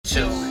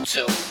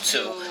two,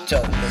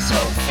 dopeless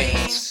hope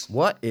fiends.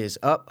 What is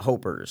up,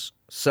 Hopers?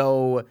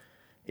 So,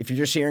 if you're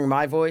just hearing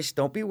my voice,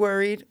 don't be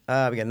worried. We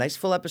got a nice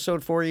full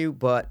episode for you,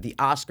 but the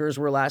Oscars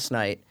were last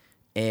night,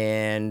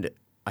 and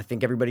I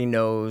think everybody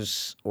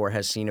knows or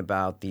has seen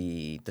about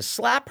the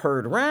slap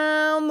heard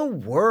around the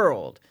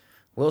world.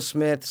 Will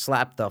Smith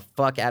slapped the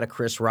fuck out of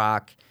Chris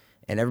Rock,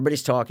 and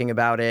everybody's talking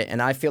about it,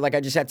 and I feel like I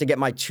just have to get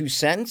my 2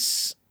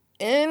 cents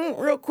in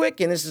real quick,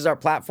 and this is our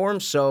platform,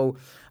 so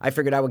I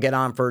figured I would get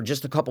on for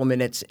just a couple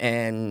minutes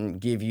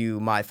and give you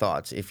my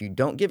thoughts. If you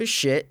don't give a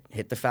shit,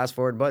 hit the fast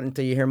forward button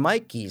until you hear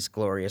Mikey's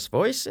glorious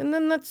voice, and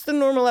then that's the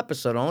normal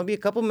episode. It'll only be a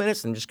couple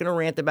minutes. I'm just going to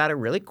rant about it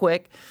really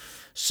quick.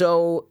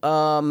 So,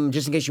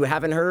 just in case you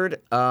haven't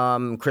heard,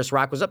 Chris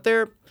Rock was up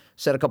there,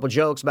 said a couple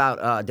jokes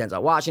about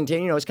Denzel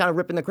Washington. You know, he's kind of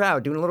ripping the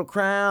crowd, doing a little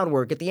crowd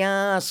work at the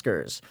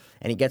Oscars.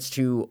 And he gets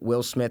to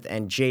Will Smith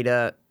and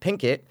Jada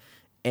Pinkett,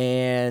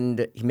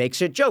 and he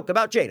makes a joke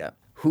about Jada,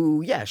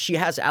 who, yeah, she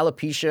has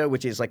alopecia,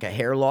 which is like a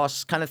hair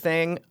loss kind of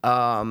thing.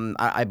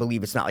 I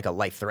believe it's not like a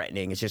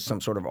life-threatening. It's just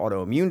some sort of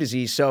autoimmune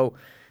disease. So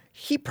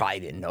he probably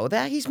didn't know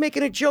that. He's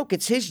making a joke.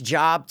 It's his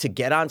job to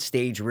get on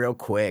stage real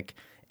quick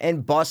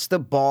and bust the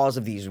balls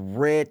of these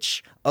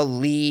rich,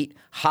 elite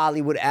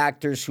Hollywood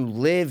actors who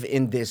live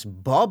in this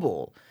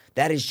bubble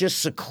that is just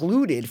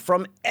secluded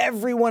from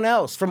everyone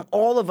else, from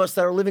all of us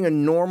that are living a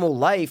normal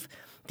life.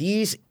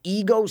 These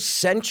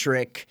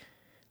egocentric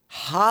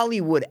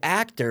Hollywood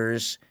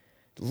actors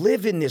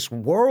live in this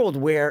world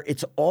where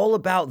it's all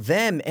about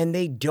them and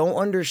they don't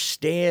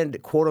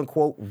understand, quote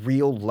unquote,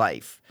 real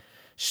life.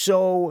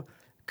 So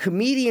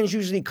comedians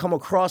usually come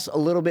across a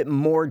little bit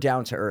more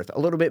down to earth, a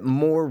little bit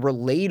more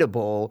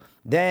relatable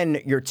than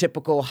your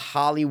typical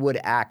Hollywood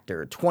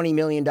actor, $20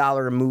 million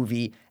a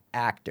movie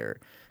actor.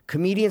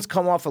 Comedians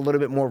come off a little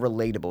bit more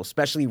relatable,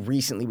 especially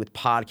recently with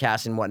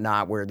podcasts and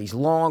whatnot, where these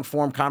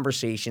long-form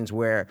conversations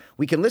where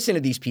we can listen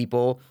to these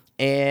people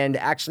and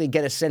actually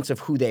get a sense of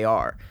who they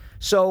are.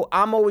 So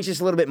I'm always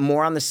just a little bit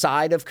more on the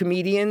side of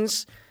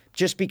comedians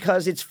just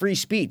because it's free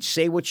speech.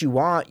 Say what you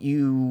want.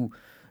 You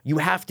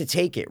have to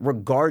take it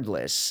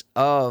regardless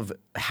of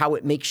how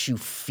it makes you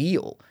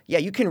feel. Yeah,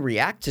 you can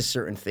react to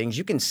certain things.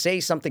 You can say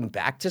something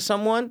back to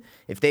someone.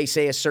 If they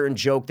say a certain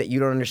joke that you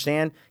don't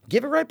understand,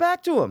 give it right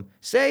back to them.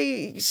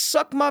 Say,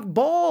 suck my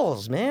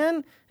balls,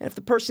 man. And if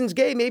the person's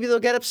gay, maybe they'll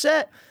get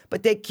upset,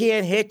 but they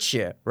can't hit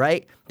you,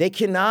 right? They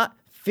cannot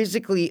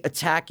physically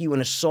attack you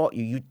and assault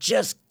you. You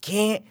just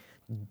can't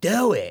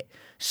do it.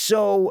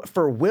 So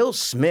for Will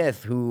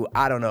Smith, who,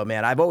 I don't know,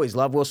 man, I've always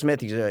loved Will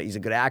Smith. He's a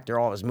good actor.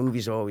 All his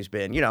movies have always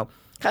been,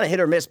 kind of hit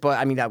or miss. But,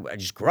 I mean, I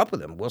just grew up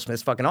with him. Will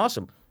Smith's fucking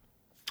awesome.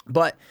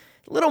 But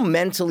a little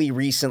mentally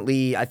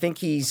recently, I think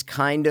he's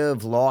kind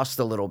of lost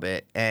a little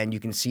bit. And you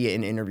can see it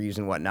in interviews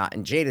and whatnot.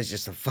 And Jada's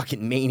just a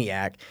fucking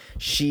maniac.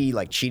 She,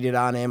 cheated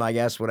on him, I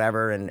guess,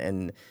 whatever.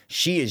 And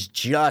she is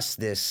just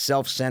this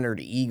self-centered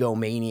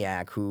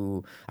egomaniac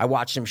who I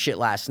watched some shit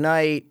last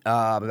night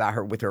about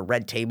her with her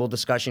Red Table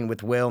discussion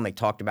with Will. And they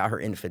talked about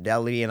her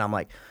infidelity. And I'm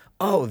like,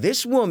 oh,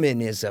 this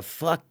woman is a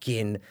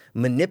fucking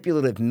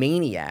manipulative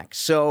maniac.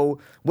 So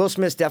Will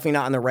Smith's definitely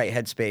not in the right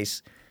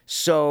headspace.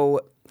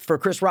 So for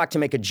Chris Rock to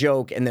make a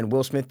joke and then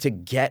Will Smith to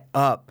get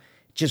up,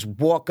 just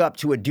walk up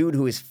to a dude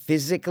who is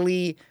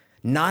physically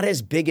not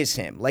as big as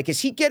him. Like, is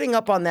he getting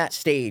up on that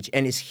stage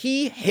and is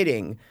he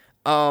hitting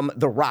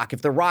The Rock?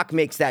 If The Rock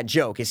makes that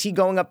joke, is he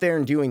going up there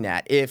and doing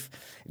that? If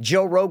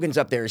Joe Rogan's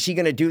up there, is he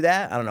going to do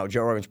that? I don't know.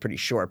 Joe Rogan's pretty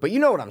short, but you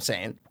know what I'm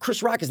saying.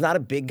 Chris Rock is not a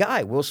big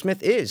guy. Will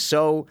Smith is.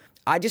 So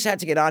I just had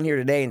to get on here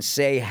today and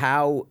say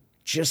how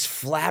just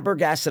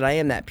flabbergasted I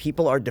am that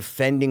people are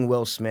defending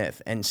Will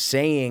Smith and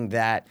saying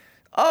that,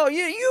 oh,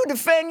 you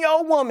defend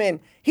your woman.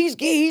 He's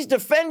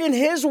defending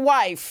his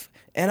wife.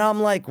 And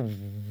I'm like,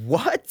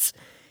 what?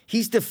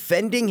 He's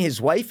defending his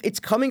wife? It's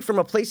coming from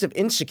a place of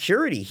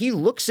insecurity. He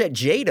looks at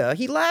Jada.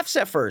 He laughs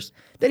at first.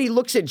 Then he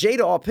looks at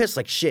Jada all pissed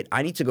like, shit,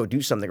 I need to go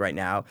do something right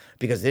now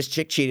because this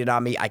chick cheated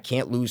on me. I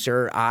can't lose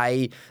her.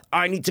 I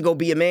need to go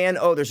be a man.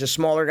 Oh, there's a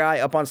smaller guy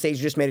up on stage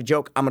who just made a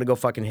joke. I'm going to go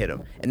fucking hit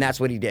him. And that's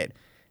what he did.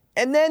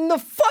 And then the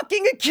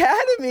fucking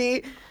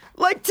Academy,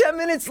 10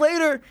 minutes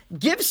later,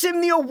 gives him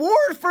the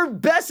award for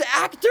Best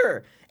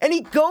Actor. And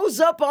he goes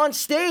up on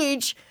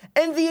stage,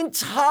 and the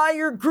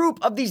entire group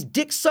of these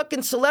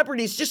dick-sucking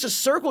celebrities, just a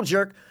circle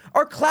jerk,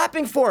 are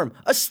clapping for him.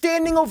 A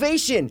standing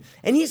ovation.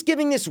 And he's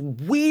giving this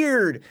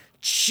weird,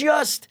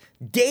 just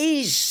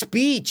dazed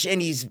speech,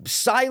 and he's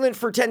silent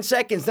for 10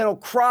 seconds, then he'll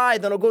cry,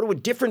 then he'll go to a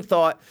different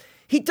thought.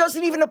 He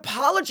doesn't even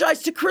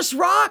apologize to Chris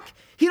Rock.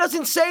 He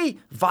doesn't say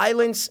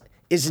violence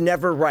is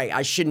never right.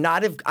 I should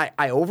not have,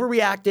 I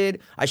overreacted.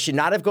 I should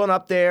not have gone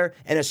up there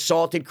and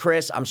assaulted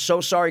Chris. I'm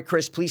so sorry,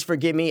 Chris. Please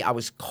forgive me. I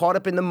was caught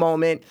up in the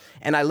moment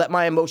and I let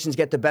my emotions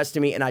get the best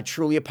of me, and I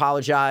truly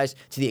apologize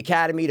to the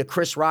Academy, to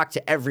Chris Rock,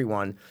 to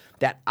everyone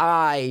that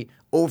I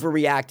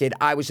overreacted.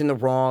 I was in the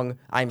wrong.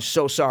 I'm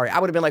so sorry. I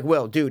would have been like,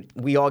 Will, dude,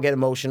 we all get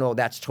emotional.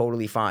 That's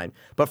totally fine.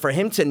 But for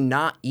him to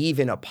not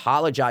even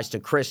apologize to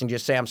Chris and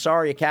just say, I'm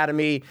sorry,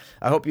 Academy,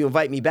 I hope you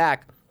invite me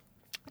back.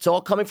 It's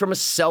all coming from a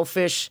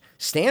selfish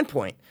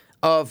standpoint.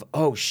 of,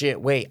 oh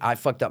shit, wait, I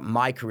fucked up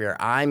my career.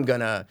 I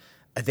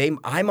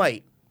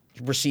might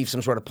receive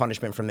some sort of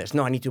punishment from this.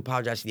 No, I need to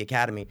apologize to the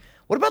Academy.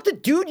 What about the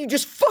dude you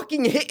just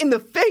fucking hit in the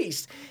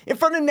face in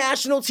front of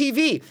national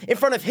TV, in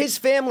front of his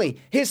family,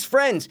 his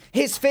friends,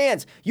 his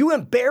fans? You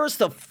embarrassed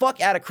the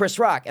fuck out of Chris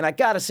Rock. And I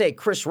gotta say,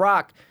 Chris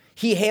Rock,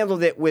 he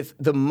handled it with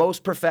the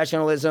most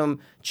professionalism,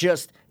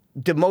 just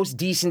the most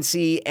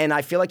decency, and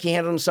I feel like he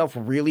handled himself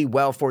really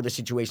well for the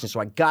situation. So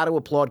I gotta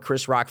applaud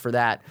Chris Rock for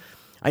that.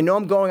 I know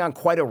I'm going on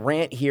quite a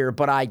rant here,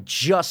 but I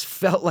just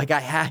felt like I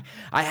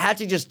had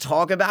to just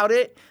talk about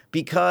it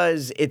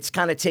because it's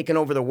kind of taken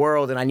over the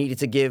world, and I needed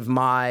to give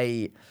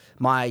my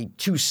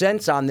 2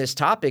 cents on this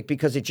topic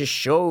because it just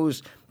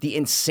shows the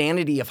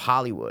insanity of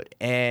Hollywood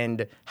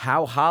and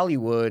how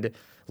Hollywood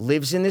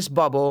lives in this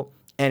bubble,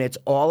 and it's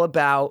all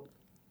about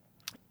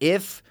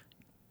if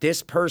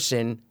this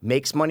person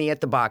makes money at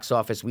the box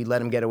office, we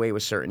let him get away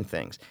with certain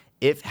things.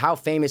 How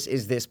famous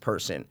is this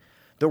person?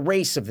 The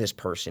race of this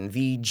person,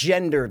 the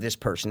gender of this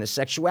person, the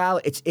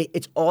sexuality,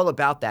 it's all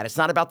about that. It's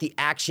not about the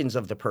actions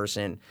of the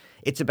person.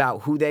 It's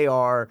about who they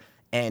are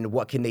and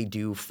what can they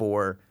do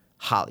for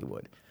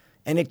Hollywood.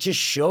 And it just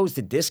shows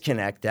the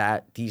disconnect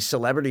that these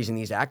celebrities and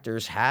these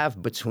actors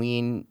have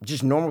between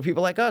just normal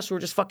people like us who are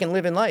just fucking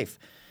living life.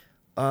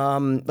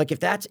 Like if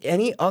that's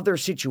any other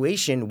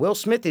situation, Will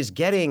Smith is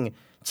getting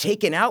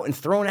taken out and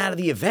thrown out of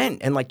the event.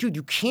 And like, dude,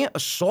 you can't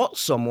assault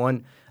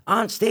someone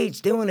on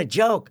stage doing a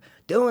joke,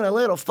 doing a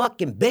little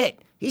fucking bit.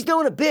 He's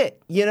doing a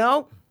bit, you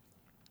know?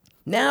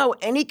 Now,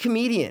 any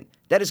comedian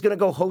that is going to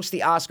go host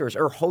the Oscars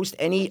or host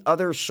any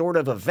other sort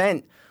of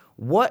event,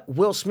 what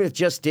Will Smith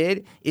just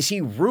did is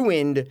he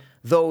ruined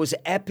those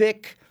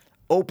epic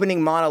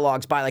opening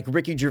monologues by like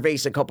Ricky Gervais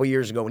a couple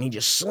years ago when he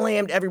just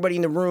slammed everybody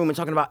in the room and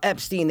talking about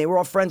Epstein. They were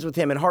all friends with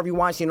him and Harvey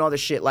Weinstein and all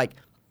this shit. Like,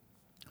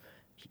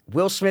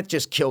 Will Smith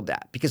just killed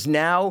that because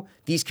now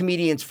these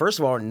comedians, first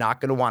of all, are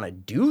not going to want to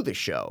do the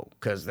show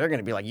because they're going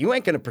to be like, you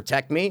ain't going to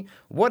protect me.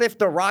 What if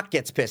The Rock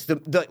gets pissed?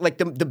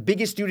 The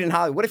biggest dude in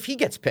Hollywood, what if he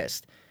gets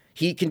pissed?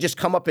 He can just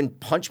come up and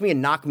punch me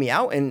and knock me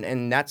out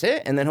and that's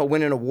it. And then he'll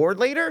win an award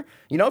later,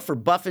 you know, for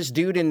buffest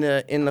dude in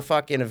the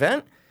fucking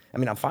event. I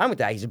mean, I'm fine with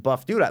that. He's a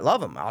buff dude. I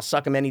love him. I'll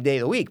suck him any day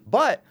of the week.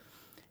 But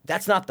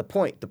that's not the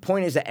point. The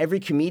point is that every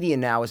comedian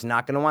now is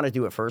not going to want to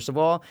do it, first of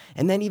all.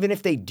 And then even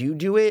if they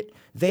do it,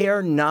 they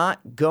are not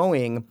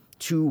going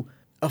to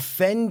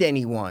offend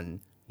anyone.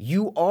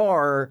 You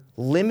are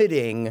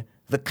limiting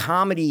the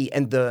comedy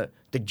and the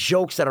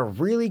jokes that are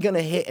really going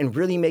to hit and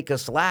really make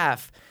us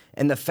laugh.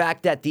 And the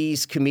fact that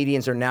these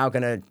comedians are now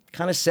going to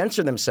kind of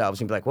censor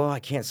themselves and be like, well, I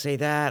can't say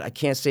that. I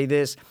can't say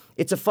this.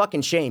 It's a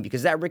fucking shame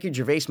because that Ricky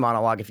Gervais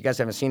monologue, if you guys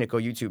haven't seen it, go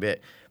YouTube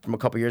it, from a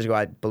couple years ago,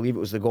 I believe it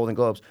was the Golden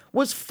Globes,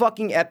 was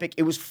fucking epic.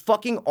 It was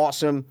fucking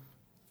awesome.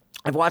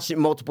 I've watched it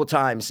multiple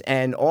times,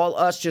 and all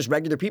us just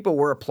regular people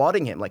were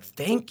applauding him. Like,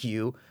 thank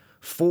you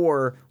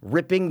for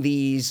ripping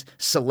these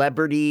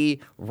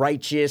celebrity,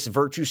 righteous,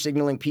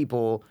 virtue-signaling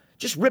people,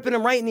 just ripping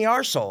them right in the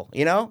arsehole,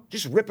 you know?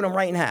 Just ripping them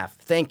right in half.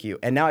 Thank you.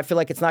 And now I feel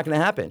like it's not going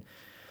to happen.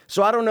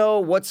 So I don't know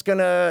what's going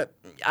to...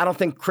 I don't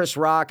think Chris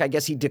Rock, I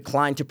guess he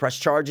declined to press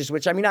charges,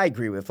 which, I mean, I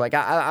agree with. Like,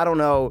 I don't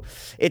know.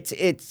 It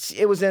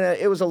was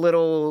a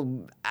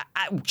little...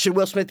 should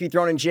Will Smith be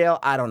thrown in jail?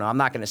 I don't know. I'm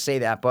not going to say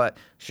that. But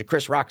should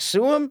Chris Rock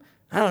sue him?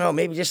 I don't know.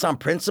 Maybe just on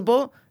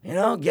principle, you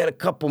know, get a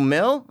couple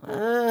mil.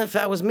 If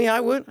that was me, I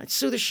would. I'd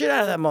sue the shit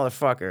out of that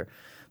motherfucker.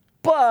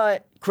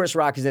 But Chris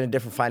Rock is in a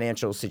different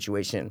financial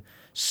situation,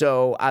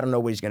 so I don't know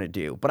what he's going to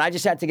do. But I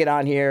just had to get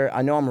on here.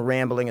 I know I'm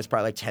rambling. It's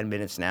probably like 10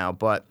 minutes now,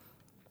 but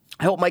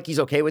I hope Mikey's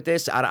okay with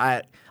this.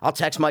 I'll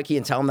text Mikey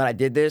and tell him that I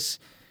did this.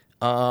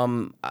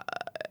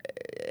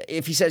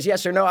 If he says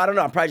yes or no, I don't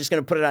know. I'm probably just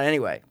going to put it on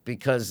anyway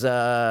because, you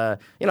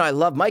know, I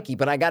love Mikey,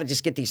 but I got to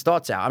just get these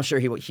thoughts out. I'm sure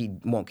he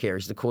won't care.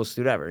 He's the coolest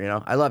dude ever, you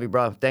know. I love you,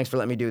 bro. Thanks for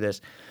letting me do this.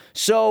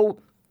 So...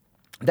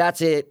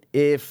 that's it.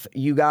 If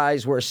you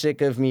guys were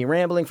sick of me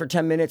rambling for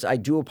 10 minutes, I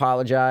do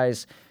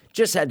apologize.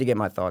 Just had to get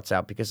my thoughts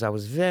out because I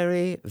was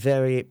very,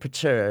 very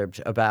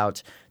perturbed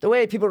about the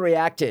way people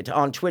reacted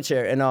on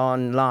Twitter and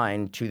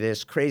online to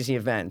this crazy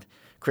event.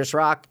 Chris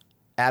Rock,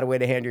 add a way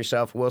to handle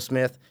yourself. Will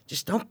Smith,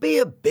 just don't be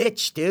a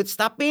bitch, dude.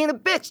 Stop being a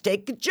bitch.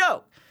 Take a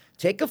joke.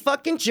 Take a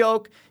fucking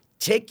joke.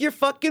 Take your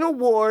fucking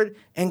award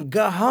and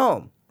go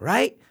home,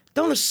 right?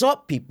 Don't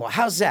assault people.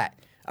 How's that?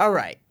 All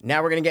right,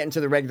 now we're going to get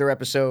into the regular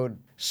episode.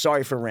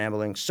 Sorry for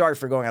rambling. Sorry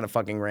for going on a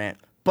fucking rant,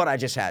 but I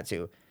just had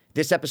to.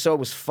 This episode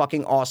was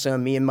fucking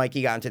awesome. Me and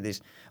Mikey got into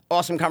these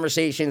awesome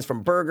conversations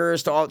from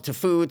burgers to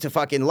food to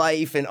fucking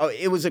life, and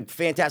it was a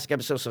fantastic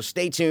episode, so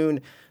stay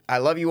tuned. I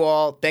love you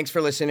all. Thanks for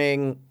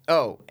listening.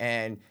 Oh,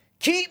 and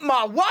keep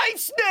my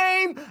wife's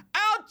name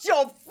out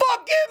your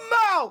fucking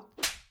mouth!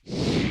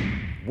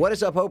 What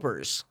is up,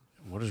 Hopers?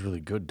 What is really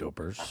good,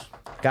 dopers?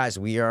 Guys,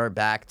 we are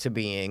back to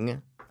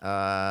being...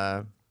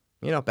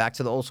 back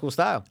to the old school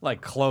style.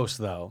 Like close,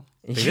 though.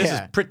 This is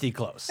pretty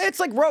close. It's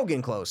like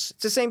Rogan close.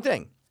 It's the same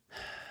thing.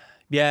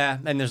 Yeah,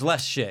 and there's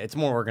less shit. It's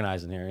more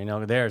organized in here, you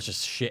know? There's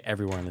just shit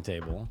everywhere on the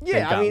table.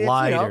 Yeah, they've got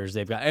lighters,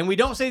 they've got... And we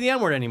don't say the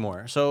N-word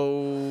anymore,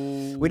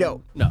 so... We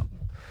don't. No.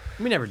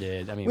 We never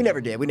did. I mean, We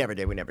never did. We never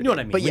did. know what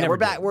I mean. But We yeah, never we're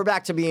back. did. We're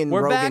back to being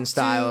We're Rogan back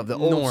style to of the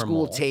old school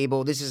normal.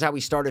 table. This is how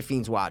we started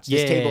Fiends Watch.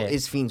 This Yeah. table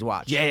is Fiends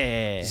Watch.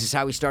 Yeah. This is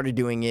how we started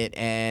doing it,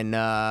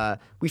 and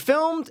we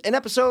filmed an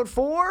episode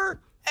for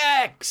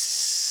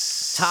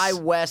X. Ty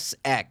West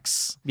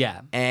X.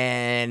 Yeah.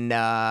 And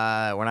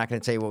we're not going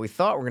to tell you what we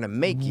thought. We're going to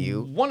make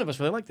you. One of us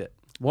really liked it.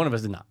 One of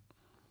us did not.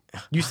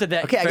 You said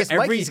that. Okay, I for guess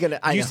every, Mikey's gonna-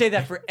 I You know. say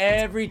that for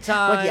every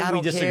time Mikey, I we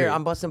don't disagree. care.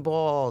 I'm busting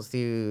balls,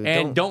 dude.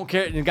 and don't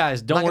care, and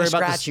guys. Don't not worry gonna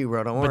about scratch you,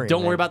 bro. Don't worry, But don't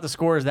man. worry about the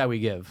scores that we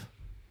give.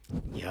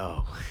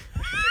 Yo.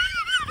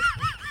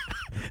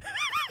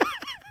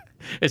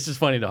 It's just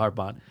funny to harp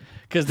on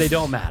because they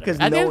don't matter. At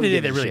the end of the day,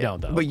 they really don't,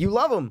 though. But you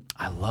love them.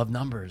 I love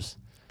numbers.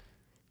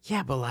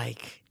 Yeah, but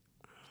like,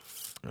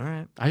 all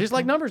right. I just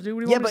like numbers, dude.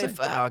 What do you Yeah, want but me to if,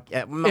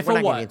 say? we're If not for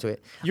getting what? into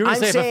it. You were gonna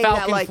I'm say if a saying that,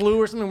 falcon like, flew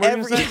or something. What were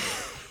you gonna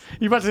say?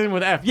 You about to say it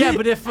with F? Yeah,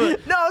 but if No,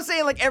 I was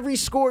saying like every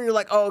score, you're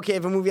like, oh, okay,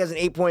 if a movie has an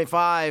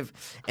 8.5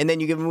 and then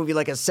you give a movie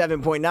like a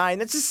 7.9,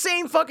 that's the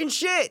same fucking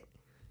shit.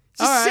 It's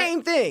the All right.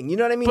 same thing. You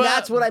know what I mean? But-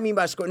 That's what I mean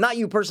by score. Not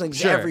you personally,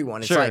 just Sure,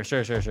 everyone. It's sure, like, sure.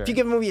 if you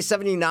give a movie a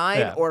 79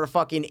 Yeah. or a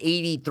fucking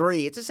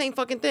 83, it's the same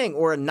fucking thing.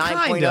 Or a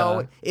 9.0,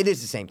 Kinda. it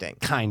is the same thing.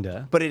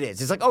 kinda. But it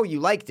is. It's like, oh, you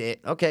liked it.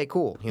 Okay,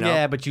 cool. You know?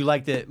 Yeah, but you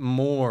liked it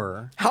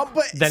more How,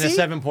 but, than a see?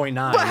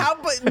 7.9.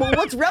 But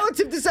what's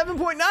relative to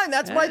 7.9?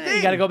 That's my thing.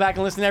 You got to go back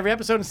and listen to every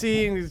episode and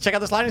see and check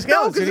out the sliding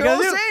No, scale. because they're all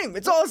the same.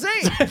 It's all the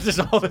same. It's just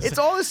all the same. It's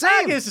all the same.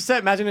 I give it a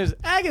set. Imagine it was.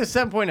 I give it a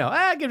 7.0.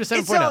 I give it a 7.0.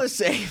 It's all the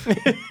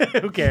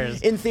same. Who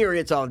cares? In theory,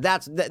 it's all.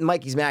 That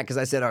Mikey's mad because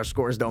I said our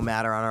scores don't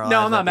matter on our. No,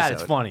 last I'm not mad.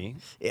 It's episode. funny.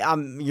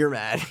 You're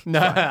mad. No,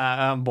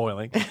 I'm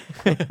boiling.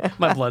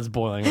 My blood's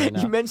boiling right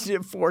You now. mentioned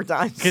it 4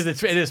 times. Because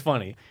it is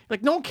funny.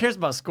 Like, no one cares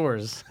about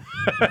scores.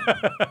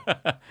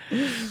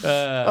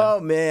 Oh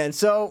man,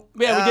 so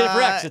Yeah, we did it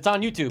for X. It's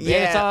on YouTube. And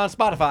it's yeah. on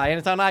Spotify. And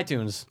it's on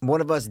iTunes.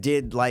 one of us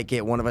did like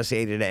it, one of us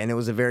hated it, and it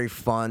was a very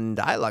fun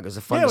dialogue. It was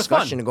a fun Yeah, it was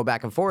discussion fun. to go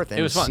back and forth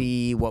and was fun.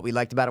 see what we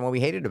liked about it and what we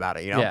hated about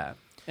it. You know, Yeah.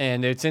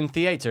 And it's in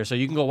theater, so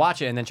you can go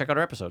watch it and then check out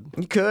our episode.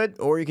 you could,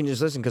 or you can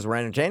just listen because we're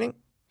entertaining.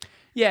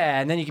 Yeah,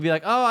 and then you can be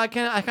like, oh, I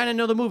kind of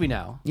know the movie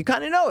now. You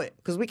kind of know it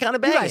because we kind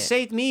of bang You guys it.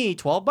 saved me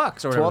 $12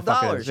 or whatever. the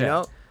fuck it $12, is. you Yeah.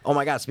 know. Oh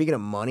my god, speaking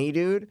of money,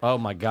 dude, Oh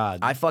my God.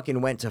 I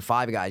fucking went to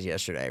Five Guys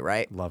yesterday,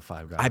 right? love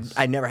Five Guys.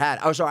 I never had.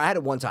 Oh, sorry, I had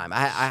it one time.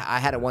 I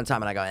had it one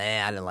time, and I go,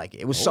 I didn't like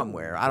it. It was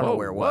somewhere. I don't know whoa,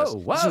 where it was.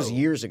 whoa, This was whoa.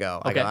 years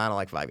ago. I go, Okay. I don't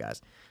like Five Guys.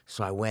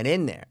 So I went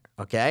in there.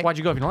 Okay. Why'd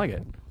you go if you don't like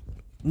it?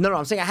 No,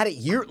 I'm saying I had it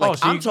Like,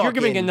 so I'm you're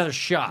giving talking- it another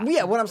shot.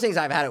 Yeah, what I'm saying is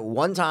I've had it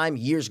one time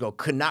years ago.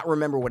 Could not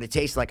remember what it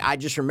tasted like. I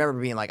just remember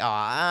being like,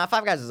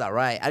 Five Guys is all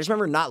right. I just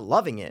remember not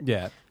loving it.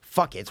 Yeah.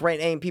 Fuck it. It's right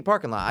in A&P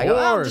parking lot. I go,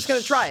 I'm just gonna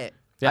Course. try it.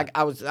 Yeah.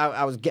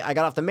 I got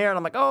off the mirror and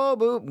I'm like, oh,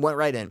 boop, went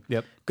right in.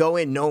 Yep. Go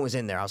in, no one was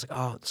in there. I was like,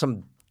 oh,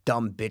 some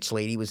dumb bitch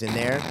lady was in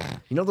there.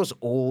 You know those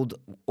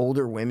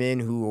older women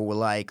who were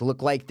like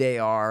look like they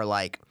are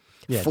like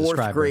Yeah, fourth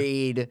describe her.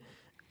 grade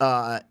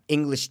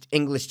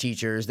English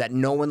teachers that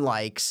no one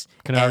likes.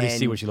 Can already And,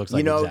 see what she looks You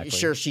like know, exactly.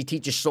 sure, she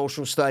teaches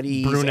social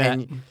studies. Brunette.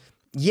 And,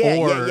 yeah,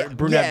 Or yeah.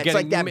 brunette It's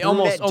like that getting-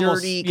 brunette, almost-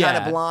 dirty, yeah.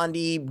 kind of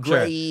blondie,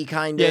 gray,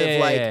 kind Yeah, of yeah,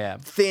 like yeah.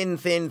 thin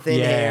Yeah,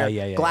 hair,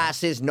 yeah.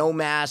 glasses, no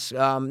mask.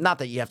 Not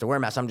that you have to wear a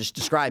mask. I'm just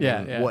describing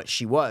Yeah. what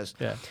she was.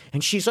 Yeah.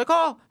 And she's like,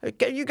 "Oh,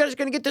 you guys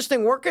gonna get this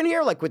thing working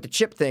here, like with the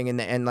chip thing?"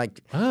 And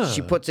like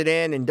she puts it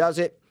in and does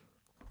it.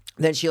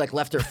 Then she like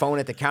left her phone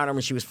at the counter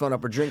when she was filling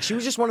up her drink. She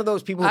was just one of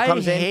those people who I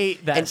comes in.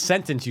 hate that and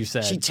sentence you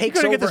said. She You takes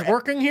gonna over. get this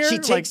working here? She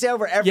takes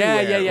over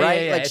everywhere. Yeah,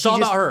 right? yeah. Like It's she all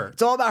just- about her.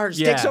 It's all about her.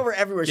 She takes Yeah. over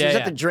everywhere. She Yeah, was yeah.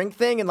 at the drink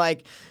thing and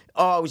like,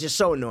 oh, it was just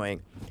so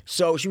annoying.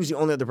 So she was the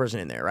only other person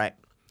in there, right?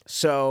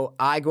 So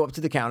I go up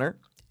to the counter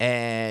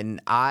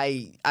and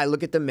I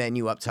look at the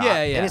menu up top.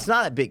 Yeah, yeah. And it's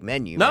not a big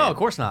menu. No, man. of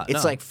course not,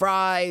 It's no. like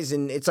fries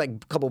and it's like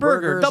a couple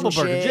burger, burgers, double and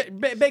burger,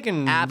 shit.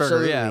 bacon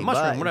Absolutely, burger, yeah,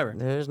 mushroom, but whatever.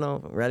 There's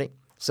no ready.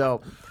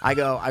 So I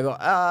go.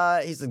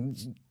 He's like,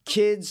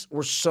 kids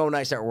were so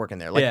nice that were working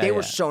there. Like Yeah, they were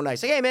yeah. so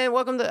nice. Like, hey man,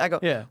 welcome to. I go,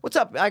 Yeah. what's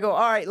up? I go,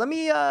 all right. Let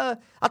me. I'll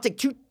take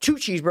two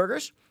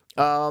cheeseburgers.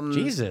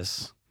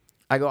 Jesus.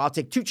 I go, I'll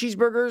take 2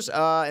 cheeseburgers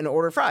and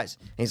order fries.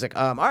 And he's like,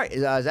 all right,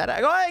 is that it?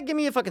 I go, all right, give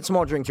me a fucking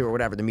small drink too or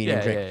whatever, the medium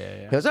Yeah, drink. yeah.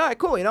 He goes, all right,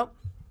 cool, you know.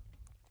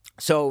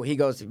 So he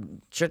goes,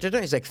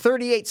 he's like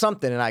 38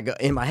 something, and I go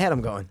in my head,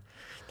 I'm going,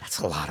 that's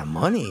a lot of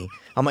money.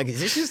 I'm like, is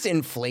this just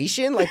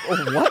inflation? Like,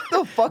 what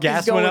the fuck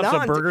Gas is going went up, so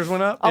on? burgers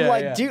went up? I'm Yeah,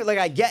 like, yeah. dude, like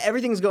I get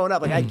everything's going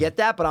up. Like I get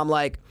that, but I'm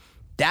like,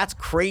 that's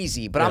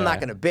crazy. But I'm Yeah. not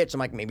gonna bitch. I'm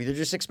like, maybe they're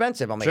just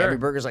expensive. I'm like, Sure. every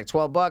burger's like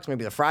 $12.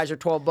 Maybe the fries are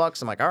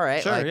 $12. I'm like, all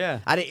right. Sure, like, yeah.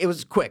 it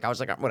was quick. I was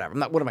like, whatever.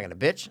 What am I gonna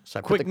bitch? So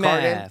I Quick put the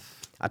card in.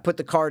 math. I put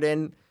the card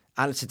in.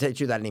 Honestly, to tell you the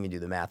truth, I didn't even do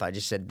the math. I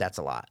just said that's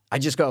a lot. I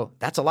just go,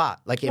 that's a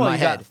lot. Like in Well, my you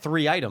head. got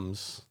 3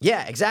 items.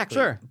 Yeah, exactly.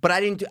 Sure. But I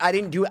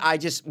didn't do it. I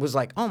just was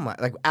like, oh my,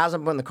 like as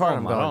I'm putting the card,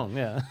 I'm my going, own,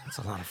 yeah. that's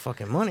a lot of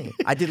fucking money.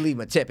 I did leave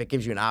him a tip. It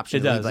gives you an option It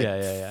to does, leave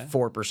like yeah.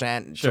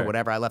 4%. Sure. So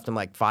whatever. I left him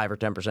like 5 or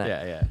 10%.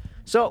 Yeah.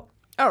 So,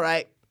 all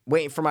right.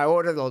 waiting for my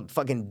order. The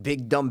fucking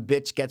big dumb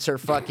bitch gets her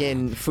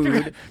fucking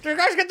food. Do you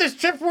guys get this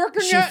chip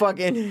working She yet?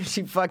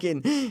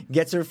 fucking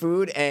gets her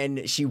food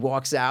and she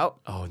walks out.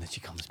 Oh, and then she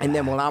comes back. And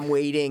then when I'm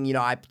waiting, you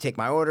know, I take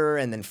my order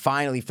and then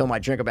finally fill my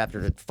drink up after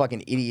the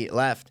fucking idiot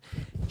left.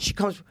 She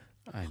comes,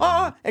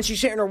 and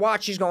she's hitting her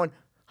watch. She's going,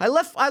 I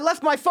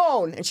left my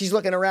phone, and she's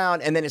looking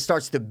around, and then it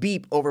starts to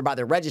beep over by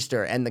the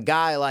register, and the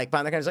guy like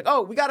finally comes like,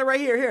 oh, we got it right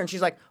here, and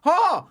she's like,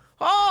 oh,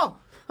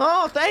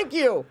 thank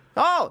you.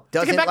 Oh, to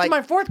doesn't get back to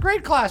my 4th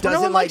grade class where no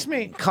doesn't one likes like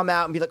me. come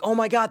out and be like, oh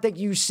my god, thank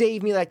you, you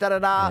saved me, like da da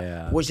da.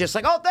 Yeah. Was just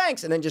like, oh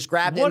thanks, and then just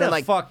grabbed it What and then a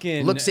like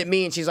fucking- looks at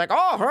me and she's like,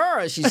 oh her,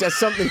 and she says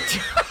something.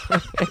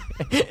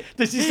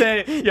 Did she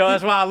say, yo,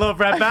 that's why I love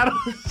rap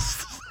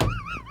battles?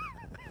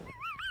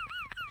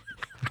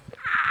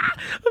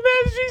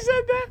 Imagine she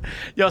said that.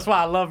 Yo, that's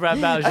why I love rap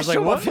battles. She's I like,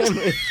 show my what?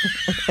 family.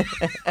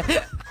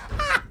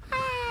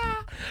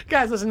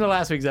 Guys, listen to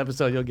last week's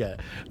episode. You'll get it.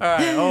 All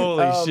right.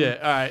 Holy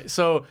shit. All right.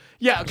 So,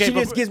 yeah. Okay. She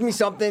just gives me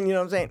something, you know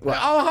what I'm saying? Well,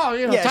 Oh,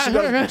 you know, yeah,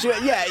 time.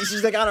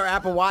 she's like on her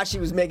Apple Watch. She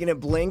was making it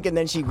blink, and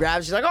then she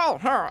grabs. She's like, "Oh,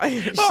 her."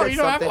 She Oh, said you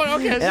know, something.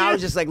 okay, And so I you-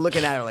 was just like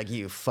looking at her like,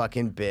 "You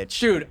fucking bitch."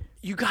 Dude,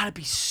 you gotta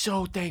be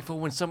so thankful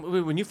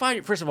when you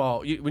find. First of all,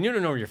 when you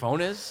don't know where your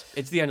phone is,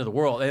 it's the end of the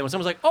world. And when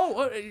someone's like,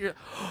 "Oh,"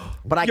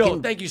 But I yo,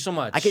 can, thank you so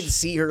much. I can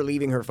see her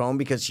leaving her phone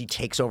because she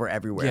takes over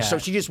everywhere. Yeah. So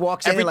she just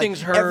walks in. Everything's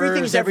and like, hers,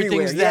 Everything's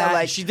everything's everywhere. that. Yeah,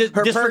 like She her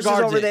purse is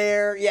disregards over it.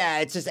 there. Yeah,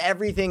 it's just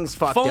everything's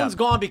fucked Phone's up.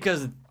 gone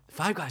because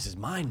Five Guys is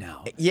mine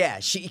now. Yeah,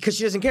 because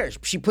she doesn't care.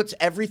 She puts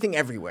everything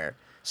everywhere.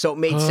 So it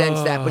made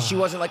sense that, but she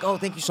wasn't like, "Oh,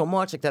 thank you so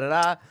much," like da da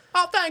da.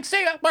 Oh, thanks.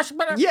 See ya.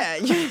 Yeah.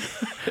 She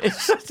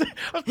She's, turns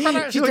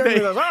to me and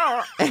goes,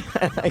 "Oh," and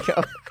I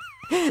go.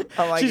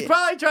 I'm like, She's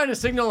probably trying to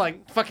signal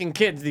like fucking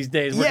kids these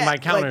days working my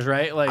counters,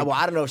 right? Like, well,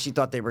 I don't know if she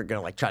thought they were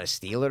gonna like try to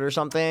steal it or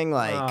something.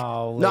 Like,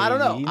 oh, no, I don't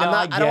know. lady. I'm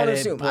not, I don't want to get it,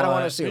 assume. I don't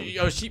want to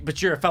but- assume.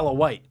 But you're a fellow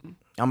white.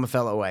 I'm a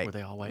fellow white. Were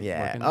they all white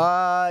Yeah. working?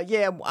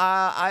 Yeah.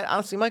 I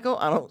honestly, Michael,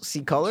 I don't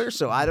see color,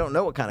 so I don't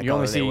know what kind of You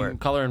color only they see were.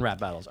 color and rap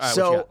battles. All right,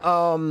 what you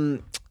So,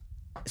 got?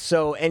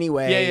 So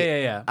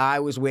anyway, Yeah. I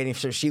was waiting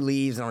for she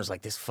leaves, and I was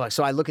like, "This fuck."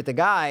 So I look at the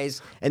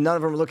guys, and none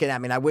of them are looking at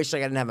me. And I wish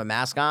like I didn't have a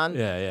mask on.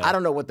 Yeah. I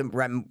don't know what the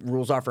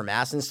rules are for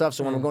masks and stuff.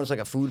 So when I'm going to like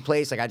a food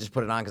place, like I just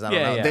put it on because I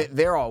don't know. Yeah.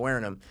 They're all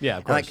wearing them. Yeah,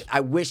 of And, like course.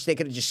 I wish they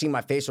could have just seen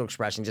my facial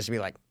expression, just to be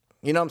like,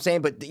 you know what I'm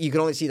saying? But you can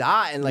only see the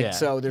eye, and like Yeah.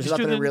 so there's Just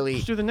do nothing the- really.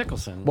 Just do the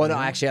Nicholson. Well, no, you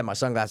know? I actually had my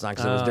sunglasses on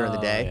because it was during the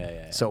Oh,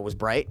 day, yeah. so it was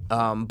bright.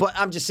 But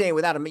I'm just saying,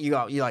 without them, you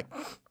like,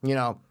 you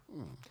know,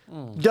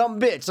 dumb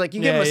bitch. Like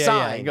you give them a Yeah.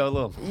 sign. You go a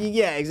little.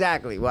 Yeah,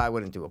 exactly. Well, I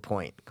wouldn't do a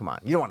point. Come on,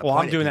 you don't want to. Well,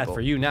 point I'm doing at that people.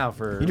 for you now.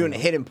 For You're doing a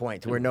hidden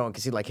point to where no one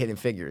can see like hidden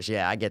figures.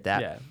 Yeah, I get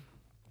that. Yeah.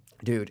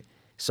 Dude.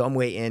 So I'm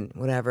waiting,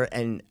 whatever,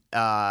 and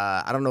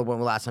I don't know when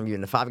the last time you were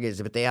in the Five Gays,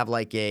 but they have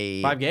like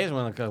a 5 Gays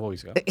went a couple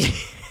weeks ago.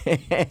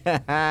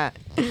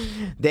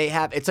 they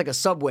have it's like a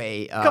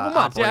Subway. Couple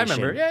months. Yeah, I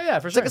operation. remember. Yeah,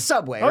 for It's sure. like a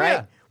Subway, Oh, right?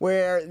 yeah.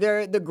 Where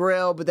they're the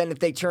grill, but then if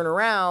they turn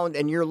around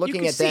and you're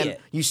looking can at see them,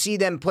 it. you see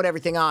them put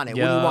everything on it. What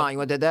do Yeah. you want? You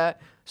want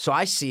that? So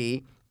I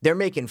see they're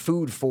making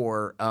food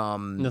for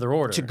Another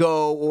order. to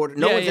go order.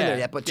 No Yeah, one's in yeah. there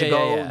yet, but to Yeah,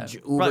 go yeah.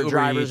 Uber Probably Uber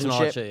drivers Eats and and all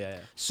that shit. shit, yeah.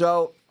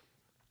 So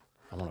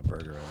I want a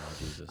burger right now,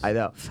 Jesus. I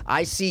know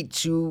I see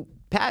two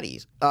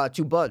patties,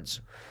 two buds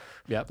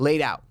Yep.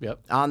 laid out Yep.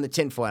 on the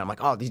tinfoil. I'm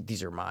like, oh,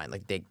 these are mine.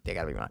 Like they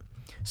gotta be mine.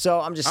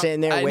 So I'm just sitting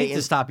there I waiting. need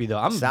to stop you though.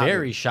 I'm Stop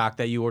very me. shocked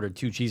that you ordered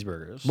 2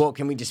 cheeseburgers. Well,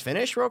 can we just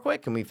finish real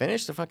quick? Can we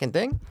finish the fucking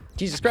thing?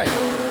 Jesus Christ!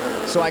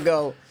 So I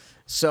go.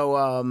 So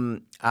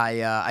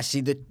I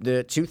see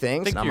the two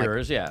things. Think and I'm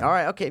yours, like, yeah. All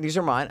right, okay, these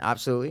are mine,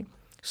 absolutely.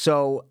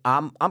 So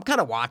I'm kind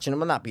of watching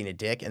them. I'm not being a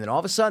dick, and then all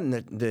of a sudden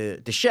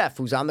the chef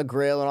who's on the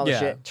grill and all the Yeah.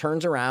 shit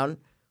turns around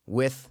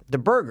with the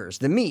burgers,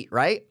 the meat,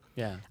 right?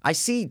 Yeah. I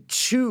see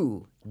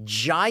 2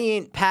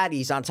 giant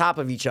patties on top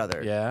of each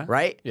other. Yeah.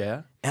 Right.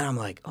 Yeah. And I'm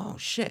like, oh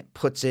shit!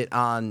 Puts it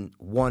on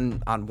one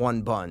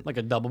bun. Like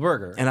a double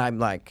burger. And I'm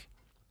like,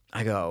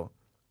 I go,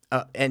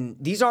 and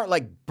these aren't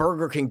like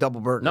Burger King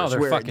double burgers. No, they're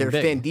where fucking they're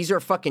big. thin. These are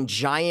fucking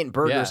giant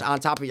burgers Yeah. on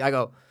top of you. I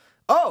go,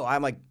 oh,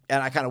 I'm like,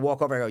 and I kind of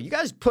walk over. I go, you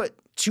guys put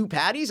 2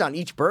 patties on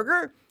each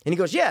burger? And he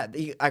goes, yeah.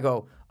 I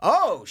go,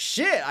 oh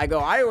shit. I go,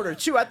 I ordered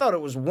 2. I thought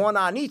it was 1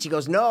 on each. He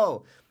goes,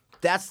 no.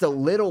 That's the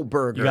little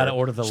burger. You gotta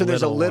order the So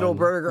there's a little little one.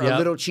 burger, a Yep.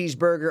 little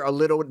cheeseburger, a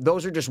little.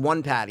 Those are just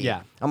 1 patty.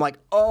 Yeah. I'm like,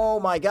 oh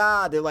my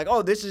god. They're like,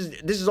 oh, this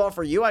is all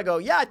for you. I go,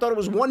 yeah. I thought it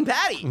was 1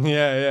 patty.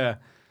 yeah.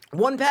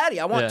 1 patty.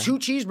 I want Yeah. 2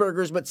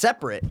 cheeseburgers, but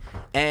separate.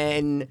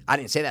 And I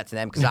didn't say that to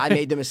them because I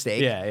made the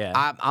mistake. Yeah.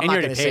 I'm And not you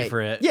already going to paid say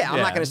for it. Yeah, I'm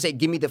not Yeah. going to say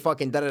give me the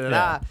fucking da da da da.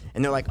 Yeah.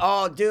 And they're like,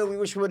 oh, dude, we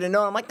wish we would have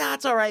known. I'm like, nah,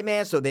 it's all right,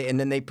 man. So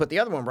then they put the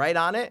other one right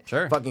on it.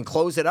 Sure. Fucking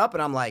close it up,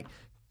 and I'm like.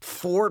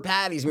 4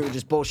 patties. We were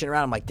just bullshitting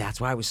around. I'm like, that's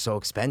why it was so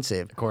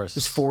expensive. Of course. it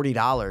was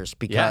 $40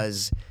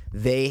 because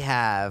they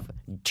have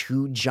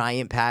 2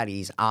 giant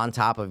patties on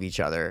top of each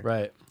other.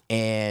 Right.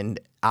 and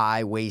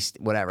I waste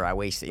whatever I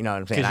waste. You know what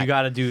I'm saying? Because you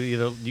got to do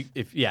either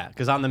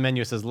because on the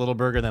menu it says little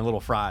burger then little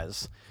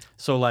fries.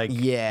 So like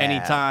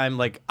anytime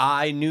like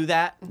I knew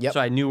that, so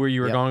I knew where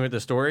you were going with the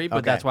story,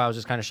 but that's why I was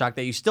just kind of shocked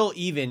that you still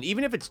even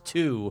if it's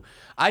 2,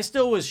 I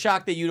still was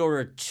shocked that you'd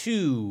order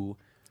 2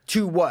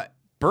 what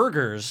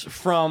burgers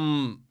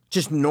from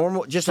just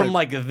normal, just from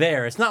like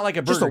there. It's not like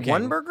a Burger just a King.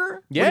 one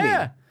burger.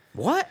 Yeah.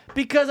 What?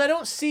 Because I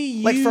don't see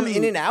you Like from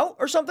In-N-Out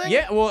or something?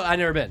 Yeah. Well, I've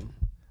never been.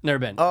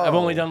 Oh. I've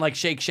only done like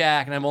Shake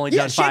Shack and I've only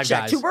done Shake Five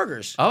Shack, Guys. 2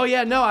 burgers. Oh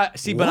yeah, no, I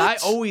see, but I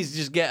What? always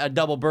just get a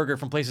double burger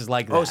from places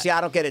like that. Oh, see,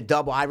 I don't get it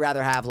double. I'd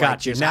rather have like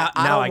Got you. just Now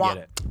I don't I want,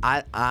 get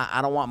it. I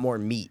don't want more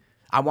meat.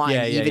 I want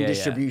Yeah, an yeah, even yeah, yeah.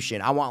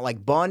 distribution. I want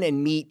like bun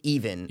and meat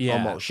even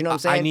almost. You know what I'm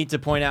saying? I need to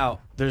point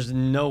out, there's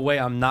no way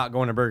I'm not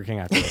going to Burger King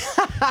after this.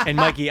 And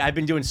Mikey, I've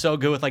been doing so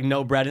good with like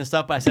no bread and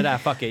stuff, but I said,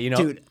 fuck it, you know,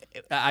 Dude,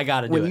 I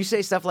gotta do when it. you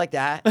say stuff like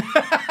that,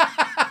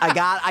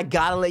 I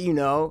gotta let you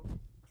know,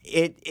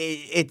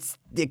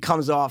 it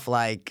comes off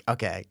like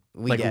okay.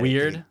 We Like get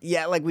weird? It.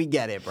 Yeah, like we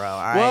get it, bro. All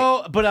right.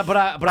 Well, but I'm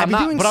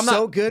not doing but I'm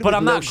so not good. but with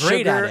I'm no not great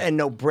sugar at it. and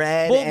no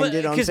bread. Well, and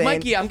you know what I'm because saying?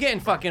 Mikey, I'm getting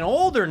fucking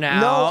older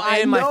now, No, I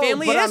and know, my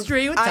family but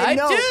history with I type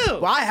know. 2.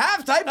 Well, I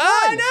have type 1.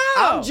 I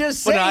know. I'm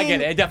just But saying. no, I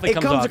get it. It definitely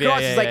comes off. across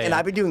Yeah, as yeah, like, yeah, and yeah.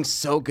 I've been doing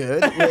so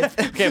good with,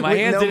 Okay, my with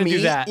hands no didn't meat,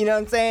 do that. You know what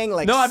I'm saying?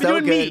 Like, No, I've been so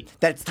doing good meat.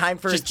 that it's time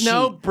for Just a cheat.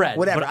 no bread.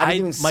 Whatever. But I've been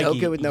doing so Mikey,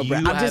 good with no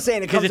bread. you I'm just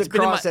saying it 'cause comes it's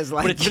been in across my- as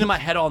like. But it's been in my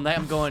head all night.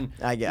 I'm going,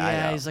 I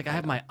know. He's like, I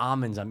have my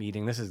almonds I'm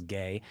eating. This is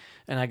gay.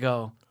 And I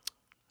go,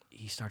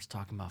 he starts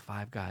talking about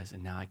Five Guys,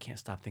 and now I can't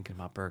stop thinking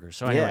about burgers.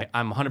 So anyway,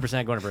 I'm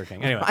 100% going to Burger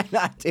King. Anyway, Why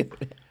not,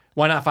 dude?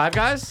 why not Five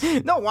Guys?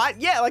 No, why?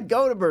 Yeah, like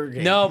go to Burger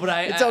King. No, but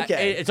it's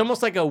okay. it's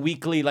almost like a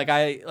weekly. Like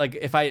I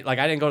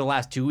didn't go the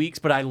last 2 weeks,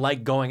 but I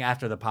like going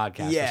after the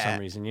podcast for some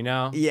reason. You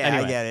know? Yeah,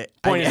 anyway, I get it.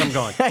 Point I is, get I'm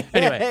going. it.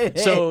 Anyway,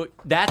 so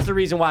that's the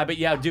reason why. But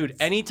yeah, dude,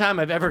 anytime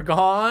I've ever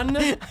gone,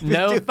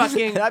 no Dude,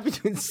 fucking. I've been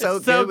doing so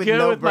so good with good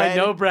no with bread.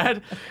 my no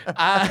bread.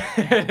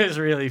 It is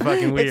really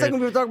fucking weird. It's like when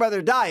people talk about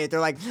their diet. They're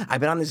like, I've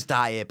been on this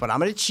diet, but I'm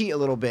going to cheat a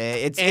little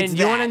bit. It's and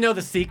you want to know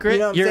the secret? You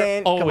know what I'm You're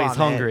saying? Come always on,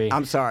 man. hungry.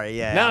 I'm sorry.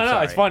 Yeah. No, I'm no,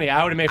 sorry. it's funny.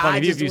 I would have made fun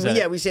of you if you said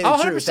Yeah, it. we say the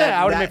Oh, truth. 100%.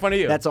 I would have made fun of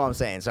you. That's all I'm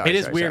saying. Sorry. It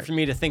is sorry, weird sorry. for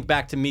me to think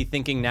back to me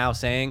thinking now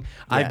saying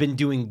Yeah. I've been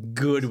doing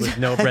good with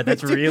no bread.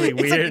 That's really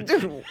It's weird.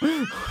 Like,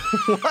 dude,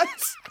 what?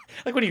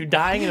 Like, what are you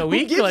dying in a Who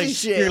week? gives Like, a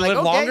shit? you're gonna Like,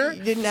 live okay, longer?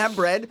 you didn't have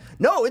bread.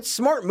 No, it's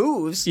smart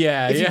moves.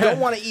 Yeah, If you yeah. don't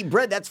want to eat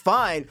bread, that's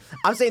fine.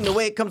 I'm saying the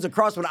way it comes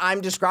across when I'm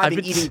describing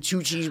I've been- eating 2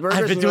 cheeseburgers.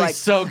 I've been and you're doing like,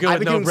 so good I've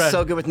with been no doing bread.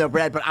 so good with no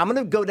bread, but I'm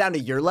gonna go down to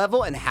your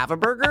level and have a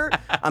burger.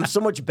 I'm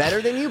so much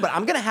better than you, but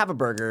I'm gonna have a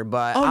burger.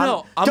 But Oh,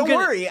 no. I'm don't gonna-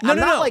 worry, No, I'm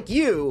no, not no. like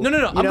you. No.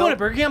 you I'm know? going to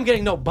Burger King. I'm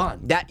getting no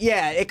bun.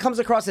 It comes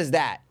across as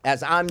that,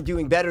 as I'm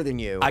doing better than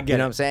you. I get You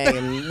know it. what I'm saying?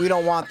 And we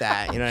don't want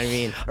that. You know what I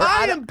mean? Or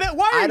I don't- am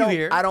why are I you don't,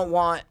 here? I don't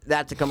want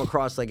that to come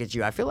across like it's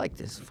you. I feel like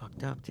this is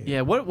fucked up, dude.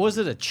 Yeah, what was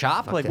it? A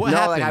chop? Like, what no,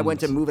 happened? like I went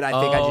to move it. I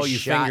think I just you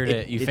shot fingered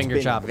it. You It's finger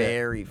been chopped it.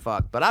 very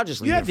fucked. But I'll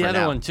just leave You it have the for other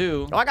now. one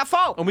too. Oh, I got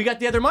 4. And we got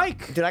the other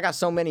mic. Dude, I got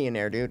so many in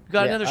there, dude. You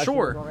got another actually,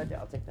 short. one right there.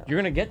 I'll take that. You're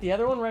gonna get the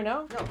other one right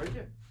now? No, right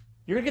here.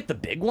 You're gonna get the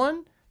big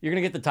one? You're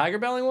gonna get the tiger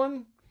belly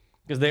one?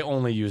 Because they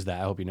only use that.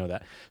 I hope you know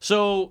that.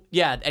 So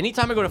yeah,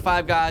 anytime I go to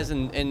Five Guys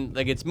and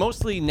like it's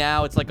mostly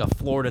now it's like a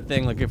Florida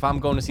thing. Like if I'm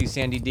going to see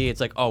Sandy D,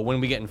 it's like, oh, when are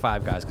we getting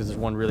Five Guys? Because there's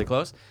one really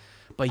close.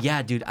 But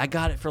yeah, dude, I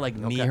got it for like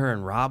me, her,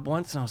 and Rob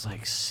once, and I was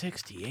like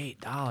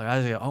 $68. I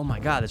was like, oh my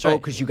god, that's right. Oh,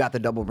 because you got the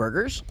double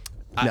burgers?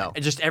 No.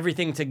 Just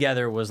everything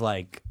together was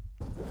like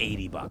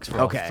 $80 for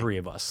all 3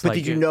 of us. But Like,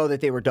 did you know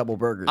that they were double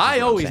burgers? is I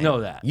what I'm always saying.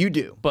 know that. You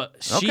do. But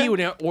she Okay.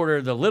 would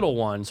order the little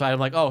one, so I'm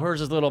like, oh,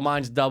 hers is little,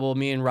 mine's double.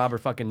 Me and Rob are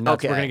fucking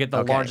nuts. Okay, We're gonna get the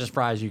okay. largest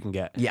fries you can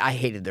get. Yeah, I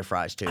hated their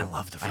fries too. I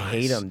love the I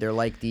hate fries. them. They're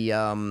like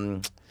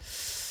the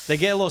They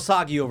get a little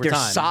soggy over they're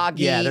time.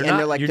 soggy Yeah, and not-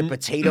 they're like you're the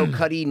potato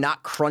cutty,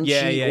 not crunchy.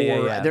 Yeah,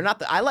 or yeah. they're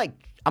not.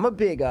 I'm a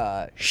big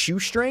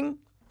shoestring.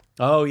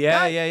 Oh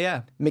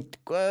yeah.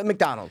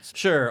 McDonald's.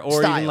 Sure,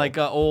 or Style. even like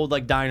old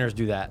like diners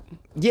do that.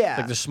 Yeah,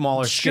 Like the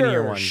smaller,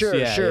 skinnier ones. Sure.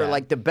 Yeah.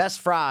 Like the best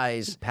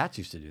fries. Pats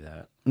used to do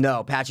that.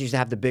 No, Patch used to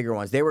have the bigger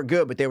ones. They were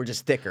good, but they were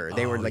just thicker.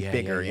 They were like yeah,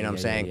 bigger. yeah, you know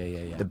what I'm yeah,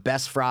 saying? yeah. The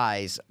best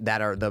fries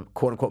that are the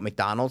quote unquote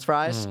McDonald's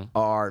fries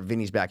are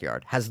Vinny's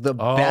Backyard. Has the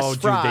Oh, best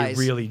dude, fries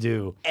they really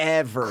do.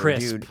 ever,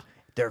 Crisp. dude.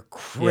 They're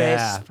crisp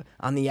Yeah.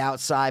 on the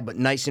outside, but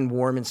nice and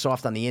warm and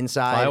soft on the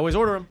inside. I always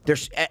order them. They're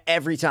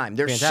every time.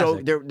 They're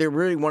Fantastic. they're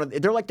really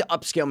they're like the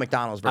upscale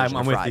McDonald's version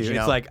I'm of with fries. you. You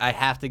know? It's like I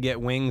have to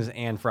get wings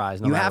and fries.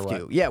 No You matter have what.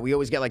 to. Yeah, we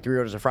always get like 3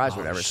 orders of fries, or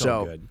whatever. they're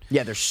so good.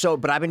 Yeah, they're so.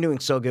 But I've been doing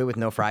so good with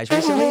no fries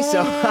recently, so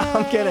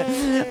I'm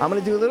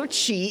gonna do a little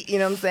cheat. You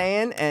know what I'm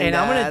saying? And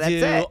I'm gonna that's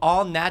do it.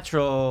 all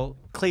natural,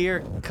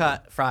 clear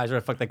cut fries,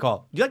 whatever the fuck they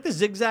call it. Do you like the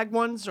zigzag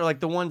ones or like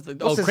the ones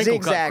that What's the crinkle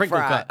zigzag crinkle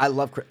fry? cut? I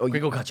love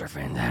Crinkle cuts are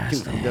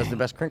fantastic. Dude, who does the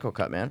best crinkle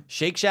cut, man?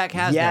 Shake Shack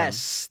has them.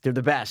 Yes, they're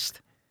the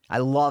best. I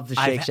love the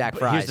Shake Shack but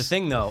fries. Here's the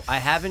thing, though.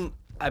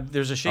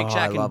 There's a Shake Oh, I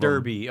Shack in love 'em.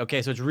 Derby.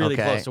 Okay, so it's really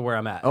Okay. close to where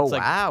I'm at. Oh It's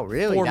like wow,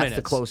 really? 4 That's minutes.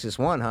 the closest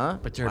one, huh?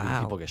 But Derby,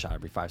 wow. people get shot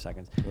every 5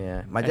 seconds.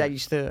 Yeah, my dad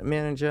used to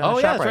manage a Oh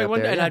shop yeah, that's right right. up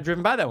there. And yeah. I've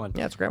driven by that one.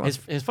 Yeah, it's a great one.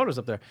 His photo's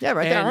up there. Yeah,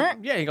 right there.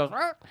 And, yeah, he goes.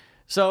 "Rah."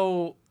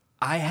 So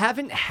I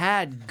haven't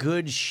had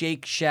good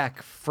Shake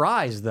Shack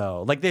fries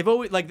though. Like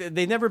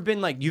they've never been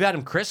like you've had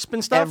them crisp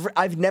and stuff.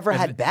 I've never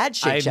had bad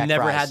Shake Shack I've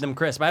never fries. had them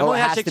crisp. I've only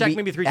it had has Shake to Shack be-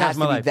 maybe 3 it times has in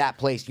my to be life. That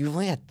place. You've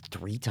only had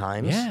 3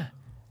 times? Yeah.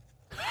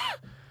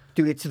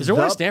 Dude, it's Is there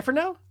one in Stanford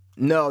now?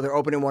 No, they're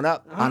opening one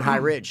up on High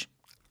Ridge.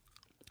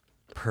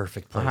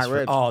 Perfect place. High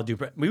Ridge. Oh,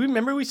 dude. We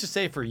remember we used to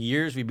say for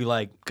years we'd be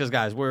like, because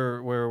guys,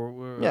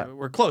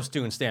 we're close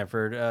to in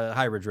Stanford,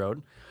 High Ridge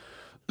Road.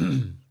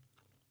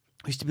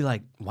 We used to be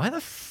like, why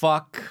the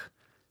fuck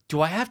do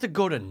I have to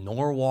go to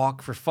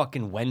Norwalk for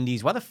fucking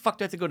Wendy's? Why the fuck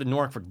do I have to go to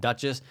Newark for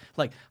Duchess?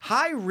 Like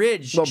High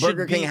Ridge. Well, should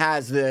Burger King be-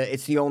 has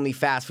it's the only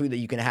fast food that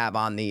you can have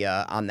on the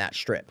on that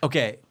strip.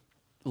 Okay,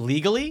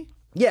 legally.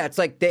 Yeah, it's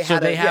like they So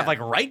had they have yeah. like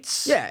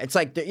rights. Yeah, it's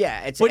like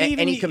it's But even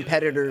any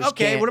competitors.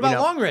 Okay, can't, what about you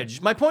know, Long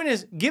Ridge? My point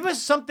is, give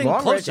us something Long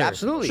Ridge? closer.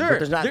 Absolutely, Sure. but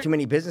there's not There- too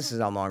many businesses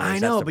on Long Ridge. I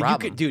That's know, the but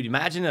problem. you could, dude.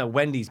 Imagine a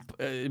Wendy's.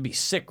 It'd be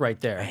sick right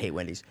there. I hate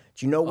Wendy's.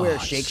 Do you know where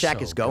it's Shake Shack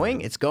so is going?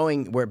 It's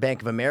going where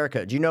Bank of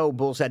America. Do you know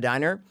Bull's Head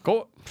Diner?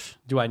 Go.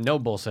 Do I know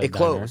Bull said It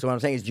closed. So what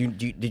I'm saying is,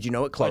 did you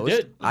know it closed?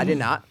 did. I did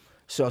not.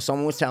 So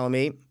someone was telling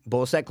me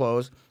Bull's Head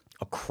closed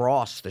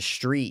across the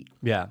street.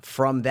 Yeah.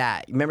 From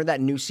that, remember that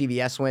new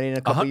CVS went in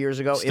a couple years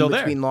ago? Still in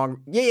there. between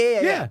Long.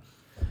 Yeah. Yeah.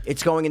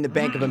 It's going in the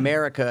Bank of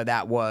America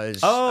that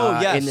was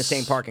Yes. in the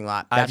same parking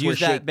lot. I've That's where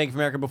used that Shake. Bank of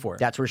America before.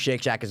 That's where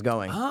Shake Shack is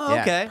going. Oh,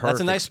 Yeah, okay. That's a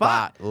perfect nice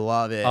spot.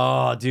 Love it.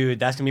 Oh, dude,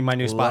 that's gonna be my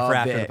new spot for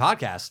Love after it. the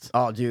podcast.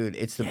 Oh, dude,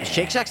 it's the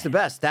Shake Shack's the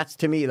best. That's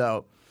to me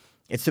though,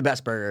 it's the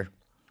best burger.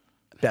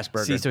 Best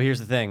burger. See, so here's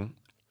the thing.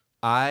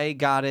 I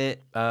got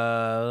it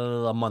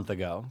a month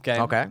ago.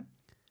 Okay.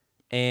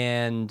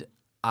 And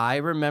I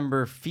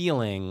remember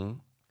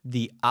feeling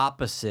the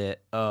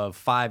opposite of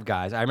Five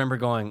Guys. I remember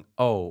going,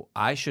 "Oh,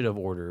 I should have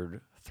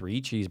ordered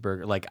 3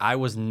 cheeseburgers." Like I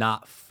was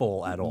not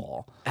full at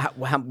all.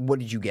 What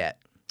did you get?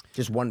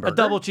 Just one burger? A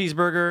double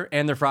cheeseburger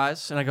and their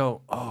fries, and I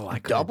go, "Oh, I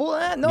could Double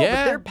that? No,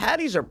 Yeah. but their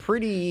patties are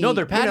pretty. No,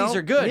 their patties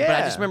are good, but I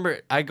yeah. just remember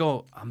I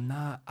go, I'm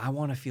not. I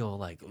want to feel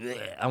like bleh.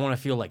 I want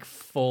to feel like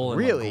full and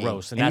really like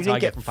gross, and you that's how I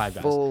didn't get from Five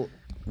Guys. full,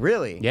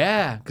 Really?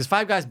 Yeah, because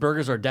Five Guys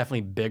burgers are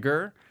definitely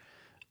bigger,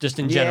 just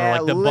in general. Yeah,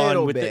 Like the a bun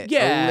little with bit, the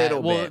a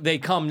little well, bit. they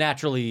come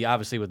naturally,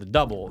 obviously, with the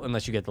double,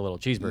 unless you get the little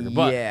cheeseburger.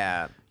 But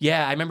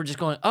Yeah. I remember just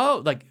going,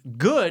 oh, like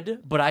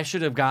good, but I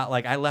should have got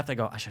like I left. I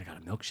go, I should have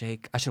got a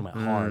milkshake. I should have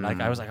went hard. Like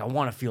I was like, I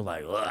want to feel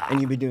like. Ugh. And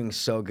you've been doing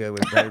so good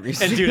with bread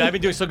recently. And dude, I've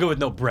been doing so good with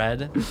no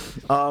bread.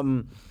 I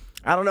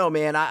don't know,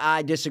 man.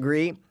 I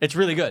disagree. It's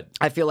really good.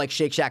 I feel like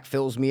Shake Shack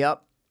fills me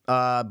up.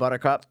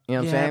 Buttercup. You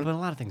know what I'm Yeah, saying? but a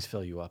lot of things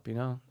fill you up, you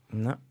know.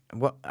 No.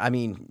 What? I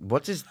mean,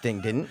 what's his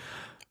thing? Didn't?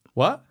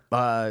 What?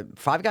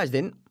 Five Guys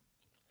didn't.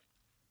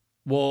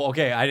 Well,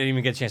 okay, I didn't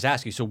even get a chance to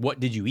ask you. So, what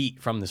did you eat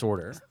from this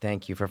order?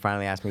 Thank you for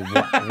finally asking me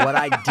what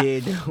I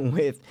did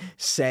with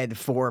said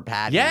 4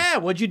 patties. Yeah,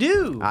 what'd you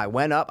do? I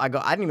went up. I go,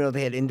 I didn't even know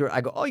they had indoor. I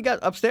go, oh, you got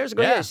upstairs? I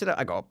go, Yeah. yeah, sit up.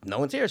 I go, no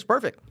one's here. It's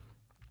perfect.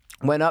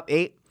 Went up,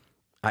 ate.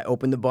 I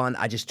opened the bun.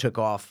 I just took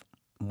off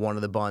one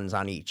of the buns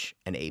on each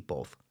and ate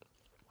both.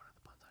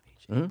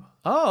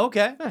 Oh,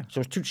 okay. Yeah,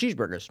 so it's 2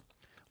 cheeseburgers.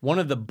 One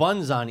of the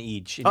buns on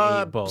each and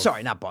ate both.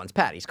 Sorry, not buns.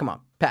 Patties. Come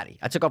on, patty.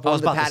 I took off I one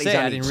was of the about to patties say,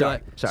 on I each. didn't Sorry.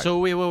 realize. Sorry. So,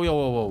 wait,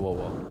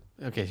 whoa.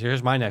 Okay, so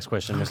here's my next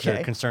question, Mr.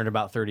 Okay. Concerned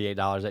about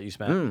 $38 that you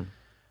spent.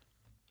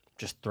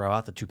 Just throw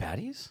out the 2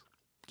 patties?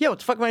 Yeah, what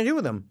the fuck am I gonna do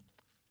with them?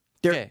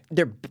 They're Okay.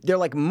 they're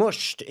like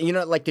mushed. You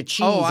know, like the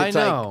cheese. Oh, I it's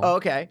know. like, oh,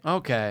 okay.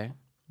 Okay.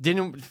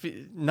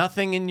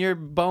 Nothing in your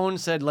bone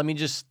said, let me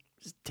just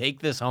take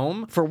this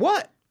home? For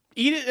what?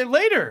 Eat it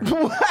later.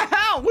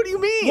 How? What do you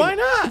mean? Why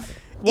not?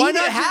 Why Eat it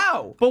not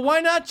how? But why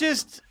not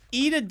just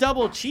eat a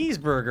double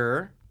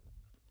cheeseburger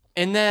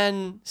and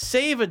then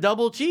save a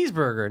double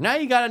cheeseburger? Now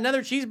you got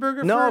another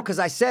cheeseburger. No, for because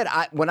I said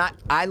I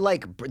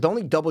like the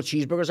only double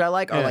cheeseburgers I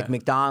like are Yeah. like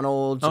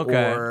McDonald's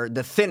Okay. or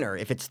the thinner.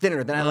 If it's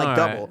thinner, then I like All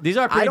double. right. These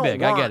are pretty don't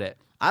big. I want- get it.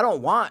 I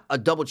don't want a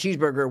double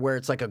cheeseburger where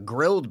it's like a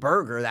grilled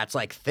burger that's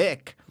like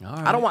thick. All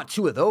I right. don't want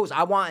 2 of those.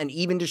 I want an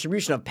even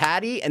distribution of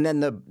patty and then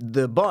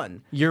the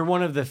bun. You're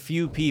one of the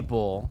few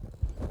people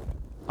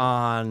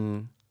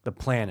on the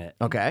planet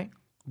Okay.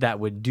 that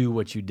would do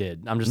what you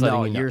did. I'm just letting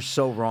No, you know. you're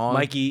so wrong,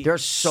 Mikey.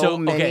 There's so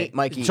many, okay,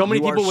 Mikey. So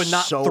many you people are would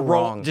not so throw.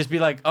 wrong. Just be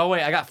like, oh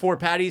wait, I got 4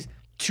 patties,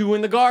 2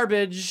 in the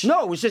garbage.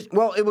 No, it was just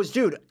it was,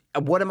 dude.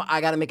 What am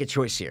I got to make a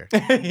choice here?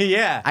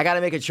 Yeah. I got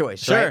to make a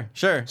choice. Sure, right?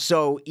 sure.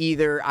 So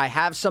either I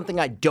have something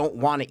I don't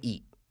want to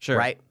eat. Sure.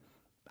 Right.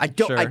 I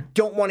don't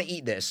Sure. want to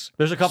eat this.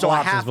 There's a couple so I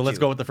options, have but let's to.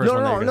 go with the first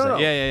one that you're gonna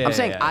say. Yeah, I'm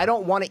saying yeah. I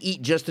don't want to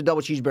eat just a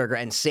double cheeseburger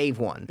and save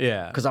one.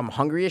 Yeah. Because I'm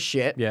hungry as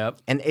shit. Yep.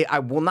 And I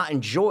will not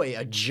enjoy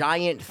a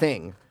giant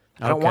thing.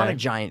 I don't want a Okay.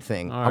 giant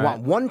thing. All I right.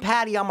 want one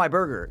patty on my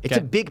burger. It's a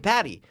Okay. big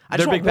patty. I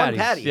just They're want big one patties.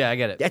 patty. Yeah, I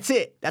get it. That's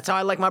it. That's how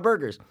I like my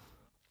burgers.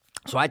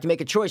 So I had to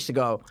make a choice to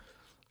go,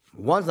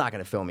 one's not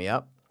going to fill me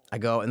up. I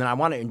go, and then I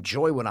want to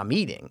enjoy what I'm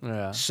eating.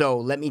 Yeah. So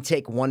let me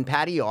take one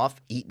patty off,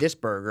 eat this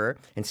burger,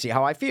 and see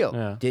how I feel.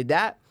 Yeah. Did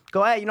that.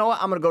 Go, hey, you know what?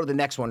 I'm going to go to the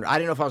next one. I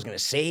didn't know if I was going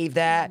to save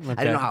that. I Okay.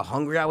 didn't know how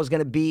hungry I was going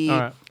to be. All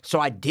right.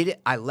 So I did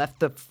it. I left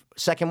the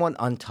second one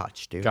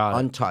untouched, dude. Got it.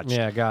 Untouched.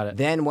 Yeah, got it.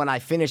 Then when I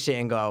finish it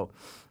and go,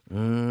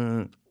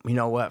 you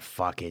know what?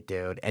 Fuck it,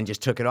 dude. And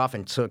just took it off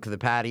and took the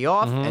patty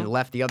off and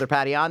left the other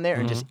patty on there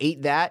and just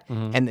ate that.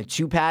 And the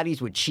 2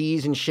 patties with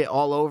cheese and shit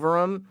all over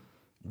them,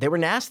 they were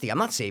nasty. I'm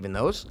not saving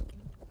those.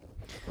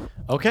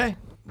 Okay.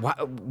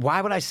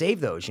 Why would I save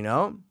those, you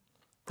know?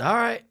 All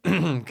right.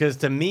 Because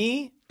to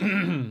me,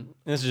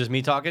 this is just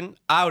me talking,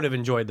 I would have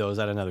enjoyed those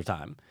at another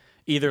time,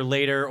 either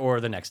later or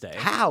the next day.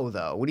 How,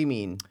 though? What do you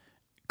mean?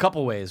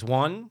 Couple ways.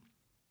 One,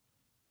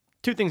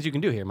 2 things you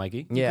can do here,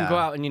 Mikey. You Yeah. can go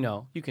out and,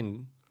 you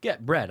can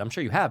get bread. I'm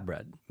sure you have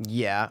bread.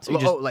 Yeah. you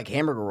just- like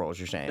hamburger rolls,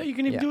 you're saying? You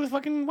can even do with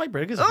fucking white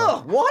bread. It gives a Oh,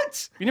 fuck.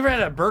 what? You never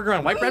had a burger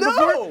on white bread No.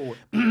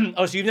 before?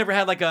 Oh, so you've never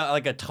had like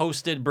a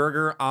toasted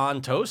burger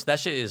on toast? That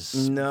shit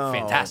is No.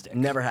 fantastic.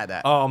 Never had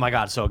that. Oh my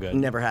god, so good.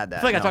 Never had that. I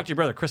feel like I no. talked to your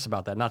brother Chris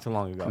about that not too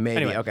long ago. Maybe,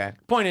 Anyway, okay.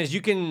 Point is,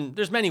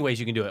 there's many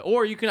ways you can do it.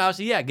 Or you can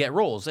obviously, get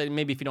rolls. And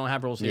maybe if you don't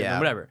have rolls here, Yeah. then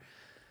whatever.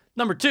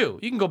 Number 2,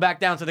 you can go back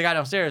down to the guy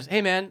downstairs.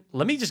 Hey man,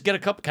 let me just get a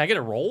cup. Can I get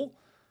a roll?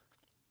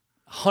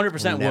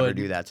 100% Never would.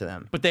 do that to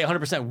them. But they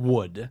 100%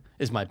 would,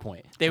 is my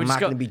point. They would I'm just not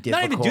go, going to be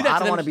not difficult. even do that I to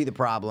don't them. want to be the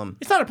problem.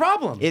 It's not a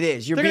problem. It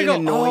is. You're They're being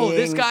gonna go, annoying. oh,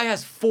 this guy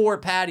has 4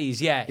 patties.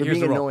 Yeah, You're here's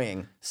being the roll.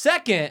 annoying.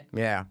 Second,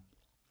 Yeah.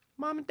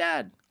 Mom and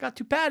Dad got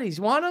 2 patties.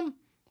 You want them?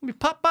 Let me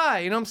pop by.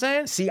 You know what I'm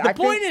saying? See, the I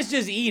point think- is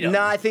just eat them.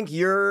 No, I think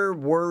you're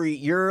worried.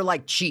 You're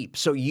like cheap,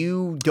 so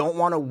you don't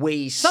want to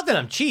waste. It's not that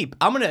I'm cheap.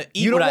 I'm gonna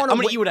eat. You don't I'm wanna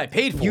gonna wa- eat what I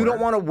paid for. You don't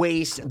want to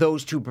waste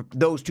those two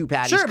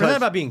patties. Sure, but it's not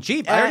about being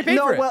cheap. I already paid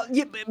no, for it. well,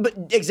 yeah, but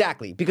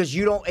exactly because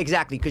you don't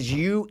because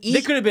you eat.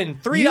 They could have been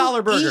 $3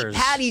 you burgers. Eat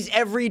patties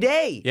every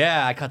day.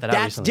 Yeah, I cut that out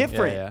That's recently.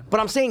 different. Yeah, yeah. But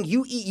I'm saying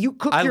you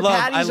cook I your love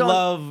patties on.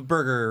 love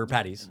burger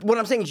patties. What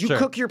I'm saying is you Sure.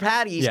 cook your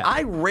patties. Yeah.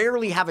 I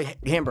rarely have a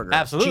hamburger,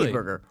 Absolutely.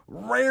 cheeseburger.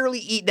 Rarely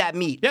eat that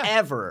meat Yeah.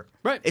 ever.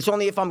 Right. It's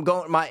only if I'm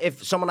going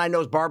if someone I know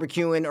is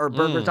barbecuing or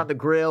burgers on the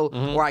grill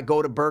or I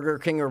go to Burger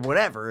King or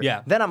whatever. Mm-hmm.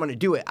 Yeah. Then I'm gonna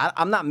do it.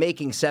 I'm not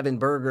making 7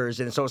 burgers,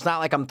 and so it's not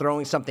like I'm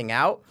throwing something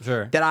out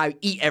Sure. that I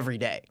eat every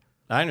day.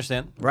 I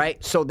understand.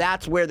 Right, so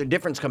that's where the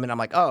difference comes in. I'm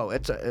like, oh,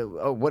 it's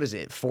what is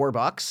it,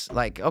 $4?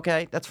 Like,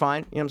 okay, that's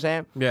fine. You know what I'm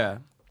saying? Yeah.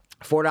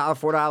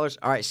 $4.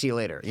 All right, see you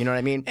later. You know what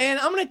I mean? And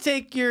I'm gonna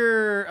take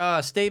your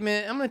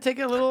statement. I'm gonna take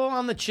it a little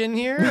on the chin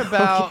here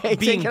about Okay, take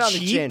being it on the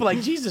cheap. chin.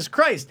 Like Jesus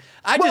Christ,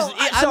 I Well,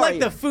 I sorry. like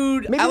the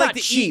food. Maybe I like not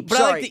to cheap, eat, but I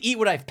sorry. like to eat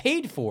what I've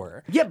paid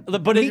for. Yeah,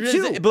 but me it is-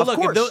 too, But of look,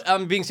 course.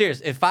 I'm being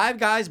serious. If Five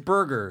Guys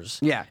burgers,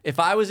 Yeah. If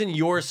I was in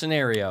your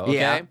scenario, okay,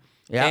 Yeah.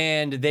 Yeah.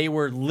 and they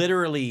were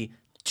literally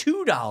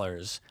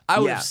 $2, I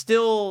would Yeah. have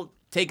still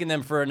taken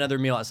them for another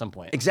meal at some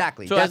point.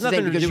 Exactly. So it That's has the thing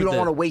nothing to because do you with don't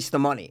want to waste the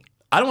money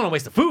I don't want to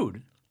waste the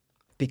food.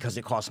 because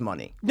it costs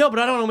money. No, but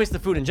I don't want to waste the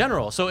food in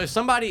general. So if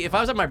I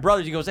was at my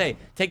brother's, he goes, hey,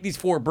 take these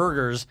 4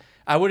 burgers,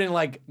 I wouldn't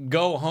like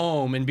go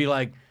home and be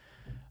like,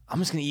 I'm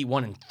just going to eat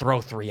 1 and throw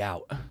 3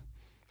 out. I'm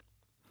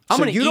So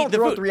going to you eat don't the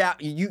throw food. 3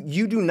 out.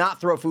 You do not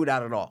throw food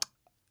out at all.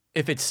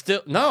 If it's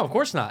still, no, of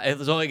course not.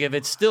 If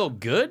it's still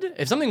good,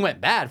 if something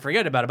went bad,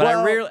 forget about it. But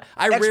Well, I rarely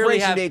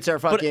expiration have. dates are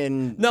but-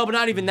 fucking- no, but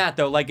not even that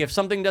though. Like if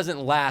something doesn't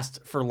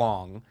last for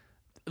long.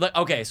 Like,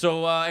 okay,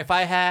 so if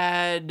I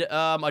had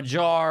a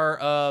jar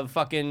of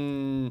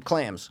fucking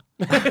Clams.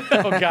 oh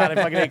god, I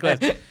fucking hate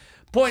clams.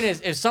 Point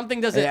is, if something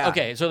doesn't, Yeah.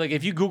 okay, so like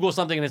if you Google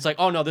something and it's like,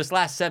 oh no, this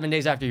lasts 7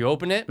 days after you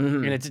open it,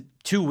 and it's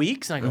 2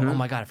 weeks, and I go, oh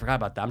my god, I forgot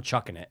about that. I'm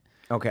chucking it.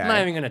 Okay. I'm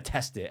not even gonna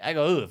test it. I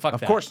go, ugh, fuck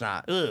that. Of course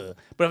not. Ugh.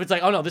 But if it's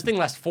like, oh no, this thing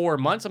lasts 4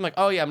 months, I'm like,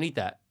 oh yeah, I'm gonna eat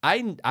that. I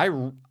You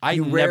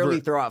never, rarely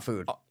throw out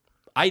food.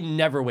 I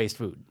never waste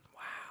food.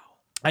 Wow.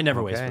 I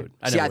never waste Okay. food.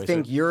 See, never I waste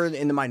think food. you're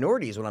in the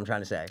minority is what I'm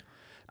trying to say.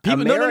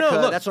 People, America,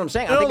 no, look. that's what I'm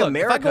saying. No, I think look, if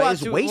America go out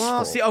is to- wasteful.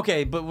 Well, see,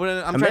 okay, but when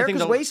I'm trying to think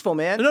America's wasteful,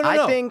 man. No,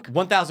 I think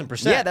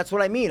 1,000%. Yeah, that's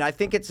what I mean. I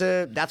think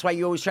that's why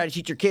you always try to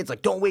teach your kids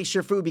like don't waste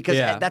your food because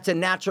Yeah. that's a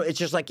natural. It's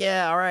just like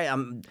all right,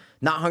 I'm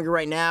not hungry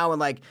right now, and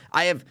like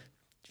I have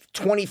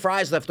 20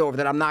 fries left over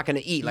that I'm not going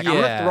to eat. Like I'm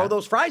going Yeah. to throw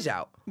those fries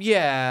out.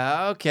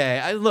 Yeah,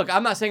 okay. Look,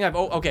 I'm not saying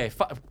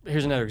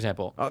here's another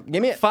example.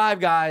 Give me it. 5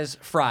 Guys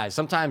fries.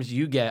 Sometimes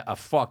you get a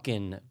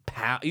fucking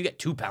pound. You get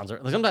 2 pounds.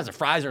 Like sometimes the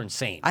fries are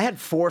insane. I had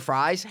 4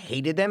 fries,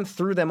 hated them,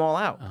 threw them all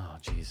out. Oh,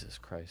 Jesus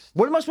Christ.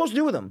 What am I supposed to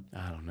do with them?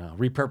 I don't know.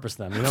 Repurpose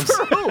them. You know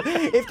what I'm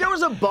saying? If there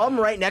was a bum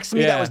right next to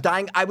me that Yeah. was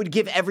dying, I would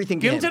give everything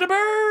Give to them him. to the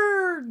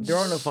birds. There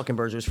are no fucking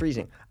birds. It was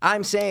freezing.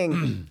 I'm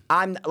saying,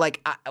 I'm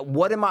like,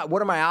 what are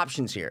my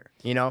options here?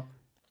 You know,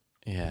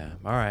 Yeah,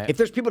 all right. if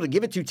there's people to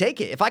give it to,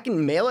 take it. If I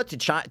can mail it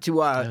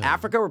to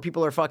Africa where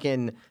people are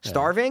fucking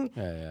starving,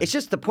 Yeah. it's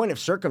just the point of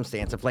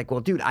circumstance of like,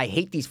 well, dude, I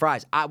hate these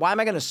fries. Why am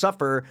I going to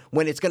suffer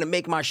when it's going to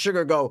make my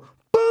sugar go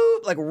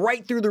boop like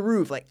right through the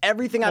roof? Like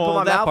everything I put Well,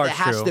 in my that mouth, it part's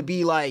has true. to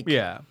be like,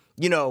 Yeah.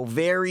 you know,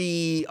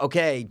 very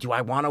okay. Do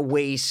I want to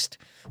waste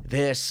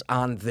this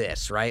on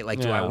this? Right? Like,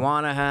 do I Yeah.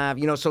 want to have?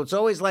 You know, so it's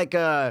always like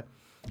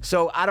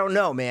So I don't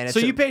know, man. It's So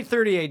you paid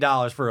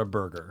 $38 for a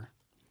burger,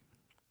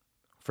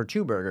 for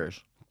 2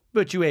 burgers.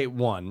 but you ate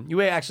 1.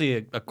 You ate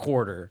actually a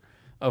quarter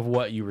of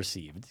what you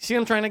received. See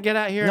what I'm trying to get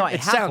at here? No, I it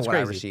half of sounds what I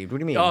crazy. received. What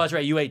do you mean? Oh, that's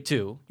right. You ate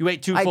 2. You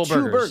ate 2 I full had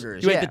 2 burgers.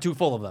 burgers, You ate yeah. the 2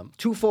 full of them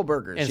 2 full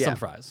burgers and yeah. some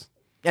fries.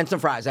 And some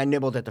fries. I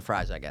nibbled at the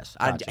fries, I guess.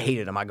 Gotcha. I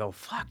hated them. I go,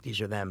 fuck, these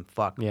are them.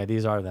 Fuck. Yeah,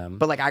 these are them.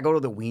 But like I go to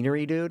the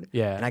wienery, dude.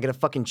 Yeah. And I get a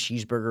fucking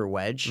cheeseburger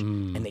wedge,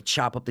 and they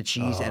chop up the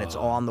cheese, and it's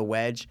all on the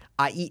wedge.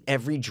 I eat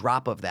every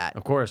drop of that.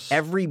 Of course.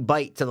 Every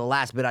bite to the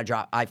last bit I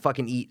drop, I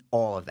fucking eat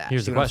all of that.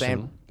 Here's See the what I'm saying?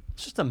 question.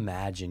 Let's just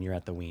imagine you're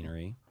at the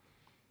wienery,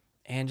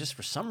 and just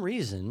for some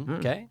reason,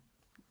 okay,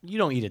 you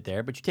don't eat it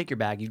there, but you take your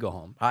bag, you go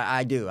home.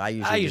 I do. I'm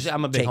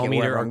a big take it home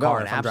wherever eater I'm on car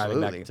going. if I'm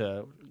driving Absolutely. back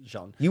to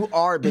Shelton. You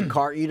are a big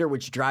car eater,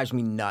 which drives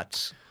me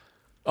nuts.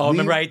 Oh,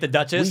 remember I ate the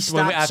Duchess? We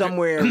stopped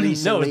somewhere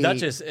recently. No, it was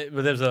Duchess.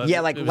 There was a,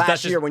 Yeah, like it was last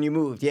Duchess. year when you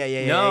moved.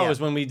 Yeah. No, it was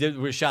when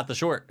we shot the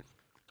short.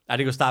 I had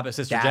to go stop at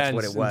Sister That's Jen's.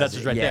 what it and was.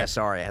 Duchess right Yeah, there.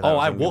 sorry, I thought Oh, it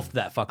was I when you- wolfed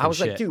that fucking I was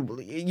shit. like,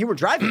 dude, you were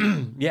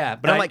driving. Yeah,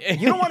 but And I'm like,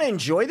 you don't want to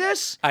enjoy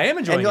this? I am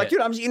enjoying And you're like, it.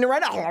 dude, I'm just eating it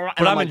right now.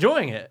 but I'm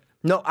enjoying it.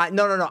 No,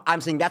 no.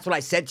 I'm saying that's what I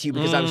said to you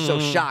because I was so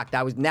shocked.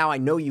 Now I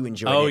know you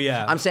enjoyed it. Oh,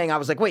 yeah. I'm saying I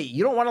was like, wait,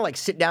 you don't want to like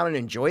sit down and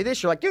enjoy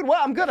this? You're like, dude,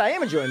 well, I'm good. I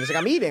am enjoying this. Like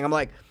I'm eating. I'm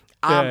like,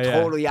 I'm Yeah.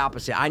 totally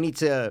opposite. I need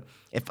to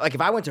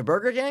if I went to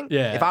Burger King,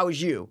 Yeah. if I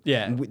was you,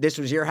 Yeah. and this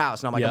was your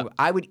house, and I'm like, Yep.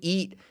 I would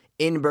eat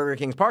in Burger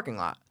King's parking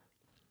lot.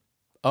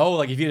 Oh,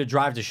 like if you had to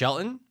drive to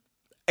Shelton?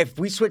 If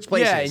we switch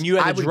places, Yeah, and you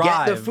had I to would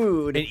get the drive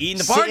food and eat in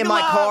the sit parking in my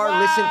lot. car,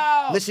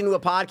 Wow. listen to a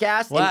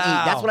podcast, and eat.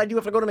 Wow. That's what I do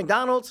if I go to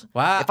McDonald's.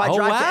 Wow. If I Oh,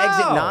 drive to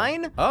Exit wow.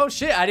 9, Oh,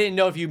 shit. I didn't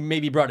know if you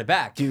maybe brought it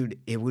back. dude,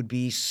 it would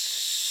be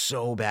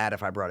so bad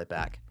if I brought it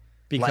back.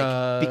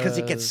 Because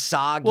it gets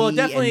soggy. Well, it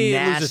definitely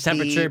and loses nasty.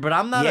 temperature, but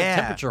I'm not Yeah. a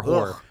temperature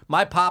whore. Ugh.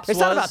 My pops It's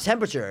was. not about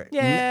temperature.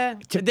 Yeah.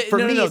 For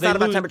me, it's they not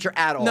about lose- temperature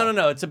at all.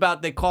 No. It's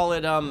about, they call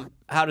it,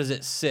 how does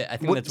it sit? I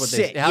think that's what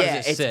sit. they How yeah,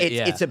 does it sit?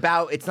 it's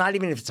about. It's not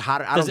even if it's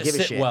hot. I Does don't it give a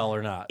sit shit. well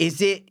or not?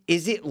 Is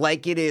it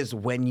like it is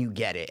when you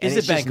get it? Is And it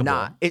it's just bankable?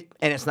 Not.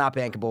 And it's not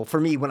bankable for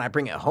me when I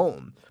bring it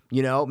home.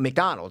 You know,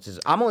 McDonald's is.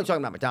 I'm only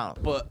talking about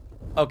McDonald's. But,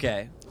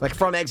 okay. Like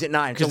from Exit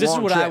 9. Because this is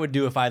what I would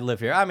do if I live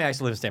here. I mean, I used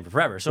to live in Stanford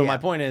forever. So Yeah. my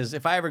point is,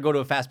 if I ever go to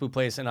a fast food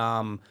place and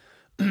I'm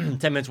 10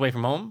 minutes away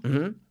from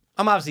home,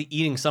 I'm obviously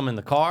eating some in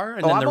the car,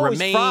 and then I'm the always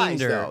fries,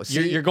 remainder, though.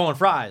 See? you're going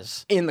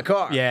fries. in the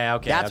car. Yeah,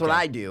 okay, That's what okay.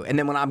 I do. And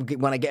then when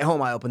I get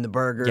home, I open the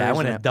burgers. Yeah, I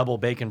went a and double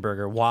bacon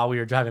burger while we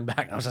were driving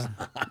back. I was just,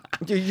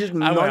 Dude, you just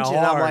I went munch it.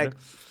 And I'm hard. like,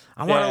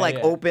 I want to Yeah, like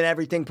yeah. open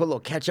everything, put a little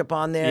ketchup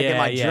on there, get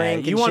my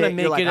drink. You want to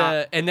make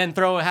it and then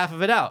throw half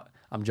of it out.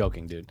 I'm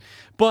joking, dude.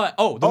 But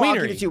the I'll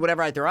wienery. give it to you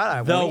whatever I throw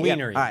out. The Yep.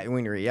 wienery. All right,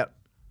 wienery. Yep,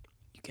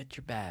 You get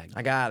your bag.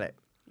 I got it.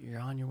 You're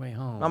on your way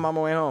home. I'm on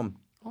my way home.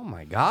 Oh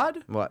my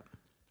God! What?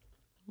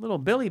 Little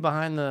Billy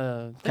behind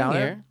the thing Counter?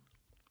 here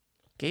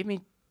gave me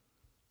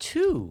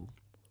 2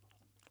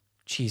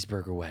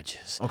 cheeseburger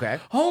wedges. Okay.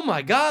 Oh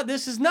my God!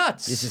 This is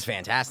nuts. This is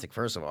fantastic.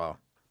 First of all,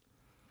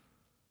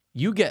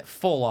 You get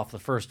full off the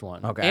first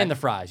one. Okay. And the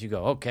fries. You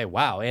go, okay,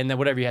 wow. And then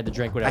whatever you had to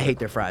drink, whatever. I hate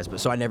their fries, but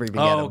so I never even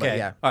get Oh, them. okay. But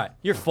yeah. All right.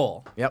 You're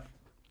full. Yep.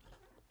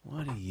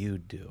 What do you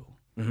do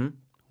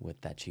with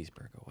that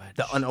cheeseburger wedge?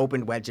 The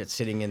unopened wedge that's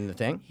sitting in the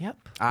thing. Yep.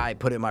 I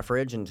put it in my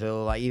fridge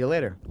until I eat it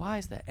later. Why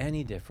is that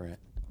any different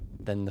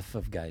than the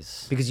Five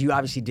Guys? Because you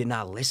obviously did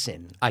not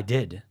listen. I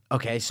did.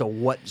 Okay, so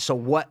what? So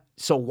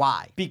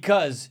why?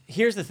 Because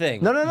here's the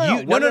thing. No.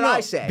 What did I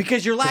say?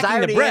 Because you're 'Cause I lacking the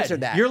already bread.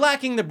 answered that. You're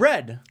lacking the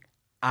bread.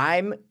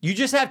 I'm You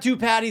just have 2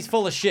 patties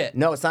full of shit.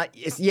 no, it's not.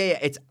 It's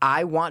It's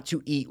I want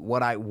to eat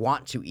what I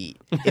want to eat.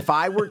 If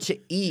I were to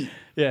eat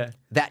Yeah.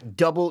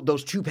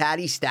 those 2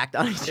 patties stacked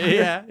on each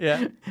other.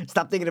 Yeah.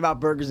 Stop thinking about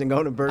burgers and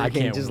going to Burger I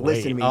King. can't Just wait.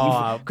 listen to me.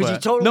 Oh, Because you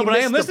but- totally No, but I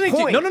missed am the listening to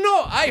you. point.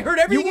 No. I heard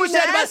everything you wouldn't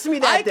said have about asked me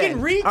that I then.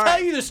 can retell All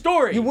right. you the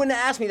story. You wouldn't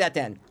have asked me that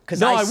then.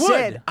 Because No, I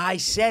would. I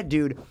said,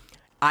 dude,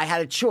 I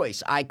had a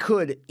choice. I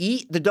could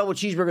eat the double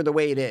cheeseburger the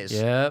way it is.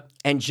 Yep.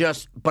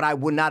 But I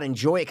would not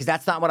enjoy it because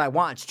that's not what I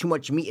want. It's too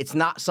much meat. It's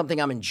not something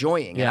I'm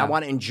enjoying. And Yeah. I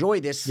want to enjoy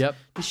this, Yep.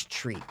 this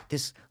treat,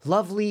 this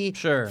lovely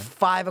Sure.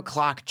 5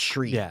 o'clock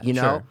treat. Yeah, you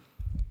know? sure.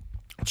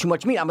 Too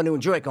much meat. I'm going to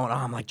enjoy it going,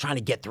 I'm like trying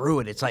to get through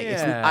it. It's like,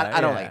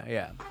 I don't like it.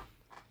 Yeah.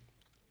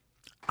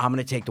 I'm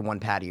going to take the 1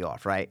 patty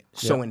off, right?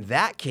 So Yep. in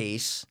that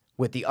case,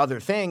 with the other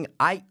thing,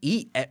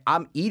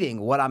 I'm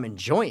eating what I'm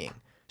enjoying.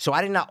 So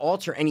I did not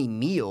alter any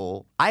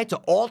meal. I had to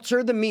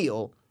alter the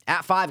meal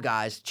at Five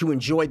Guys to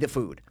enjoy the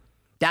food.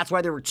 That's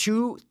why there were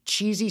 2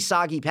 cheesy,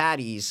 soggy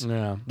patties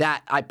Yeah.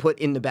 that I put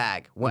in the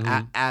bag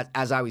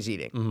as I was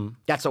eating.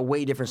 That's a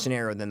way different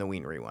scenario than the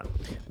wienery one.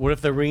 What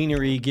if the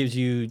wienery gives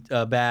you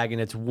a bag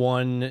and it's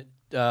 1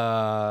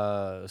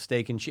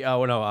 steak and cheese?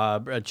 Oh no,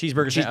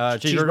 cheeseburger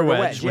cheeseburger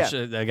wedge, wedge, which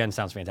again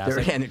sounds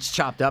fantastic. And it's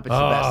chopped up. It's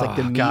the best. Like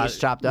the meat God. is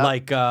chopped up.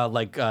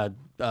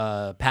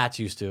 like Pat's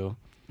used to.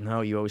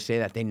 No, you always say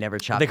that. They never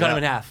chopped They it cut up.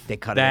 them in half. They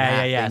cut it in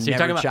half. Yeah. They So you're never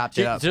talking about chopped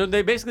it up. So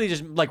they basically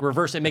just like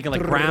reverse it, make it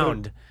like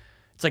ground.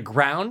 It's like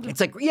ground. It's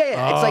like, it's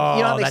like,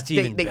 you know, Oh, that's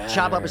even they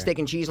chop up better. a steak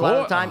and cheese a lot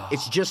of the time. Oh.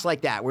 It's just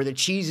like that, where the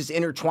cheese is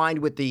intertwined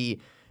with the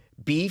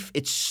beef.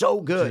 It's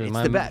so good. Dude, It's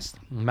my the best.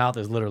 Mouth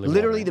is literally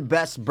Literally the watering.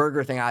 best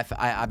burger thing I've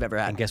ever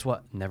had. And guess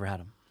what? Never had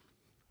them.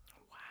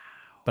 Wow.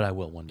 But I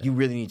will one day. You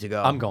really need to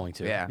go. I'm going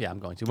to. Yeah. I'm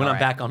going to. When All I'm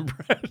right. back on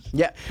bread.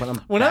 Yeah. When I'm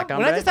When back I on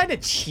when I bread. decide to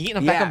cheat and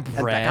I'm yeah, back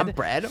on bread. Back on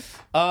bread.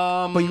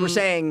 But you were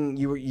saying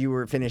you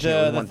were finishing it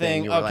with the one thing.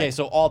 thing. You were Okay, like,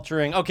 so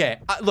altering. Okay,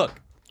 look,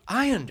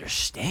 I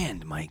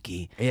understand,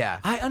 Mikey. Yeah.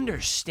 I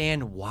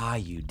understand why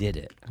you did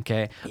it,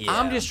 okay? Yeah.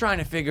 I'm just trying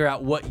to figure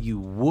out what you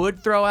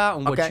would throw out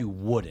and what Okay. you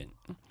wouldn't.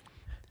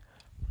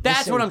 That's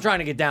Listen, what I'm trying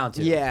to get down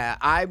to. Yeah,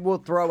 I will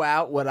throw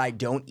out what I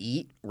don't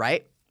eat,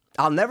 right?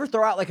 I'll never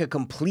throw out like a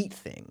complete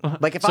thing.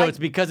 Like if So I it's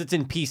because it's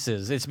in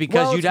pieces. It's because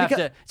Well, you'd it's have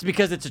because- to. It's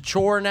because it's a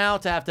chore now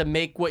to have to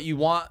make what you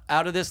want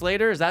out of this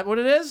later. Is that what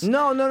it is?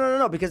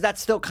 No, because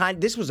that's still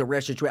this was a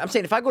rare situation. I'm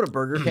saying if I go to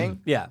Burger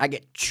King, Yeah. I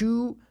get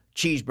 2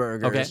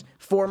 cheeseburgers, Okay.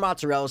 4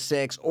 mozzarella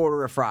sticks,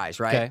 order of fries,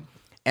 right? Okay.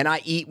 And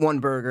I eat 1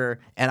 burger,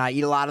 and I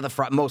eat a lot of the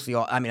fries, mostly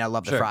all, I mean, I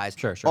love the Sure, fries.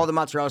 sure. All the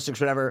mozzarella sticks,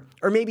 whatever.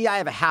 Or maybe I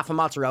have a half a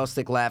mozzarella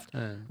stick left,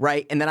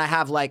 right? And then I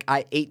have like,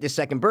 I ate the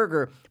second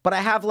burger, but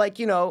I have like,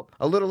 a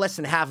little less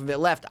than half of it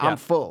left. Yeah. I'm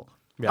full.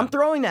 Yeah. I'm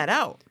throwing that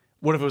out.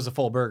 What if it was a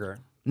full burger?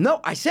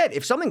 No, I said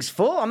if something's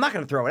full, I'm not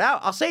going to throw it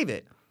out. I'll save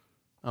it.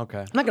 Okay.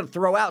 I'm not going to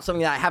throw out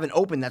something that I haven't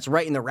opened that's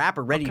right in the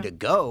wrapper, ready to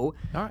go.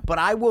 All right. But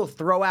I will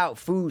throw out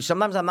food.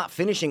 Sometimes I'm not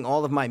finishing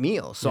all of my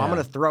meals, so I'm Yeah.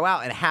 going to throw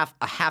out a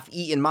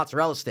half-eaten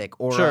mozzarella stick,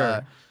 or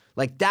Sure.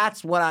 like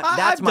that's what that's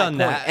I've my done point.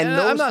 that, And and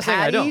those I'm not saying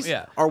I don't, patties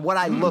yeah. are what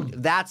I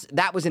looked.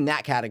 That was in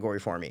that category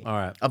for me. All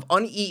right. Of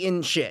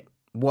uneaten shit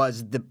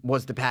was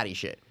the patty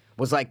shit.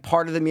 Was like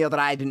part of the meal that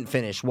I didn't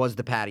finish was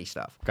the patty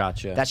stuff.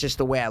 Gotcha. That's just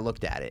the way I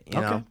looked at it. You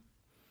know.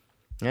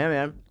 Yeah,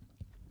 man.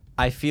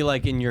 I feel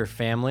like in your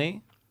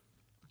family,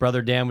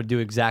 Brother Dan would do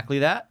exactly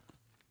that.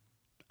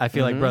 I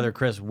feel Mm-hmm. like Brother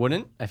Chris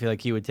wouldn't. I feel like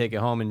he would take it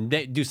home and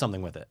do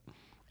something with it.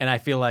 And I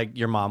feel like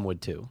your mom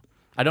would too.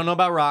 I don't know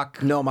about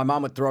Rock. No, my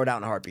mom would throw it out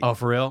in a heartbeat. Oh,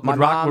 for real? My would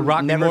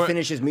mom be never more,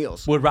 finishes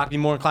meals. Would Rock be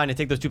more inclined to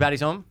take those 2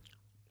 patties home?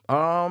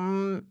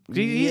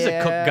 He's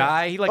a cook yeah.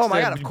 guy. He likes oh my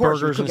to God, of course.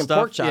 burgers He's and cooking stuff.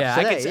 pork chops Yeah,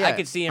 today, I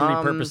could see him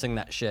repurposing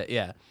that shit.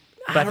 Yeah,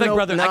 but I, don't think know.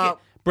 Brother No.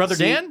 Brother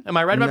See, Dan. Am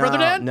I right about Brother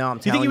Dan? No, I'm Do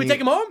you think telling he would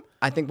take him home?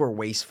 I think we're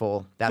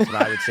wasteful. That's what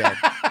I would say.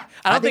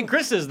 I don't think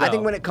Chris is though. I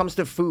think when it comes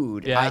to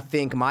food, Yeah. I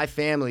think my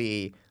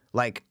family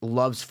like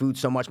loves food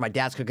so much. My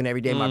dad's cooking every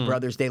day. Mm. My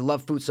brothers, they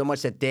love food so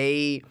much that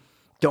they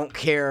don't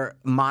care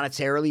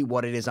monetarily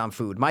what it is on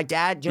food. My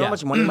dad, do you know Yeah. how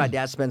much money my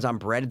dad spends on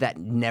bread that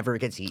never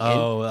gets eaten?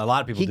 Oh, a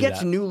lot of people He do gets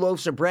that. new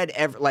loaves of bread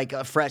like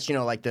fresh,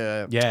 like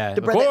the Yeah,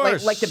 the of bread that-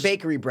 course. like the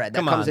bakery bread that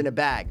Come comes on. in a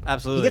bag.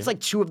 Absolutely. he gets like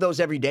 2 of those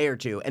every day or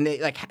 2, and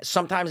they like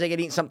sometimes they get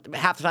eaten.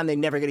 Half the time they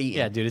never get eaten.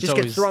 Yeah, dude, it's just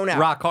always gets thrown out.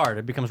 rock hard.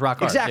 It becomes rock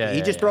hard. Exactly. Yeah, He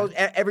yeah, just yeah. throws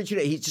every 2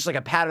 days. He's just like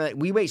a pattern.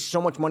 We waste so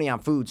much money on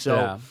food. So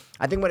Yeah.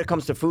 I think when it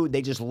comes to food,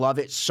 they just love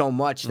it so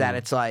much Mm. that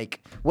it's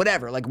like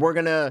whatever. Like we're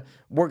gonna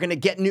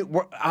get new.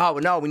 Oh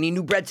no, we need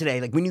new bread today.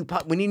 Like we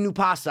need new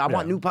pasta. I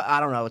want new. I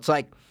don't know. It's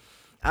like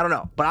I don't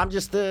know. But I'm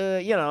just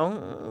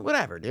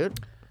whatever, dude.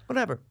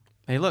 Whatever.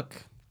 Hey, look,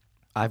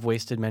 I've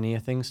wasted many a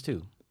things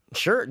too.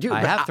 Sure, dude.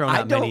 I but have thrown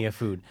out don't- many a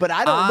food. But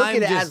I don't look I'm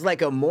at it just- as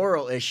like a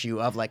moral issue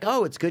of like,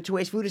 oh, it's good to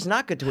waste food. It's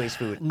not good to waste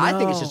food. I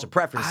think it's just a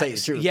preference. To say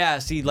the truth. Yeah,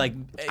 see, like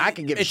I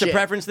can give a it's shit. a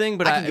preference thing,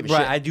 but I can give a right,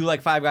 shit. I do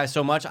like Five Guys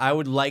so much. I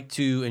would like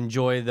to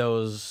enjoy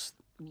those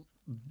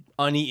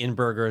uneaten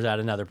burgers at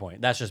another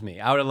point. That's just me.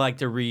 I would like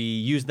to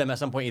reuse them at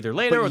some point, either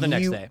later But or the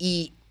next you day.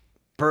 eat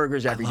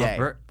burgers every day.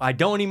 I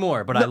don't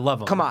anymore, but I love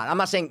them. Come on, I'm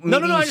not saying No,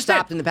 maybe no, I you understand.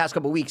 stopped in the past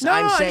couple of weeks. No,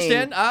 I'm no, saying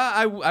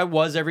I understand. I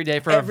was every day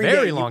for every a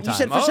very day. long time. You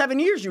said for Oh, 7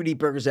 years you would eat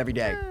burgers every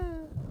day.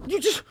 You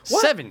just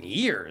what? 7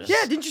 years.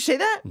 Yeah, didn't you say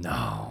that?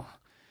 No.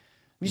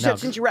 You No. said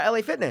since you were at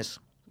LA Fitness.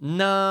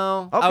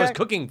 No, I was Okay.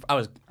 cooking. I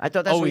was. I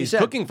thought that's what you always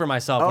said. cooking for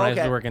myself Oh, when I was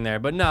okay. working there.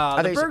 But no,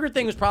 thought the you said- burger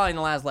thing was probably in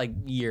the last like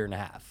year and a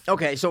half.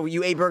 Okay, so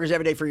you ate burgers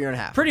every day for a year and a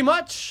half. Pretty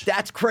much.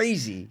 That's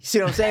crazy. See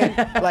what I'm saying?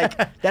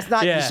 Like that's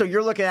not. Yeah. So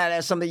you're looking at it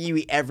as something you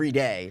eat every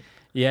day.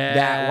 Yeah.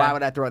 That why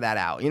would I throw that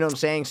out? You know what I'm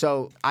saying?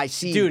 So I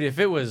see. Dude, if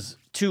it was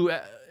two,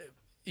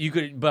 you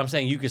could. But I'm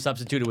saying you could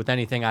substitute it with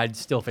anything. I'd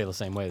still feel the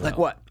same way. Though. Like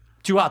what?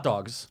 2 hot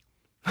dogs.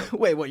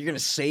 Wait, what? You're gonna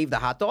save the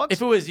hot dogs? If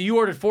it was you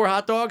ordered 4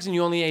 hot dogs and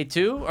you only ate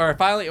 2, or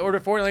if I only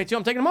ordered 4 and only ate 2,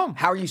 I'm taking them home.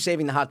 How are you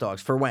saving the hot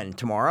dogs for when?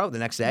 Tomorrow? The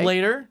next day?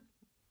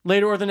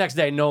 Later or the next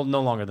day. No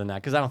longer than that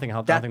because I don't think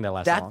that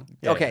lasts that long.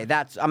 Yeah, okay, yeah.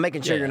 that's. I'm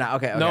making sure Yeah. you're not.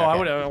 Okay. No, okay, I okay.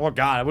 would. Oh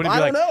God, I wouldn't Well,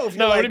 be I like. don't know if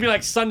no, you're it would like be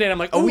like Sunday. And I'm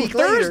like, a ooh, week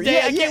later. Thursday.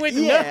 Yeah, I can't wait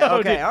to yeah, know.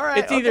 okay, dude. all right,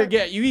 It's either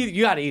okay.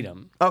 you got to eat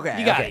them. Okay,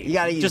 you got okay, to you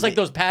gotta eat Just them. like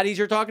those patties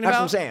you're talking That's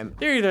about. what I'm saying.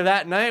 They're either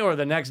that night or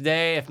the next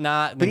day. If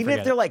not, But even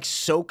if they're like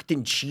soaked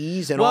in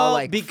cheese and well, all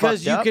like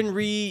because fucked you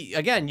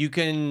up, can you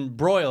can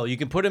broil, you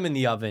can put them in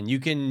the oven, you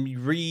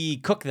can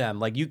re-cook them.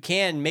 Like you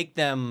can make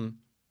them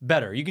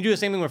better. You can do the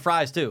same thing with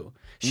fries too.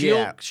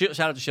 Yeah. Shout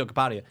out to Sheil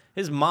Kapadia.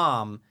 His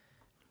mom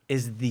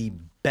is the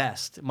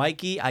best.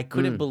 Mikey, I Mm.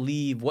 couldn't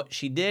believe what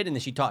she did, and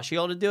then she taught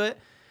Sheil to do it.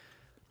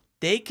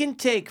 They can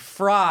take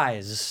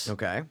fries.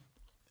 okay.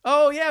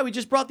 Oh yeah, we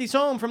just brought these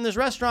home from this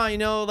restaurant.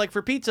 Like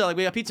for pizza, like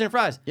we got pizza and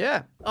fries.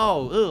 Yeah.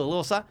 Oh, a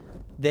little side.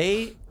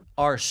 They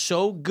are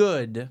so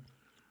good,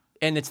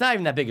 and it's not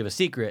even that big of a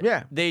secret.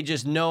 Yeah. They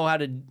just know how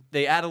to.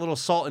 They add a little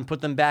salt and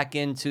put them back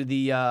into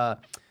the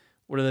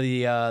what are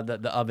the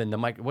oven? The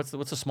mic. What's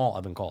the small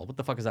oven called? What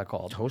the fuck is that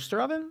called?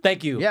 Toaster oven?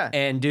 Thank you. Yeah.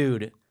 And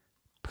dude,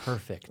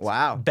 perfect.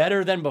 Wow.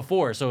 Better than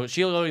before. So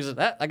she'll always,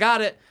 I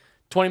got it.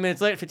 20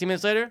 minutes later, 15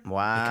 minutes later, they come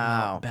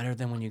Wow. out better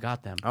than when you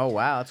got them. Oh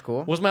wow, that's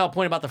cool. What's my whole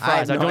point about the I have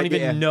fries? I, no don't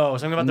idea. even know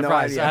something about the No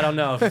fries. idea. I don't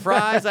know.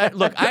 Fries.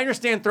 Look, I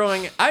understand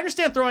throwing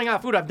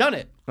out food. I've done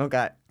it.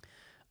 Okay.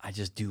 I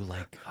just do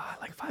I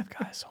like Five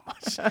Guys so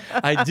much.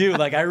 I do,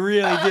 I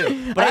really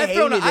do. But I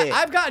hated it.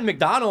 I've gotten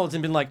McDonald's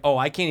and been like, oh,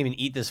 I can't even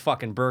eat this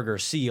fucking burger.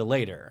 See you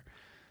later.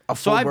 A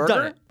So full I've burger?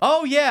 done it.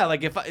 Oh yeah,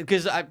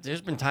 because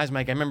there's been times,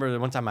 Mike. I remember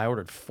one time I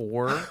ordered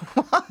 4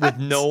 with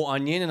no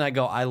onion, and I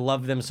go, I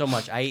love them so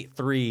much. I ate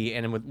 3,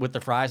 and with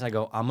the fries, I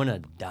go, I'm gonna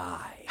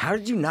die. How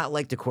did you not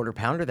like the quarter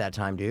pounder that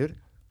time, dude?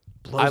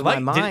 Blows my I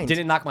mind.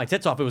 didn't knock my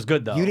tits off. It was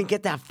good though. You didn't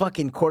get that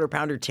fucking quarter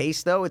pounder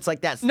taste though. It's like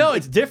that. No,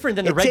 it's different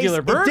than the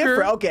regular burger. It's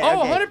different. Okay.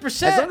 Oh, okay.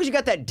 100%. As long as you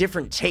got that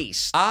different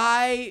taste.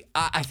 I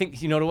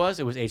think you know what it was.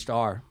 It was H to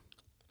R.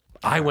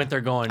 I went there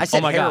going, I said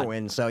oh my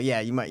heroin, so yeah,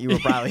 you were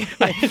probably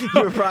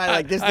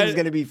like this thing's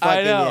gonna be I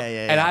fucking know.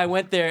 yeah. And I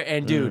went there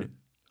and dude,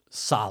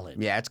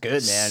 solid. Yeah, it's good,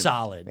 man.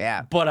 Solid.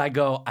 Yeah. But I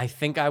go, I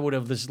think I would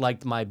have just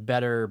liked my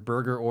better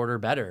burger order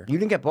better. You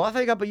didn't get both. I thought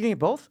you got, but you didn't get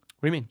both.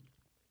 What do you mean?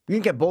 You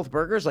didn't get both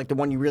burgers, like the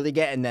one you really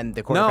get, and then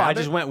the quarter No, pounder. I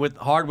just went with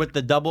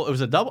the double. It was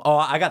a double. Oh,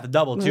 I got the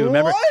double too.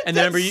 Remember? What? And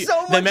then remember That's you. so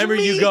then much remember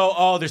you meat. go.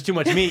 Oh, there's too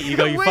much meat. You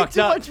go. You Way fucked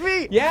too up. much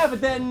meat. Yeah, but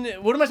then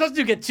what am I supposed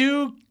to do? Get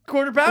 2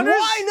 quarter pounders?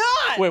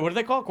 Why not? Wait, what do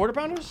they call it? Quarter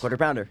pounders? Quarter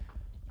pounder.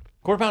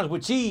 Quarter pounders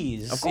with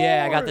cheese. Of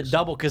Yeah, I got the course.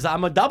 double because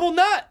I'm a double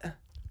nut.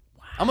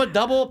 I'm a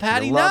double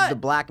patty You love nut. the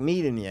black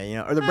meat in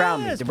you, or the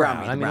brown meat. It's The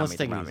brown meat. I mean, let's the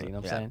take it brown easy. meat. You know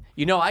what Yeah. I'm saying?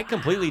 You know, I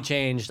completely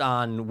changed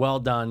on well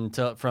done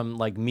from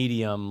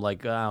medium, I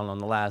don't know, in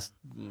the last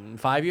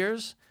 5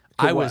 years.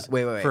 I what? was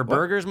Wait, for what?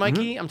 burgers,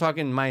 Mikey. I'm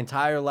talking my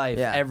entire life.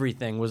 Yeah.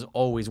 Everything was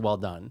always well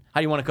done.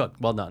 How do you want to cook?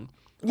 Well done.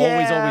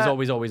 Yeah.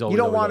 Always. You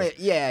don't want it.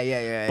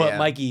 Yeah. But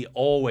Mikey,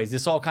 always.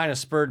 This all kind of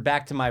spurred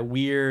back to my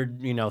weird,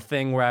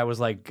 thing where I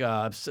was like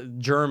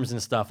germs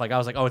and stuff. Like I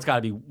was like, oh, it's got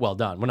to be well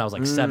done when I was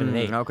like 7 and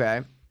 8.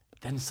 Okay.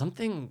 Then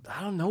something,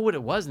 I don't know what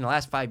it was in the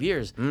last 5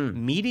 years.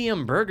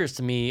 Medium burgers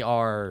to me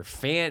are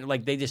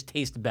they just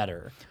taste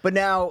better. But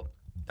now,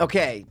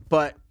 okay,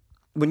 but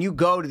when you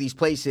go to these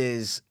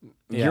places,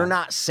 Yeah. you're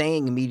not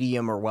saying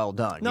medium or well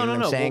done. No, you know no, what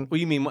no. I'm saying? What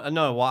you mean?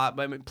 No,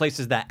 I mean,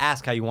 places that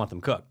ask how you want them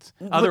cooked.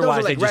 But those are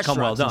Otherwise, like they just come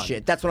well restaurants and done.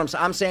 shit. That's what I'm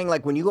saying. I'm saying,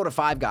 like, when you go to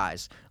Five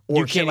Guys or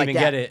You shit can't like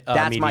even that, get it.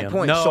 that's my medium.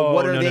 point. No, So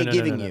what are no, they no,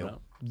 giving no, you? no.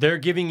 They're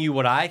giving you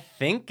what I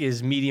think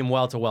is medium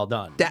well to well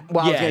done. I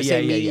was gonna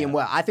say yeah. medium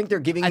well. I think they're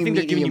giving I you think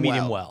they're giving you medium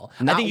medium well.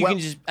 Not I think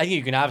well.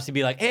 you can obviously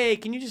be like, hey,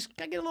 can I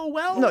get a little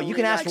well? No, you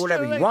can ask for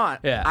whatever you want.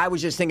 Yeah. I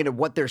was just thinking of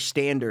what their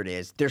standard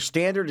is. Their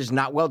standard is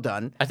not well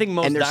done. I think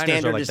most and their diners are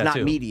standard like is that not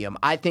too. medium.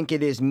 I think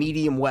it is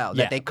medium well.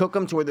 Yeah. That they cook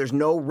them to where there's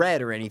no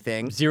red or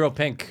anything. Zero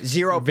pink.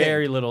 Zero pink.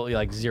 Very little,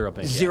 like zero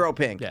pink. Zero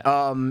pink.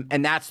 Yeah.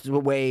 And that's the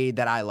way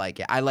that I like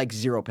it. I like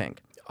zero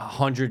pink.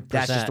 100%.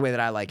 That's just the way that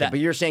I like it. But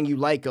you're saying you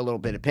like a little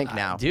bit of pink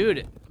now.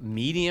 Dude,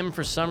 medium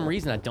for some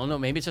reason. I don't know.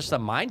 Maybe it's just a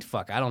mind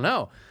fuck. I don't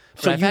know.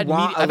 But So I've you had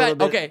want a little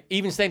bit- okay,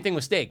 even same thing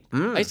with steak.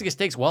 I used to get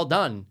steaks well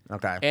done.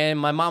 Okay. And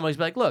my mom always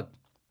be like, look,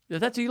 if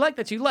that's what you like,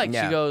 that's what you like.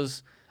 Yeah. She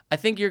goes, I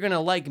think you're going to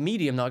like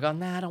medium. No, I go,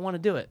 nah, I don't want to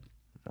do it.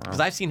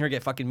 Because I've seen her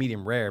get fucking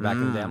medium rare back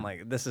in the day. I'm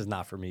like, this is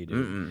not for me,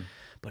 dude.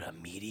 But a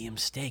medium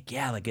steak,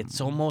 yeah, like it's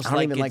almost I don't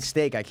like even it's, like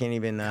steak. I can't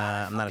even.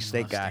 I'm not a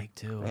steak love guy. steak,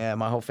 too. Yeah,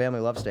 my whole family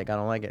loves steak. I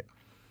don't like it.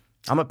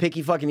 I'm a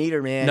picky fucking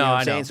eater, man. No, you know what I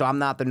I'm saying? know. So I'm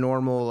not the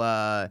normal.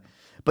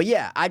 But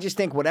yeah, I just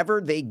think whatever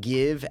they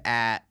give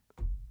at,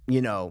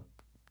 the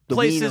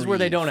Places where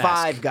they Wienery, don't ask.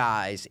 Five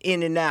Guys,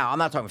 In and Out. I'm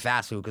not talking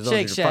fast food because those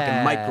Shake are fucking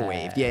Shack.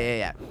 microwaved.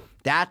 Yeah.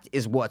 That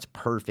is what's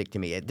perfect to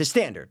me. The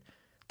standard.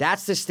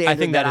 That's the standard. I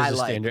think that that I is the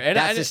like. standard. And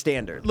That's the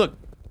standard. Look,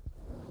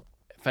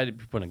 if I had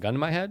to put a gun to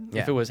my head,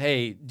 Yeah. if it was,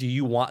 hey, do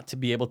you want to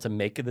be able to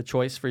make the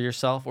choice for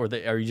yourself, or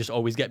you just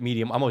always get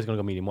medium? I'm always going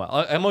to go medium well.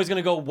 I'm always going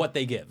to go what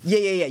they give.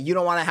 Yeah. You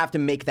don't want to have to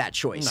make that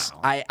choice. No.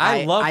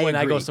 I love when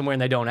I go agree. somewhere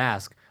and they don't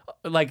ask.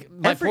 Like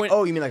my point.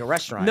 Oh, you mean like a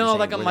restaurant? No, you're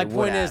like saying, my where they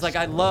would point is, ask. like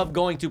I love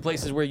going to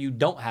places where you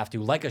don't have to,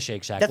 like a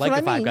Shake Shack, That's like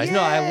what the I Five mean. Guys. No,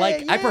 I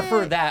Yeah.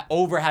 prefer that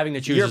over having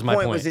to choose. Your is my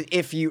point. was that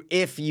if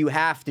you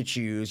have to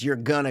choose, you're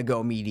gonna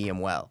go medium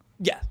well.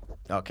 Yeah.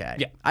 Okay.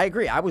 Yeah. I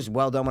agree. I was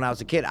well done when I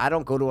was a kid. I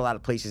don't go to a lot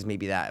of places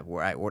maybe that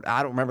where I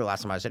don't remember the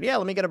last time I said, yeah,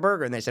 let me get a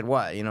burger, and they said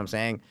what? You know what I'm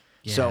saying?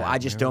 So Yeah, I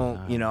just don't.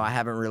 I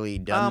haven't really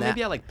done that.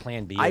 Maybe I like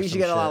Plan B. I or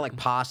usually some get a lot of shit. like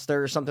pasta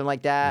or something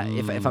like that.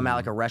 If I'm at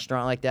like a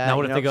restaurant like that. Now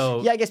what you if they know?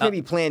 go? Yeah, I guess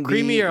maybe Plan B.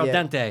 creamy or al yeah.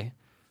 dente?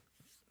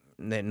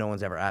 No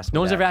one's ever asked me.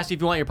 No one's that. ever asked you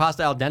if you want your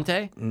pasta al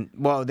dente.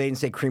 Well, they didn't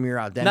say creamy or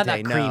al dente. Not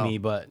no. creamy,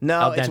 but no,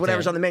 al it's dente.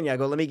 whatever's on the menu. I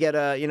go, let me get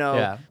a,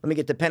 Yeah. let me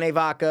get the penne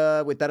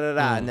vodka with da da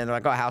da, and then they're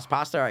like, oh, house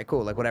pasta. All right,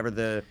 cool. Like whatever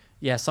the.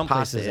 Yeah, some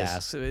Pasta places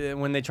is. ask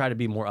when they try to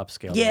be more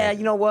upscale. Yeah, right?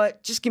 you know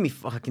what? Just give me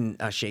fucking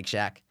Shake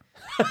Shack.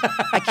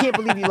 I can't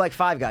believe you like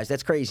Five Guys.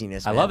 That's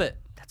craziness. I man. love it.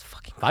 it's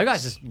fucking Five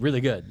Guys is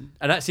really good.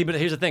 And I see, but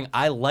here's the thing.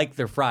 I like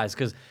their fries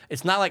because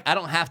it's not like I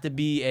don't have to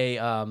be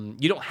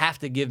you don't have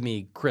to give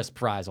me crisp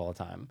fries all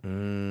the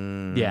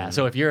time. Yeah.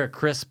 So if you're a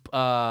crisp, but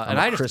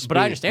I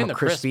understand the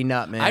crispy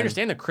nut, man. I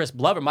understand the crisp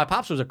lover. My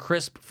pops was a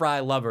crisp fry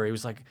lover. He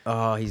was like,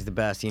 Oh, he's the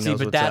best. He knows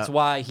but what's that's up.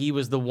 why he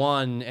was the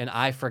one, and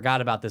I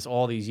forgot about this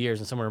all these years,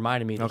 and someone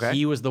reminded me that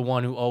he was the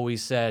one who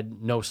always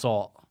said no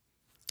salt.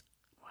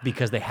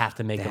 Because they have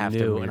to make them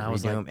new, and I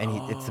was like,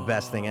 it's the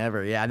best thing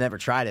ever. Yeah, I never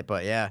tried it,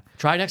 but yeah.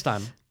 try next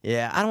time.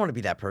 Yeah, I don't want to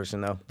be that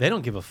person though. They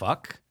don't give a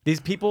fuck. These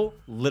people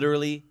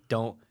literally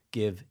don't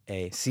give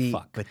a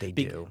fuck. But they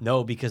do.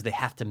 No, because they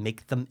have to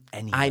make them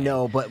anyway. I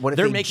know, but what if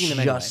They're they making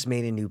them just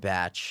made a new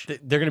batch?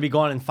 They're going to be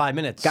gone in 5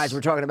 minutes. Guys,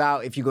 we're talking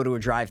about if you go to a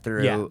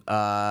drive-through,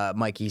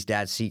 Mikey's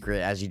dad's secret,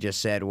 as you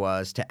just said,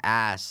 was to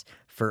ask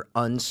for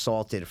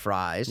unsalted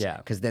fries. Yeah.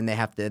 Because then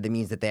that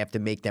means that they have to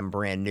make them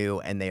brand new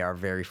and they are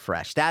very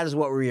fresh. That is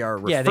what we are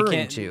they referring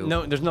can't. to.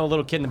 No, there's no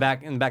little kid in the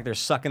back there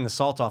sucking the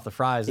salt off the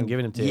fries and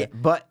giving them to you.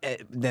 But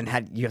then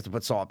you have to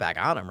put salt back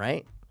on them,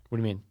 right? What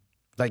do you mean?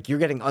 Like you're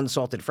getting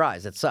unsalted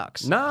fries. That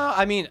sucks. No,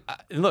 I mean,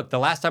 look, the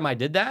last time I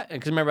did that,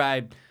 because remember,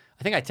 I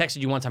think I texted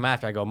you one time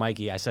after. I go,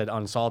 Mikey, I said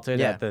unsalted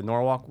at the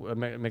Norwalk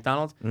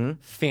McDonald's.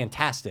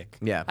 Fantastic.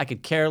 Yeah. I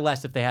could care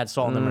less if they had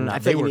salt in them or not. I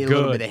they think were you need good. a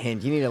little bit of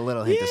hint. You need a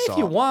little hint of salt.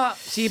 If you want.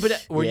 See,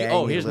 but you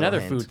need here's a another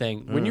little food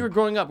hint. thing. When you were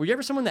growing up, were you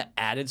ever someone that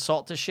added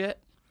salt to shit?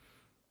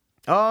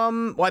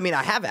 Well, I mean,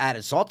 I have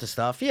added salt to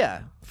stuff.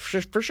 Yeah,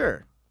 for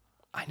sure.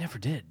 I never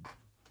did.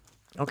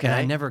 Okay, And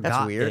I never That's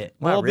got weird. it.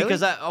 Wow, Well, really?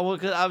 because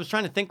I was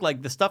trying to think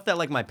like the stuff that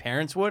like my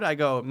parents would. I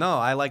go, no,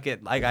 I like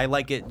it. Like I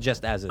like it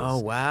just as is. Oh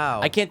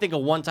wow. I can't think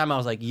of one time I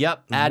was like,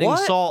 yep, adding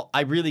What? salt.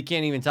 I really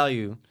can't even tell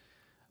you.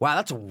 Wow,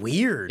 that's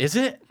weird. Is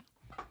it?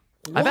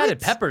 I've added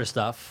What? pepper to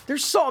stuff.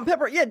 There's salt and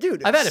pepper. Yeah,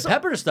 dude. I've added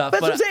pepper to stuff,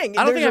 That's but what I'm saying.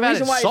 I don't There's think a I've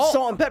reason added why it's salt.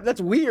 salt and pepper.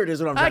 That's weird,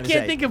 is what I'm I trying to say.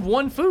 can't think of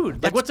one food.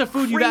 Like, That's what's a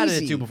food you've added it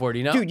crazy. to before? Do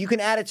you know? Dude, you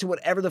can add it to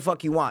whatever the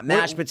fuck you want.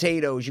 Mashed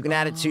potatoes. You can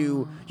add it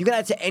to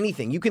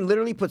anything. You can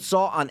literally put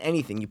salt on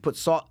anything. You put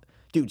salt.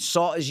 Dude,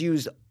 salt is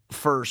used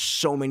for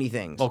so many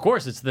things. Well, of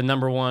course, it's the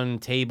number one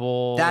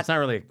table. That's not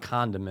really a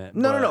condiment.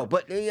 No,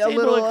 but a table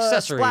little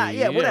accessory. splat.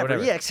 Yeah, whatever.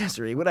 whatever. Yeah,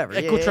 accessory, whatever.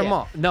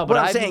 Accoutrement. No, but what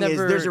I'm I've saying never...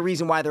 is there's a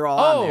reason why they're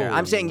all on there.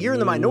 I'm saying you're in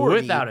the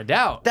minority. Without a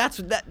doubt. That's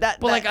that.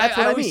 But like, that's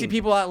I what always mean. see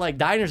people at like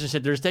diners and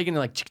shit. They're just taking it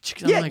like,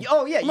 chick. Yeah, I'm like,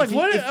 oh, yeah, I'm like, if you-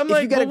 what? if- I'm if you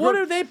like, get but a what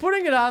group- are they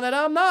putting it on that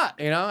I'm not?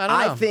 You know, I don't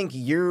know. I think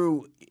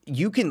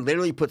you can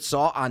literally put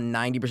salt on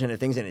 90% of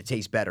things and it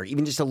tastes better.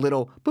 Even just a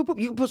little boop, boop.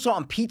 You can put salt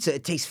on pizza.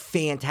 It tastes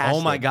fantastic.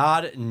 Oh my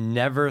God,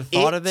 never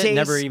thought of it.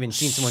 Never even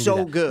seen someone do that.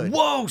 so good.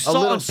 Whoa, A salt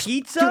little on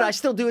pizza? Dude, I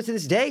still do it to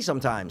this day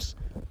sometimes.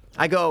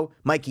 I go,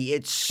 Mikey,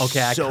 it's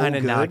Okay, I so kinda-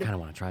 good. now I kinda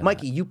wanna try that.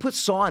 Mikey, you put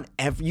salt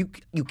on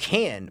you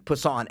can put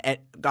salt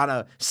on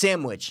a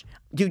sandwich.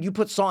 Dude, you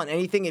put salt on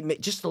anything,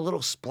 just a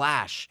little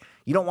splash.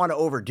 You don't want to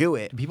overdo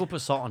it. People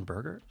put salt on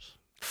burgers?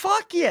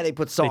 Fuck yeah, they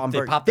put salt on they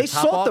burgers. pop the They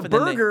top salt off the and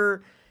then they-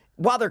 burger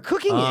while they're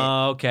cooking it.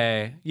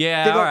 Okay.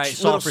 Yeah, They all go, right. little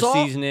Salt for salt,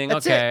 seasoning.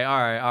 that's Okay, it. all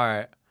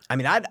right. I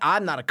mean,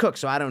 I'm not a cook,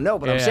 so I don't know,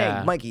 but I'm Yeah.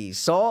 saying, Mikey,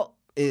 salt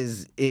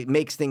it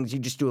makes things. You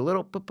just do a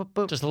little boop, boop,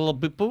 boop, Just a little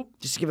boop boop.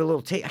 just to give it a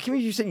little taste. I can't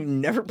believe you said you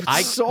never put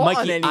salt on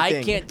Mikey, anything.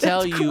 I can't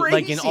tell That's you,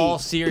 like in crazy. all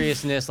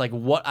seriousness, like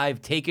what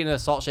I've taken a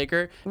salt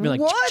shaker and be like,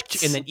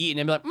 What? and then eat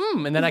and be like,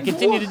 and then I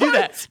continue to do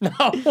that. No,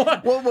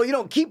 what? Well, you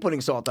don't keep putting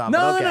salt on. No,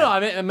 but okay.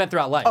 no. I meant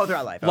throughout life. Oh,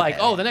 throughout life, Like,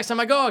 okay. the next time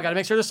I go, I got to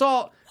make sure the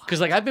salt. Because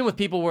like I've been with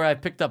people where I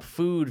picked up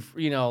food,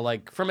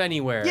 like from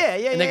anywhere. Yeah,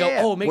 And they go,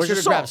 yeah. oh, make Where's sure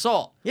the to grab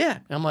salt? salt. Yeah.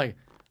 And I'm like,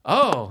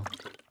 oh.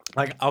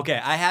 Like, okay,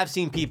 I have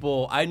seen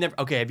people.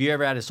 Okay, have you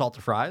ever added salt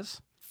to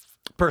fries?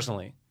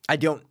 Personally. I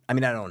don't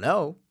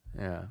know.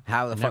 Yeah.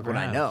 How the fuck Never would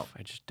I have. know?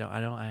 I just don't. I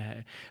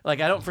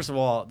don't. First of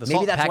all, the Maybe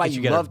salt that's why package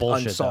you get loved is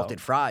bullshit, unsalted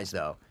though. fries,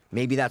 though.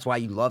 Maybe that's why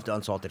you loved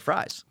unsalted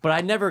fries. But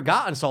I never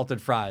got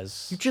unsalted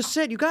fries. You just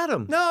said you got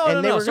them.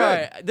 No, they were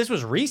sorry. good. This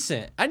was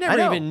recent. I I never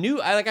know. even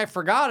knew. I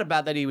forgot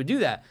about that he would do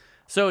that.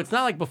 So it's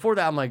not like before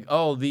that I'm like,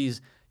 oh,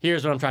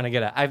 here's what I'm trying to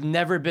get at. I've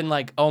never been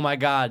like, oh my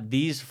God,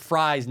 these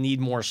fries need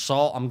more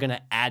salt. I'm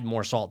gonna add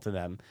more salt to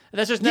them.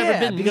 That's just never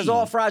been because me.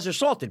 all fries are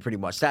salted pretty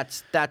much.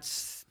 That's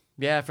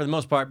Yeah, for the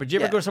most part. But do you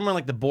ever Yeah. go somewhere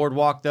like the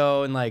Boardwalk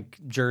though, in like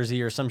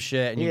Jersey or some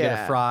shit, and you get a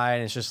Yeah. fry,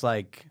 and it's just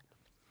like,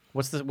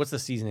 what's the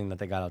seasoning that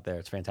they got out there?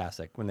 It's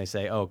fantastic. When they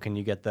say, oh, can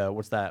you get the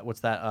what's that?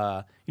 The I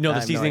have no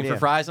seasoning for idea.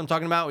 fries I'm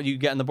talking about? When you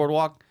get in the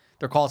Boardwalk,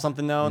 they're called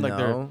something though, and like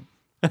no.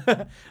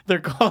 they're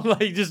called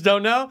like you just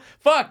don't know.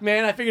 Fuck,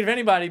 man. I figured if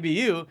anybody it'd be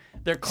you.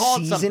 They're called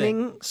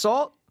Seasoning something.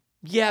 salt.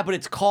 Yeah, but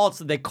it's called.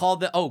 So they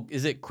called the. Oh,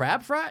 is it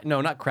crab fry? No,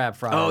 not crab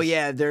fries. Oh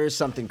yeah, there's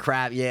something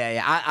crab.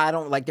 Yeah. I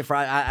don't like the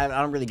fries. I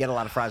don't really get a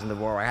lot of fries in the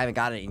Boardwalk. I haven't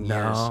got it in years.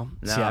 No.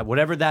 See,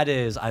 whatever that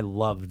is, I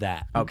love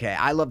that. Okay,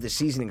 I love the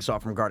seasoning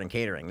salt from Garden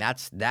Catering.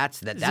 That's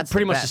It's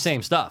pretty much the best.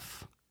 same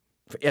stuff.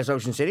 As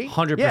Ocean City.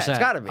 100%. Yeah, it's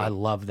gotta be. I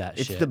love that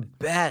It's shit. the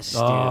best,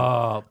 dude.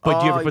 Oh, but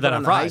do you ever put that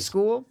on in high fries?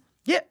 school?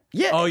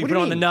 Yeah. Oh, you What put do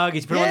it on the mean?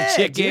 nuggets, put it on the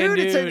chicken, dude.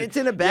 It's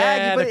in a bag.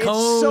 Yeah, you put the it,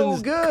 cones, it's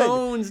so good.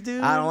 cones,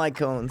 dude. I don't like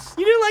cones.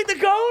 You do like the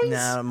cones?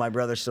 No, my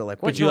brother's still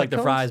like. What, But you like the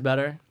cones? fries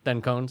better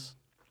than cones?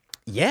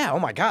 Yeah. Oh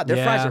my God, their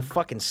Yeah. fries are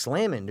fucking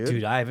slamming, dude.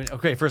 Dude, I haven't.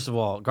 Okay, first of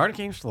all, Garden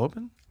King still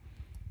open?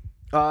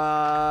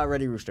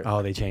 Ready Rooster.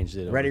 Oh, they changed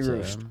it. over Ready to,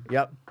 Roost.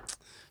 Yep.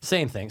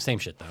 Same thing, same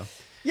shit though.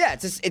 Yeah,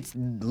 it's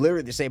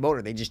literally the same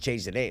owner. They just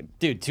changed the name.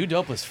 Dude, Too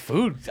Dopeless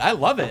food. I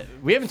love it.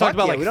 We haven't Fuck talked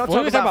about yeah, like we don't we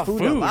talk haven't about talked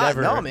food a lot.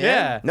 ever. No, man.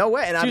 Yeah. No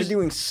way. And I've been Just-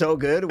 doing so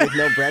good with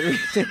no bread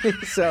recently.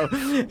 so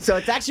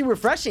it's actually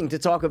refreshing to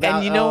talk about.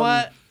 And you know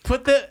what?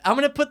 I'm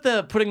gonna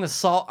putting the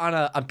salt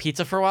on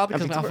pizza for a while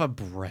because pizza off for- of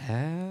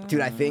bread.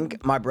 Dude, I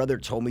think my brother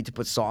told me to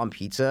put salt on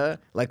pizza,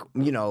 like,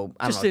 you know,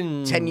 I Just don't know,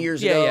 in- 10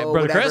 years yeah, ago. yeah. Brother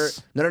whatever.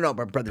 Chris? No,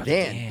 but Brother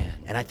Dan. Dan.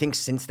 And I think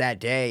since that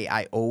day,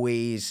 I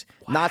always,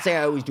 not saying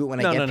I always do it when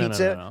I No, get no, no, no,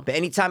 pizza, no. but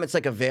anytime it's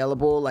like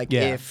available, like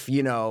Yeah. if,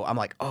 you know, I'm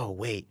like, oh,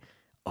 wait,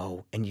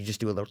 and you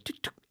just do a little,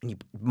 tuk, tuk, and you,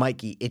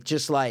 Mikey, it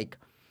just like,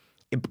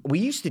 we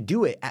used to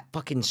do it at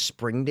fucking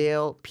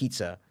Springdale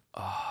Pizza.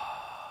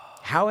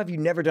 How have you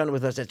never done it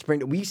with us at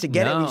Springdale? We used to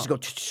get it and we No. used to go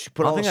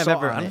put I all don't the think I've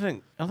salt ever. on I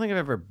it. don't think I've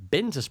ever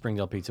been to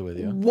Springdale Pizza with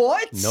you.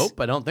 What? Nope,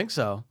 I don't think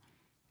so.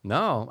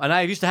 No, and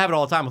I used to have it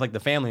all the time with like the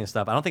family and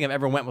stuff. I don't think I've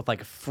ever went with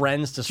like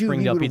friends to Dude,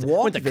 Springdale we would Pizza.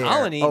 walk Went to there.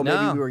 Colony. Oh,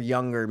 no. maybe we were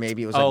younger.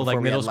 Maybe it was Oh, like, like before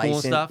we middle had school and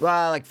license. stuff?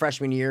 Well, like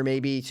freshman year,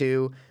 maybe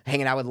too.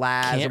 Hanging out with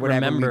lads or Can't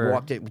whatever. remember. We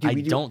walked it. Dude, I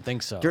we don't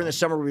think so. During the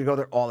summer, we would go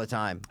there all the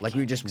time. Like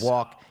we would just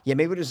walk. Yeah,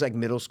 maybe it was like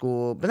middle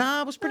school, but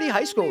nah, it was pretty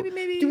high school.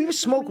 maybe- Dude, we would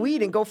smoke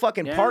weed and go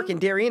fucking Yeah. park in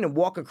Darien and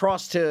walk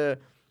across to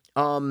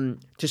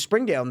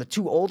Springdale. And the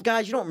two old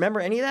guys, you don't remember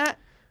any of that?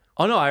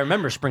 Oh no, I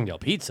remember Springdale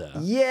Pizza.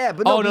 Yeah,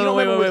 but no, Oh you no, don't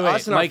wait, remember wait, with wait,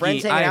 us and our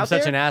friends Mikey, hanging I am out such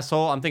there? an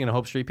asshole. I'm thinking of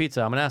Hope Street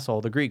Pizza. I'm an asshole.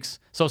 The Greeks.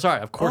 So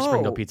sorry. Of course,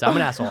 Springdale Oh. Pizza. I'm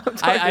an asshole. I'm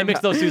I talking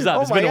mixed about- those two up.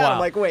 Oh It's my been a God, while. I'm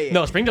like, wait.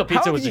 No, Springdale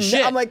Pizza How was could the you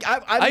shit. I'm like,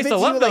 I've I used been to to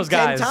love you like those 10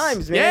 guys.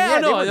 times, man. Yeah, Yeah,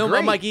 they no, were no,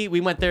 great. Mikey.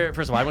 We went there.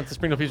 First of all, I went to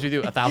Springdale Pizza with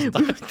you 1,000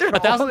 times. there all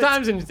 1,000 the-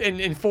 times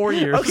in 4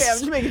 years. Okay, I'm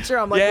just making sure.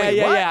 I'm like, yeah, wait,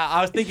 yeah, what? yeah.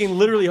 I was thinking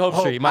literally Hope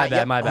Street. My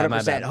bad, my bad, my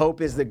 100%. bad.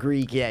 Hope is the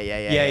Greek. Yeah.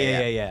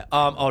 Yeah.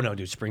 Oh no,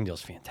 dude,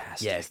 Springdale's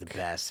fantastic. Yeah, it's the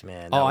best,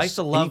 man. Oh, That I was- used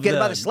to and love you get it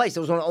by the- the slice. It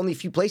was one of the only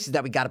few places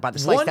that we got it by the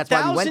slice. That's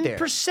why we went there.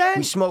 1000%.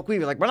 We smoked weed.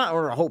 We're like, we're not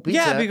ordering a whole pizza.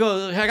 Yeah,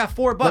 because I got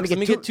 $4. Let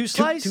me get two two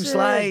slices.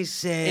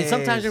 slices. And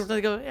sometimes they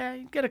go, yeah,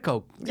 get a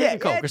Coke. Yeah, Get a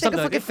Coke yeah, or take a something.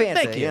 fucking Fanta,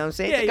 Thank you know what I'm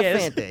saying? Yeah, Take a yeah.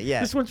 Fanta, yeah.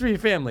 This one's for your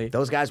family.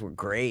 Those guys were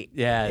great.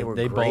 Yeah, they were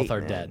they great, both are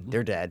man. dead.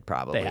 They're dead,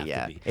 probably. They have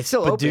yeah, to be. it's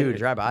still but open. Dude, You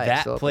drive by, it's that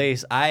still open.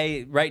 place,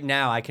 right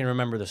now I can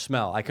remember the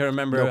smell. I can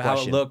remember No how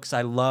question. it looks.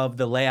 I love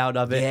the layout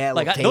of it. Yeah,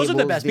 like little those are the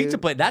tables, best pizza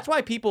dude. places. That's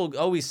why people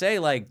always say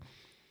like,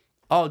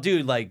 oh,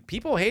 dude, like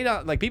people hate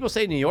on like people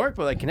say New York,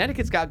 but like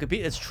Connecticut's got good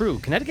pizza. It's true.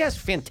 Connecticut has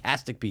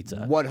fantastic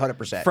pizza.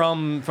 100%.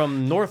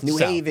 From north New to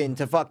south. Haven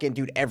to fucking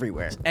dude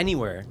everywhere.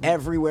 Anywhere.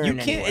 Everywhere You and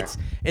can't. anywhere.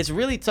 It's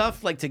really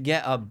tough. Like to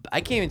get a. I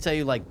can't even tell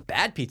you like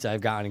bad pizza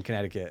I've gotten in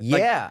Connecticut. Like,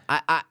 Yeah,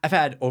 I've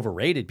had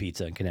overrated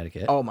pizza in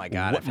Connecticut. oh my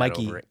god, What, I've had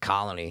Mikey?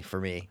 Colony for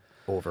me,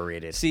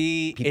 overrated.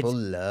 See, People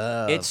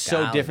love. it's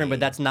so different, Colony. but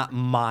that's not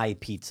my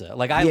pizza.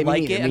 Like I Yeah, me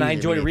like neither, it me and I neither,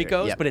 enjoy me neither.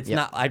 Rico's, Yep, but it's yep.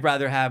 not. I'd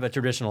rather have a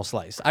traditional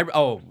slice.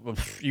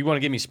 You want to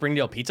give me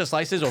Springdale pizza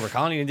slices over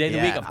Colony any day of the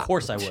week? Of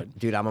course I would.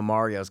 Dude, I'm a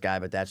Mario's guy,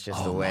 but that's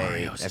just the way.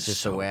 Mario's That's is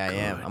just the so way I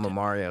am. good. I'm a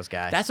Mario's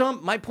guy. That's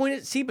what my point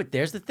is. See, but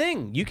there's the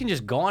thing. You can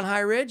just go on High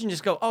Ridge and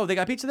just go, oh, they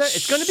got pizza there.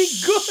 It's gonna be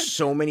good.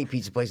 So many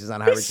pizza places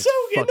on High Ridge. so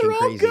It's good. fucking They're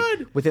all crazy.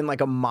 good. Within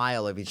like a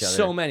mile of each other.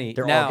 So many.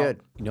 They're now, all good.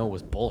 You know, it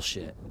was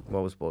bullshit.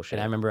 What was bullshit?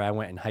 And I remember I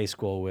went in high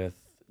school with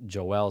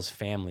Joel's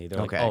family.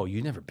 They're Okay. like, "Oh,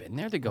 you never been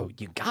there?" They go,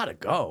 "You gotta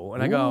go."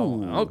 And I go,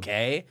 Ooh.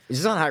 "Okay." Is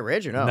this on High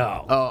Ridge or no?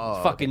 No,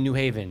 Oh, fucking New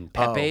Haven,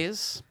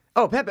 Pepe's.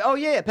 Oh, Pepe. Oh,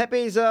 yeah.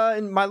 Pepe's,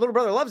 and my little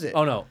brother loves it.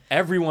 Oh no,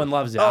 everyone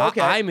loves it. Oh,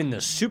 okay. I'm in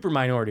the super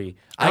minority.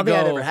 I don't think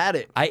I ever had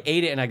it. I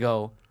ate it and I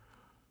go,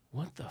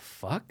 "What the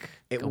fuck?"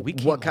 I go, we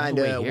came all what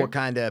the way here?" what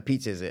kind of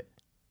pizza is it?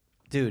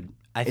 Dude,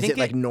 I Is think it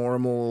like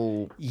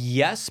normal?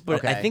 yes,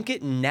 but I Okay. think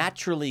it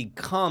naturally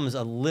comes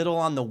a little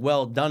on the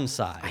well done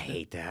side. I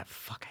hate that.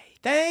 Fuck, I hate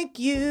Thank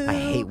you. I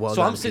hate well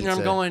So done I'm sitting there, I'm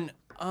pizza. going,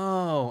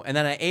 oh, and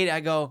then I ate it. I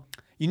go,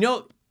 you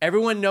know,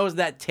 everyone knows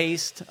that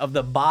taste of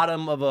the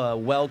bottom of a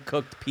well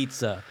cooked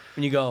pizza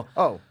when you go,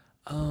 Oh,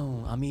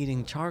 I'm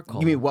eating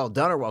charcoal. you mean well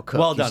done or well cooked?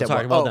 Well You done, said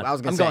sorry, well done. I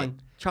was gonna I'm say, going,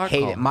 charcoal.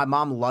 hate it. My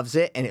mom loves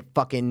it, and it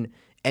fucking.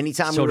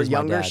 Anytime So we were does my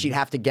younger, dad. she'd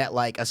have to get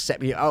like a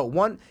set. Oh,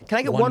 one. Can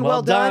I get one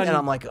well done? And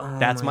I'm like, oh,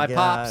 that's my God.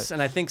 pops, and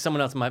I think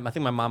someone else might. I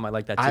think my mom might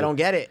like that too. I don't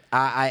get it.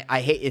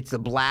 I hate. It's the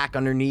black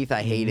underneath.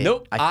 I hate it.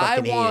 Nope. I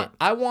fucking hate it.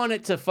 I want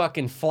it to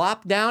fucking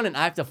flop down, and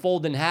I have to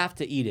fold in half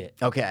to eat it.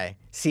 Okay.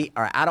 See,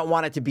 all right. I don't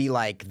want it to be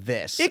like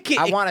this. It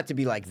I want it to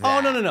be like that. Oh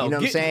no! You know what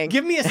I'm saying?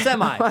 Give me a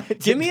semi. want it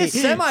to Give me a be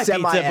semi pizza.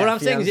 semi-F, What I'm you know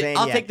saying is,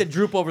 I'll Yeah. take the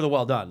droop over the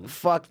well done.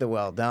 Fuck the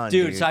well done,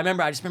 Dude, so I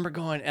just remember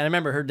going, and I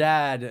remember her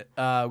dad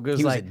goes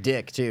he was like, a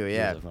dick too.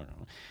 Yeah.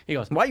 he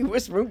goes, Why you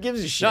whispering? Who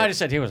gives a shit? no, I just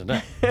said he was a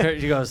dick.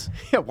 She goes,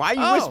 Yeah, why are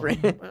you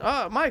whispering?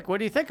 Mike, what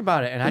do you think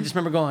about it? And I just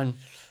remember going,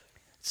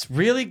 it's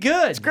really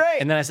good. It's great.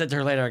 And then I said to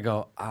her later, I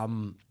go,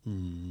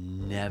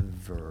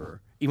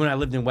 never. Even when I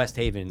lived in West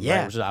Haven, Yeah.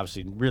 right, which is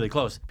obviously really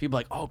close, people are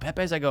like, oh,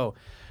 Pepe's. I go,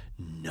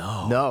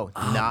 No,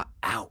 not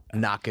out.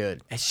 Not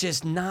good. It's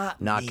just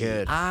not Not me.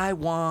 good. I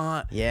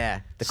want Yeah,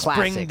 the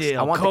classics. Springdale,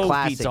 I want Cove the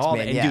classics, Pizza, all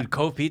man. that. And yeah. dude,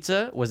 Cove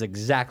Pizza was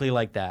exactly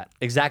like that.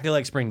 Exactly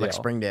like Springdale. Like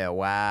Springdale.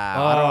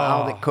 Wow. I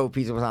don't think Oh. Cove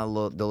Pizza was on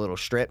the little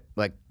strip,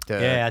 like the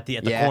Yeah, at the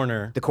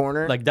corner. The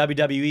corner. Like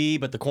WWE,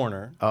 but the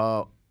corner.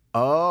 oh,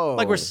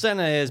 Like where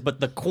Senna is, but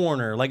the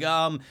corner. Like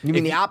You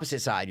mean the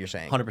opposite side? You're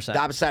saying 100%. The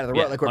opposite side of the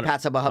road, like where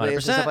Pat's Hubba is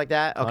and stuff like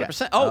that. Okay.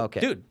 100%. Oh, okay.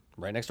 dude,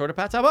 right next door to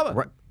Pat's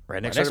Hubba.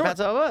 Right next door to Pat's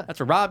Hubba. That's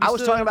where Rob. I used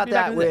was to talking about be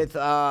back that in the day. with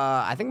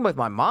I think with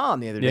my mom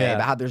the other day Yeah.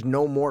 about how there's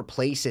no more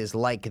places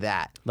like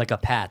that, like a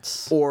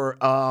Pat's. or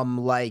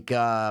like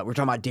we're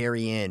talking about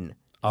Darien.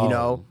 Oh. You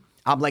know.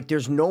 I'm like,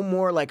 there's no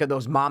more like of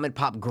those mom and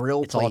pop grill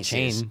all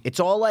places. chain.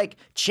 It's all like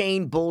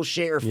chain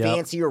bullshit or Yep.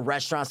 fancier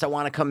restaurants that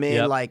want to come in.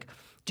 Yep. Like,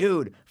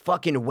 dude,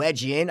 fucking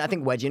Wedge Inn. I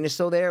think Wedge Inn is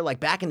still there. Like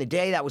back in the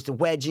day, that was the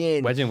Wedge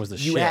Inn. Wedge Inn was the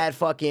You shit. had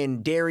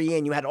fucking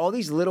Darien. You had all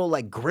these little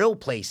like grill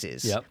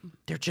places. Yep.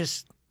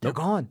 They're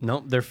gone.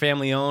 Nope, they're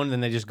family owned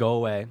and they just go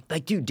away.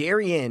 Like, dude,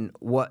 Darien,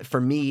 what for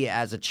me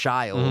as a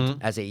child,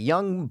 as a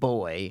young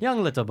boy,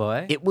 Young little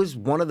boy. it was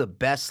one of the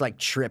best like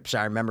trips.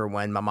 I remember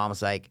when my mom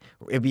was like,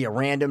 it'd be a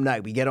random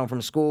night. We get home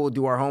from school,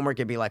 do our homework.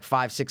 It'd be like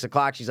 5, 6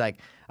 o'clock. She's like,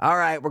 all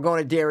right, we're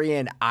going to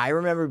Darien. I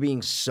remember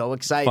being so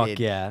excited Fuck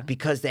yeah.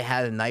 because they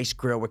had a nice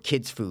grill with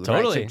kids' food.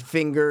 Totally. Right?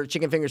 So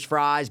chicken fingers,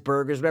 fries,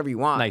 burgers, whatever you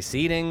want. Nice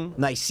eating.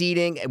 Nice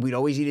seating. And we'd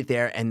always eat it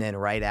there. And then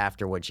right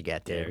after, what'd you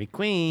get there? Dairy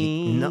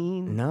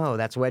Queen. No,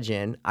 that's Wedge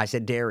Inn. I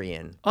said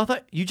Darien. Oh, I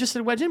thought you just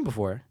said Wedge Inn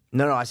before.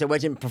 No, I said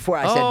Wedge Inn before.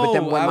 I said, but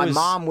then Oh, when I my was-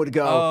 mom would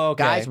go, Oh,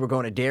 okay. guys, we're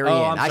going to Darien.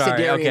 Oh, I'm I said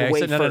sorry. Darien okay. way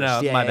So, no, first.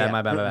 no. Yeah, my yeah, bad,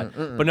 my bad.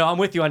 But no, I'm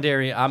with you on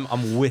Dairy.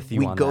 I'm with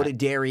you We on go that. to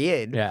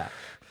Darien, Yeah.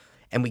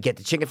 and we get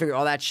the chicken finger,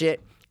 all that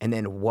shit. And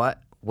then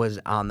what was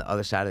on the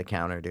other side of the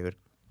counter, dude?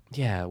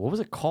 Yeah. What was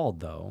it called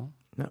though?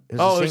 No, it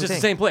Oh, it the was just the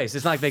same place.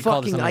 It's not like they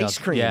called it fucking something ice else.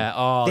 cream. Yeah.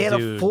 Oh, they had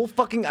dude. a full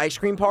fucking ice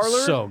cream parlor.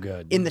 So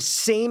good. In the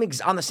same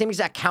on the same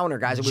exact counter,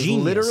 guys. It was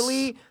Genius.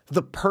 literally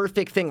the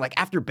perfect thing. Like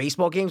after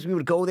baseball games, we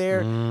would go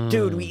there,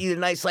 dude. We eat a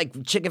nice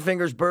like chicken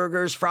fingers,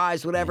 burgers,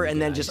 fries, whatever,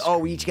 and then just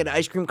we each get an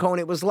ice cream cone.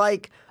 It was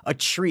like a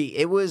treat.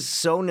 It was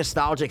so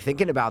nostalgic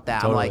thinking about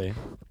that. I'm Totally. like,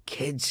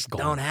 kids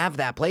don't have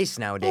that place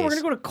nowadays. Oh, we're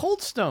gonna go to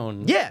Cold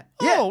Stone. Yeah,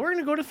 Oh, yeah. we're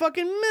gonna go to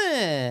fucking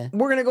meh.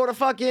 We're gonna go to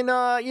fucking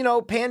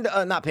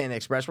Panda, not Panda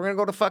Express. We're gonna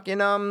go to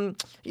fucking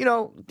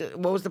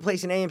what was the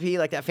place in A&P,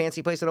 like that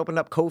fancy place that opened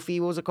up,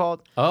 Kofi? What was it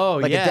called? Oh,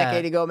 like yeah. a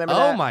decade ago. Remember Oh,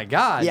 that? my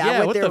God. Yeah, Yeah, I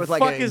went what there the with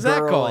like fuck a is that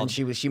girl, called? and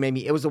she made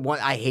me. It was the one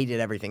I hated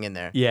everything in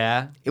there.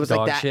 Yeah. It was Dog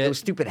like that. shit. It was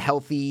stupid,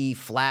 healthy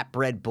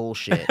flatbread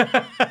bullshit.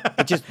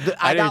 It just,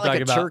 I I know got what like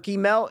you're a talking about. turkey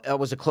melt. It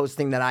was a close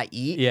thing that I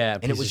eat. Yeah,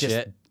 and it piece was of just,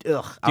 shit.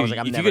 ugh. I Dude, was like,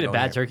 I'm if never you get a going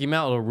bad there. turkey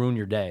melt, it'll ruin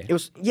your day. It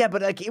was, yeah,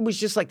 but like it was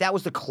just like that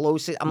was the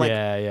closest. I'm like,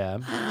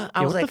 yeah.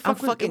 I was what the like, I'm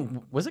fuck was-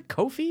 fucking. Was it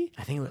Kofi?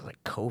 I think it was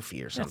like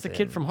Kofi or something. That's the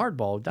kid from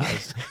Hardball who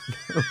dies.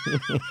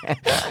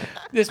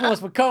 This one's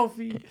for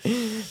Kofi.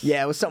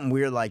 Yeah, it was something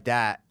weird like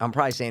that. I'm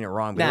probably saying it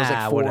wrong, but it was Nah,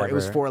 like four. It whatever.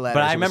 was 4 letters.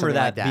 But I It was remember something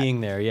that like that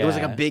being there, it was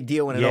like a yeah. big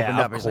deal when it Yeah, opened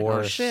up. of It was like, oh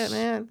course. shit,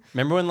 man.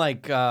 Remember when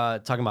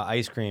talking about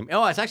ice cream?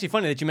 Oh, it's actually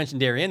funny that you mentioned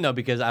Darien though,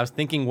 because I was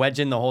thinking Wedge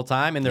Inn the whole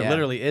time, and there Yeah.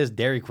 literally is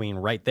Dairy Queen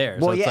right there.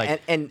 Well, so it's yeah,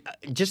 like, and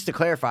just to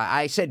clarify,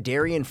 I said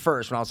Darien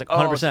first when I was like, oh,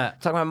 100%. talking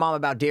to my mom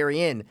about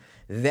Darien.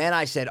 Then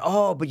I said,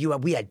 oh, but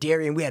we had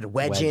Darien, we had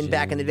Wedge Inn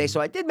back in the day, so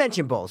I did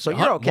mention both. So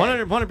you're okay.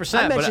 100%.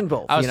 I mentioned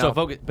both. I was you so know?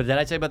 focused. But did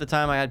I tell you about the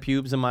time I had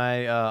pubes in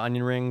my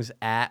onion rings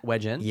at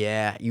Wedge Inn?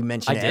 Yeah, you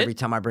mention I it did? every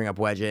time I bring up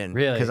Wedge Inn.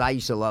 Really? Because I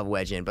used to love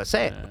Wedge Inn. But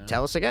say it.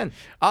 Tell us again.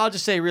 I'll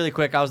just say really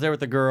quick. I was there with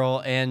the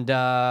girl, and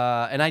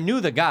I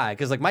knew the guy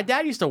because like my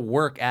dad used to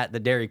work at the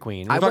Dairy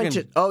Queen. I went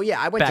to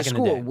back in the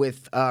school day.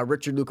 with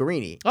Richard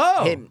Lucarini.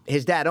 Oh.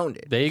 His dad owned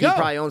it. There you he go.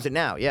 probably owns it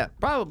now. Yeah.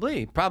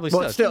 Probably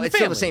Well, it's still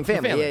the same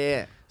family.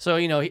 Yeah. So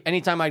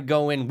anytime I'd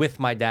go in with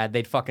my dad,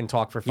 they'd fucking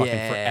talk for fucking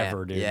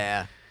forever, dude.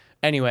 Yeah.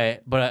 Anyway,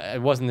 but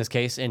it wasn't this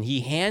case, and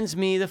he hands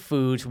me the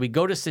food. So we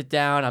go to sit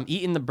down. I'm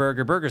eating the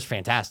burger. Burger's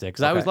fantastic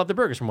because I always love the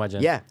burgers from Wedge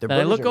Inn. Yeah, their Then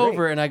I burgers look are great.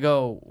 over and I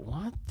go,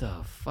 "What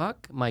the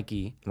fuck,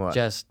 Mikey? What?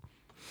 Just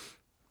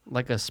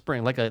like a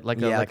spring, like a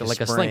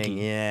spring. slinky,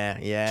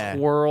 Yeah.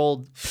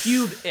 twirled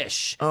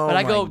pube-ish." Oh but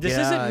I my go, "This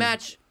doesn't God.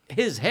 match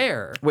his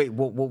hair." Wait,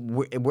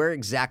 where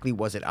exactly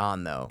was it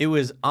on though? It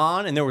was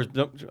on, and there was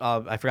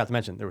I forgot to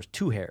mention there was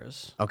 2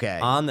 hairs. Okay.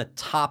 On the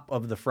top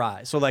of the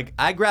fry. So like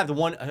I grabbed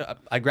one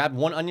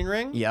onion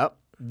ring. Yep.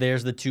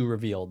 There's the 2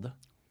 revealed.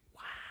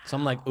 Wow. So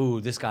I'm like,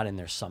 ooh, this got in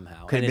there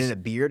somehow. Could And have been it's-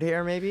 a beard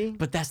hair, maybe.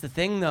 But that's the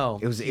thing, though.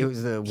 It was the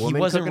woman. He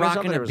wasn't cooking or rocking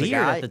something, a or was it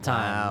beard guy? at the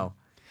time. Wow.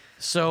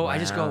 So I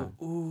just go,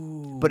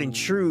 ooh. But in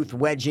truth,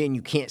 Wedge Inn,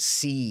 you can't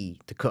see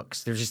the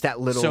cooks. There's just that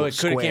little. So it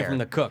could have came square. from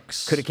the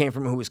cooks. Could have came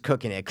from who was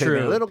cooking it. Could have True.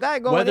 been a little guy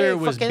going. Whether hey, it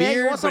was fucking, hey,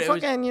 beard, what's up, but it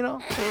was- fucking, you know.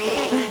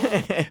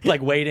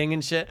 like waiting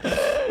and shit.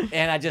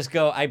 And I just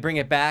go, I bring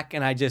it back,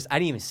 and I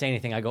didn't even say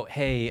anything. I go,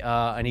 hey,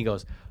 and he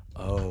goes,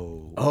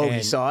 oh. Oh, he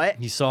And saw it?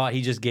 He saw it.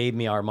 He just gave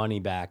me our money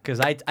back because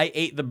I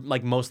ate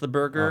most of the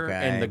burger, Okay.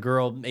 and the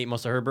girl ate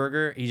most of her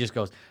burger. He just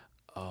goes,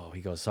 oh,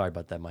 he goes, sorry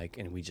about that, Mike.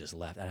 And we just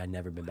left. And I'd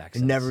never been back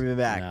since. Never been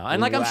back. No.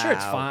 And like, I'm sure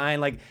it's Wow.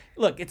 fine. Like,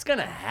 look, it's going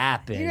to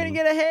happen. You're gonna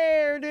get a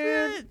hair,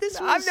 dude.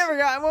 I've never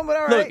gotten one, but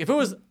all right. Look, if it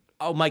was,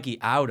 oh, Mikey,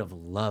 I would have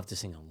loved to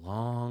sing a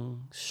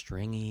long,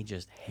 stringy,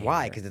 just hair.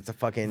 Why? Because it's a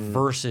fucking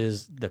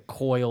Versus the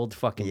coiled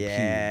fucking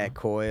pube.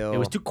 coil. It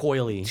was too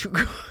coily.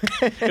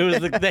 It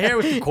was the hair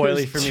was too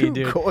coily for me, too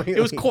dude. coily, It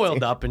was coiled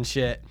dude. up and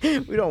shit. We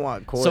don't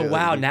want coil. So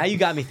wow, now you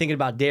got me thinking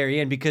about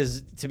Darien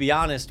because to be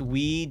honest,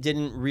 we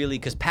didn't really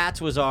because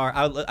Pat's was our.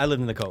 I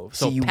lived in the Cove,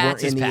 so See, you Pat's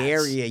weren't in is the Pat's.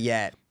 area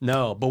yet.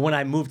 No, but when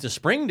I moved to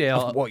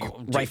Springdale, Well, you're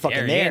right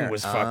fucking Darien there.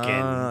 was fucking.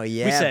 Oh,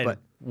 yeah, we said, but-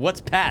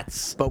 what's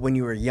Pat's? But when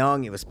you were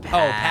young, it was Pat's.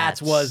 Oh,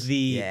 Pat's was the.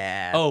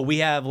 Yeah. Oh, we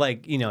have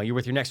like you're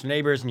with your next door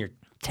neighbors and you're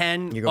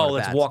 10. You're going to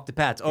let's Pat's. walk to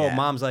Pat's. Oh, Yeah.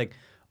 mom's like,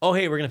 oh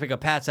hey, we're gonna pick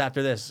up Pat's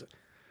after this.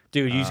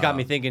 Dude, you just got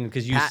me thinking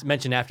because you Pat-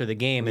 mentioned after the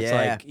game. It's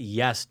Yeah. like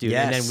yes, dude.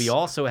 And then Yes. we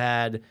also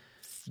had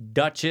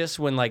Duchess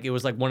when like it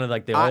was like one of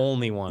like the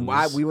only ones.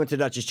 We went to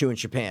Duchess 2 in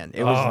Japan.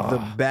 It was the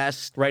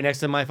best. Right next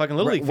to my fucking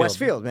Little League field.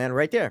 Westfield, man,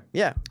 right there.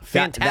 Yeah,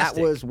 Fantastic.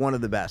 That was one of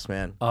the best,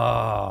 man.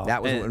 Oh,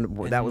 That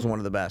was one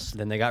of the best.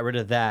 Then they got rid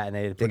of that, and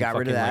they put got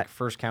rid of fucking, that. like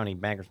First County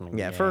Bank or something.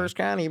 Yeah, First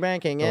County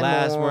Banking The and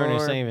last more. word in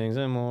savings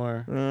and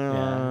more.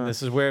 Yeah,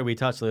 this is where we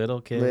touch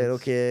little kids. Little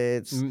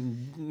kids.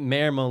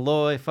 Mayor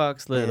Malloy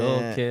fucks little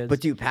Yeah. kids.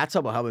 But dude, Pat's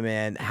Hubba Hubba,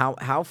 man,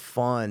 how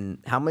fun,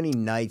 how many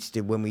nights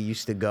did when we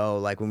used to go,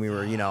 like when we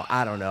were,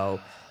 I don't know,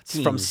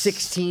 from Teens.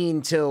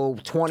 16 till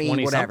 20,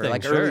 whatever, 20-something,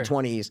 like sure. early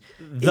 20s.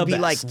 The It'd be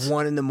like best.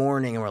 1 a.m.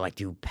 and we're like,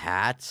 dude,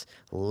 Pat's,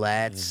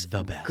 let's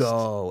The best.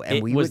 go. And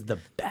It we was would, the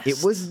best.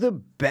 It was the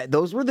best.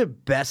 Those were the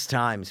best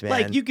times, man.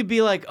 like you could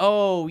be like,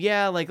 oh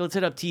yeah, like let's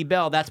hit up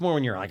T-Bell. That's more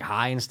when you're like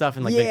high and stuff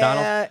and like Yeah.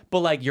 McDonald's. But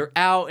like you're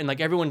out and like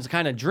everyone's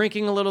kind of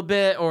drinking a little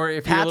bit, or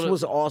if you're a Pat's little,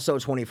 was also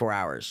 24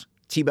 hours.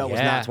 T-Bell was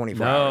Yeah. not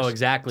 24 No, hours.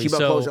 exactly. T-Bell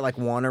So- closed at like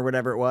 1 or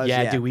whatever it was.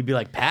 yeah, dude, we'd be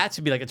like Pat's.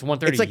 Would be like it's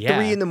 1:30. It's like yeah.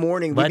 3 in the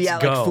morning. We'd be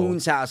Let's at like go.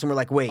 Foon's house, and we're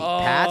like, wait,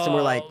 Pat's, and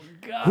we're like,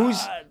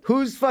 God.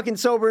 who's fucking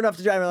sober enough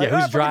to drive? And we're like, Yeah,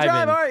 who's "Oh, fucking drive.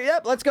 driving?" All right,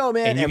 yep, let's go,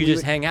 man. And you could we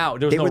just hang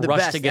out. There was They no were the rush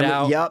best. to get And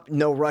out. Yep,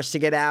 no rush to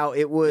get out.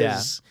 It was.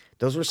 Yeah.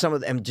 Those were some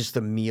of them, just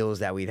the meals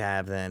that we'd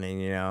have then,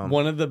 and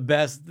One of the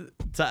best,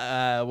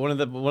 one of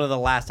the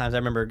last times I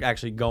remember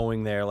actually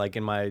going there, like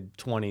in my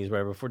 20s,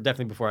 whatever,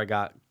 definitely before I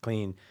got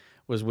clean,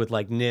 was with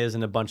like Niz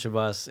and a bunch of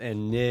us,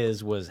 and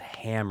Niz was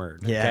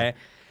hammered. Yeah. Okay,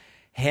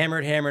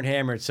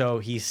 hammered. So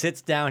he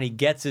sits down, he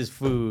gets his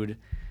food,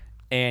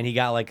 and he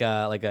got like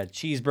a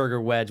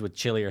cheeseburger wedge with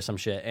chili or some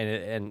shit,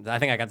 and I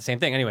think I got the same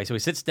thing. Anyway, so he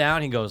sits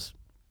down, he goes,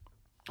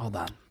 "Hold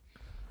on,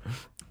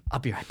 I'll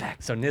be right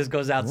back." So Niz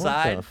goes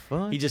outside.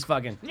 fuck? He just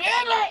fucking.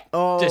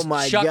 Oh Just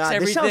my chucks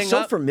god, this sounds everything so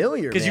up.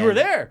 familiar. 'Cause you man. were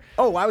there.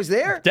 Oh, I was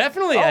there.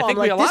 Definitely. Oh, I think I'm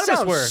like, a lot this of us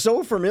sounds were.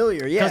 so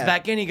familiar. Yeah. Comes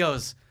back in, he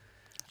goes,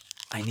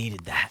 I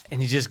needed that.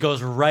 And he just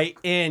goes right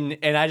in.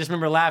 And I just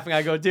remember laughing.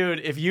 I go, dude,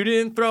 if you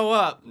didn't throw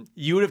up,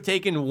 you would have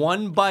taken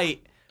one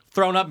bite,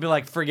 thrown up, and be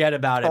like, forget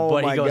about it. Oh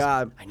But my he goes,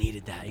 God. I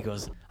needed that. He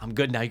goes, I'm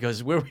good now. He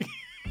goes, where we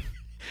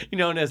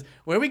and as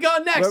where we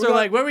going next? Where we Or going-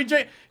 like where we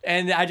drink?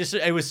 And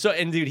it was so,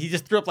 and dude, he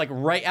just threw up like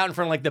right out in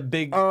front of like the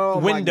big Oh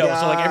my window,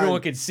 so like God.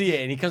 everyone could see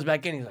it. And he comes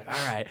back in, he's like,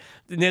 all right,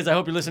 Niz, I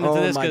hope you're listening to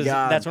Oh this my because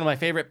God. that's one of my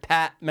favorite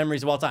Pat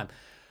memories of all time.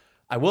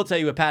 I will tell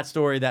you a Pat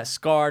story that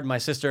scarred my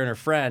sister and her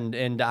friend,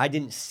 and I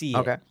didn't see it.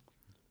 Okay.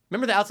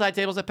 Remember the outside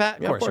tables at Pat?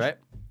 Of Yeah, of course, course. right?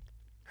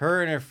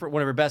 Her and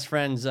one of her best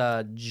friends,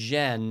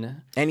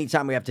 Jen.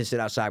 Anytime we have to sit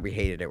outside, we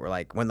hated it. We're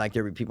like, when like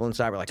there were people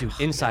inside, we're like, "Oh,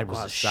 inside go was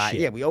the outside." shit.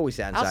 Yeah, we always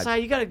sat inside. Outside,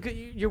 you gotta.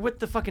 You're with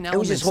the fucking It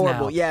elements. was just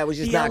horrible. now. Yeah, it was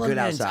just The not good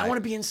elements. outside. I want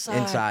to be inside.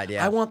 Inside,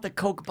 yeah. I want the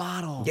Coke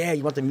bottle. Yeah,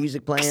 you want the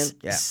music playing?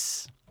 Yeah.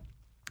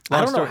 I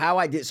Long don't know story- how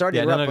I did. Sorry to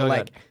Yeah, no, interrupt, no, but go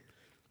like,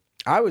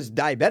 I was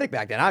diabetic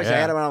back then. Obviously, I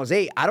Yeah. had it when I was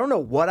 8. I don't know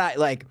what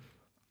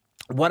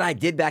I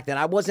did back then.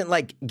 I wasn't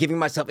like giving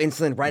myself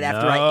insulin right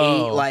after I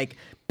No. ate like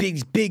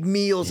big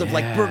meals of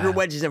like Yeah. burger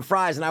wedges and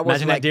fries, and I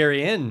wasn't Imagine like that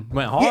Dairy Inn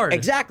went Yeah, hard.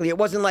 exactly. It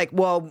wasn't like,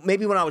 well,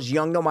 maybe when I was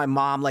young, though, my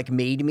mom like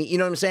made me. You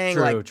know what I'm saying?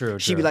 True, like, true,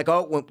 she'd be true. like,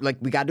 oh, well, like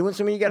we got doing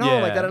something when you get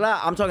home, like Yeah. da da da.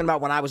 I'm talking about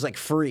when I was like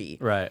free,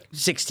 Right.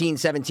 16,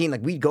 17.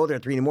 Like we'd go there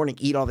at 3 in the morning,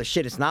 eat all the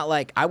shit. It's not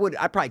like I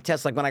probably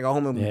test like when I go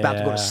home and I'm about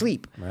to go Yeah, to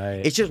sleep.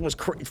 right. It just was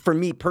for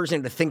me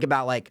personally to think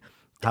about like.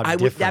 How That'd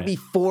different. be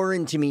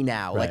foreign to me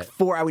now. Right.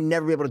 Like I would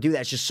never be able to do that.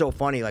 It's just so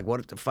funny. Like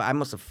what the fuck? I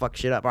must have fucked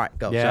shit up. All right,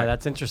 go. Yeah, sorry.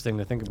 that's interesting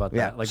to think about that.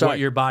 Yeah, Like sorry. what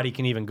your body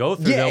can even go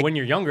through though when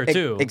you're younger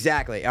too.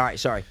 Exactly. All right,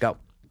 sorry. Go.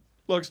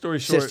 Long story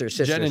short, Sisters.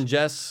 Jen and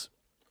Jess,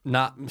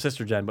 not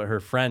sister Jen, but her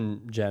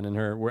friend Jen and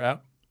her were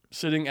out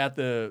sitting at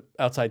the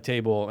outside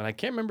table, and I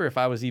can't remember if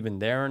I was even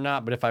there or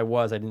not, but if I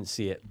was, I didn't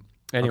see it.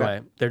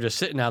 Anyway, they're just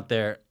sitting out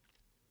there.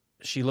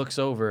 She looks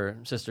over,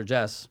 sister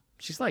Jess.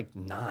 She's like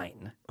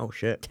 9, Oh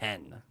shit.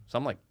 10. So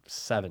I'm like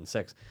 7,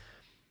 6.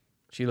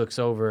 She looks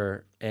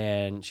over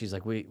and she's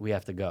like, we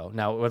have to go.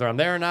 Now, whether I'm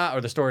there or not, or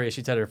the story is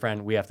she said to her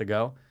friend, we have to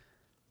go.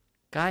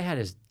 Guy had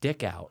his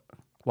dick out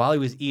while he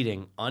was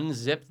eating,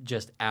 unzipped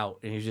just out,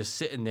 and he was just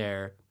sitting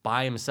there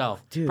by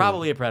himself. Dude.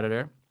 Probably a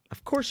predator.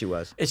 Of course he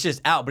was. It's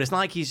just out, but it's not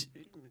like he's,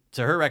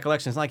 to her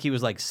recollection, it's not like he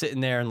was like sitting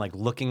there and like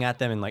looking at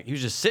them and like, he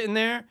was just sitting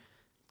there,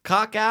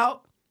 cock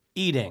out,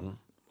 eating.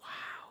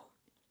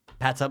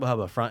 Pat's Hubba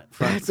Hubba, front,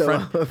 Pat's Hubba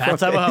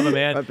Hubba,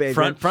 man. My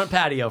favorite. Front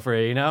patio for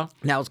you, you know?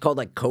 Now it's called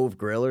like Cove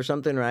Grill or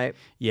something, right?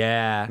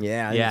 Yeah.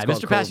 Yeah, I think Yeah. it's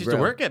called Mr. Pass Cove used to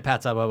Grill. work at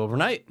Pat's Hubba Hubba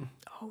overnight.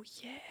 Oh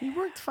yeah. He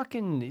worked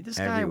fucking. This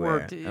guy Everywhere.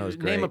 worked. That was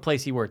Name a great.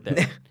 place he worked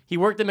at. He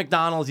worked at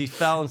McDonald's. He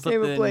fell and slipped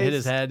Name a and place. hit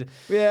his head.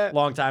 Yeah.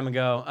 Long time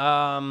ago.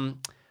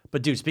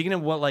 But dude, speaking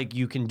of what like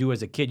you can do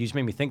as a kid, you just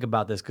made me think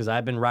about this because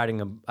I've been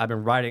riding.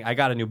 I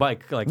got a new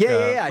bike like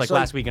Yeah. I like saw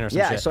last you- weekend or some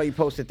Yeah, shit. I saw you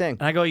post a thing.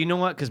 And I go, you know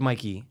what? Because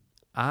Mikey,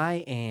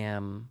 I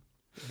am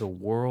the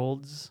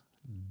world's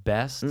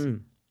best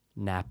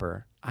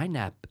napper. I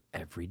nap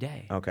every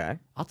day. Okay.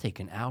 I'll take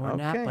an hour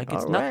nap like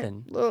it's all right.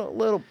 nothing.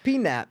 Little pea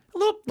nap. A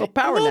little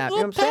power nap, you know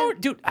what I'm saying?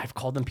 Dude, I've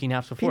called them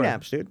P-naps before.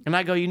 P-naps, dude. And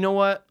I go, you know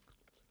what?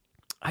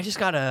 I just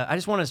want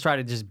to try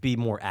to just be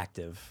more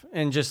active.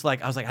 And just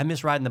like, I was like, I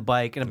miss riding the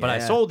bike. But I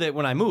Yeah. sold it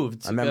when I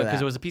moved. I remember Because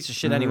that. it was a piece of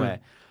shit anyway.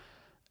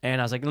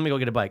 And I was like, let me go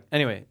get a bike.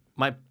 Anyway,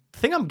 my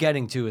thing I'm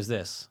getting to is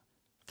this.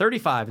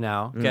 35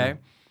 now, okay?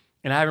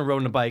 And I haven't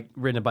ridden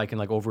a bike in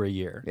like over a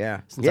year.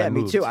 Yeah. Since Yeah, I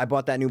me moved. too. I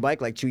bought that new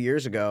bike like 2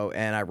 years ago,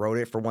 and I rode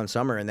it for one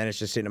summer, and then it's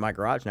just sitting in my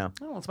garage now.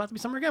 Oh, it's about to be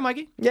summer again,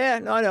 Mikey. Yeah,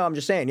 no, I know. I'm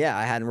just saying. Yeah,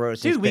 I hadn't rode it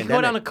since Dude, we can go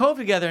down to pandemic. Cove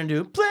together and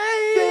do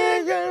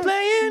playing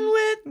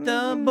with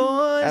the boys. don't You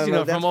know know,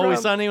 what that's from Always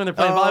from. Sunny when they're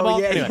playing Oh, volleyball.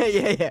 Yeah,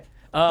 Anyway.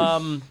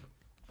 yeah.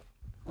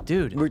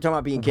 Dude, We were talking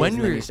about being kids,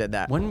 and then you said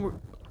that.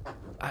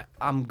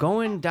 I'm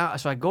going down,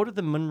 so I go to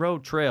the Monroe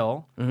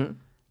Trail, Mm-hmm.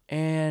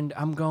 and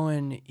I'm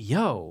going,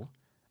 yo,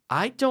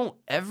 I don't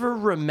ever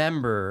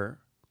remember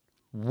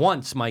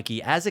once,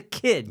 Mikey, as a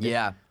kid,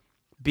 Yeah.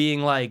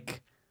 being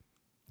like,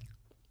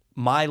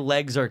 my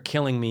legs are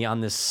killing me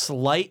on this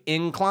slight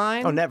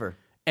incline. Oh, never.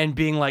 And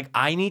being like,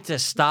 I need to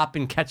stop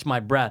and catch my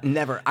breath.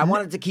 Never. I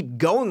wanted to keep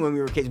going when we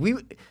were kids.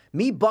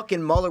 Me, Buck,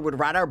 and Muller would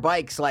ride our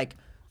bikes like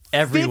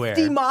Everywhere.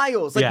 50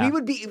 miles. Like Yeah.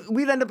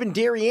 we'd end up in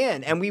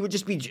Darien, and we would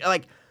just be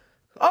like,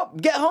 oh,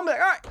 get home. Like,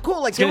 all right,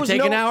 cool. Like, It's going to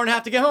take an hour and a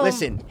half to get home.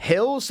 Listen,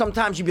 hills,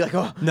 sometimes you'd be like,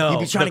 oh, No, you'd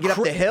be trying to get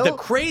up the hill. The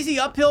crazy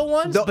uphill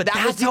ones, but that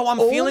was that's how the I'm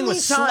feeling with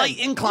only time. slight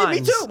inclines.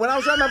 Yeah, me too. When I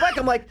was riding my bike,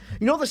 I'm like,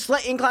 you know the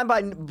slight incline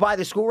by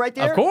the school right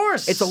there? Of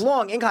course. It's a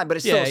long incline, but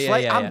it's still Yeah,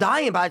 slight. yeah, I'm yeah.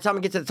 dying by the time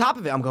I get to the top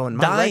of it. I'm going,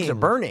 my legs are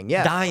burning.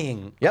 Yeah.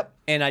 Dying. Yep.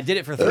 And I did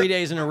it for 3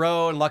 days in a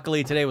row, and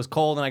luckily today was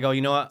cold, and I go,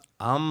 you know what?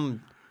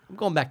 I'm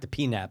going back to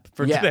P-nap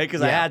for Yeah, today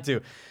because I yeah. had to.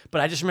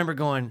 But I just remember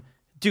going,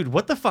 dude,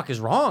 what the fuck is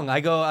wrong?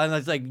 I go, and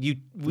it's like You're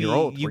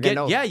old. you We're get, getting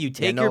old. yeah, you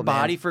take Getting your old, man.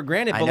 body for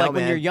granted. I But know, like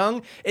when man. you're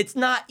young, it's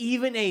not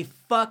even a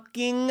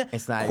fucking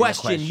It's not even a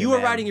question. question, You were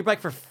man. riding your bike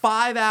for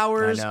 5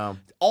 hours, I know.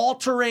 all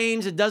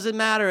terrains. It doesn't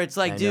matter. It's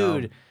like, I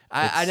know. dude,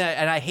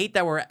 I hate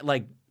that we're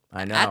like.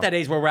 I know. At that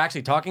age where we're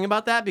actually talking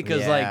about that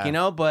because, like, Yeah. you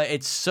know, but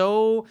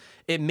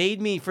it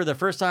made me for the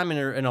first time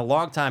in a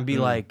long time be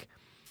like,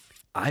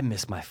 I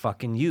miss my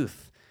fucking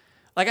youth.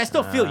 Like, I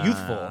still feel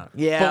youthful.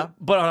 yeah.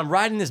 But when I'm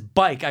riding this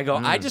bike, I go,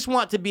 I just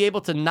want to be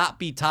able to not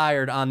be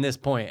tired on this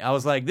point. I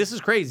was like, this is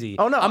crazy.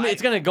 Oh, no, I mean,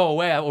 it's going to go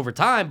away over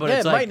time, but Yeah,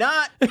 it's it like. might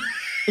not.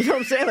 You know what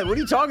I'm saying? Like, what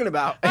are you talking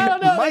about? I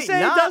don't know. They Might say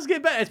not. it does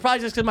get better. It's probably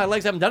just because my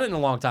legs haven't done it in a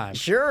long time.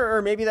 Sure,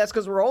 or maybe that's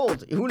because we're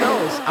old. Who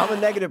knows? I'm a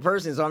negative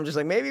person, so I'm just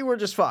like, maybe we're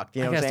just fucked.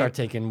 You know I what I'm gotta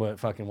saying?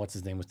 start taking what's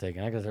his name was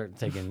taking. I gotta start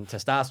taking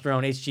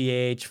testosterone,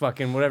 HGH,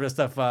 fucking whatever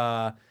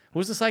stuff.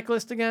 Who's the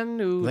cyclist again?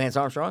 Who Lance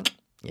Armstrong?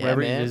 Yeah,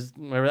 whatever, man.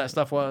 whatever that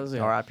stuff was.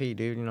 Yeah. R.I.P.,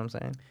 dude. You know what I'm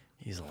saying?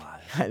 He's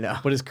alive. I know.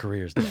 But his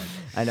career's dead.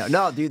 I know.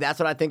 No, dude, that's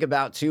what I think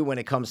about, too, when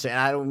it comes to, and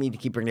I don't mean to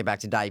keep bringing it back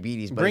to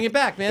diabetes, but Bring it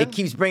back, man. It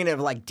keeps bringing it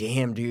like,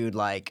 damn, dude,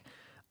 like,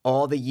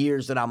 all the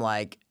years that I'm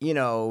like, you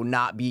know,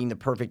 not being the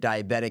perfect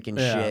diabetic and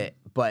Yeah. shit,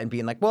 but and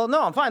being like, well,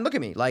 no, I'm fine. Look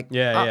at me. Like,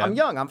 Yeah, yeah. I'm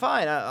young. I'm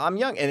fine. I'm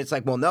young. And it's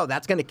like, well, no,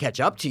 that's going to catch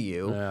up to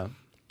you. Yeah.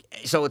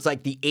 So it's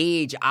like the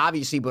age,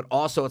 obviously, but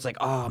also it's like,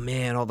 oh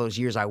man, all those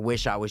years, I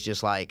wish I was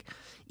just like,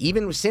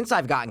 even since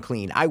I've gotten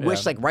clean, I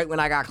wish like right when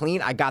I got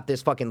clean, I got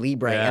this fucking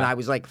Libre, Yeah. and I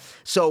was like,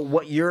 so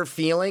what you're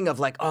feeling of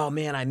like, oh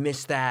man, I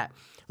miss that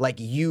like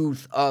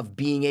youth of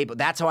being able.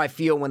 That's how I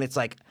feel when it's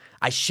like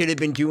I should have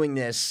been doing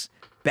this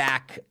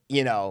back,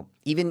 you know,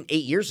 even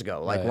 8 years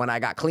ago. Like Right. when I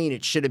got clean,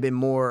 it should have been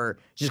more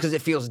just because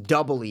it feels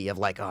doubly of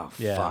like, oh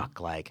Yeah. fuck,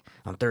 like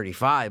I'm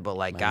 35, but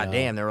like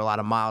goddamn, there were a lot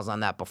of miles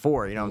on that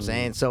before. You know what I'm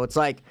saying? So it's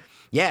like.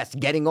 Yes,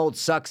 getting old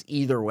sucks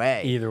either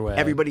way. Either way.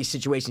 Everybody's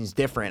situation is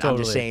different. I'm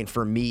just Totally. saying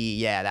for me,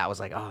 yeah, that was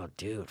like, oh,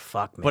 dude,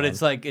 fuck, man. But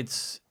it's like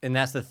and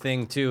that's the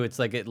thing too. It's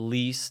like at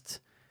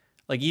least,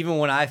 like even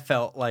when I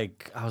felt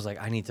like I was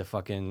like I need to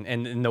fucking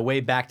and the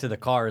way back to the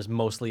car is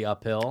mostly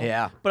uphill.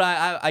 Yeah. But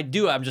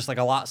I'm just like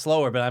a lot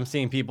slower. But I'm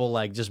seeing people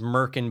like just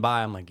murking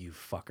by. I'm like you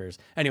fuckers.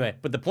 Anyway,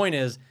 but the point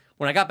is.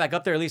 When I got back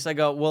up there, at least I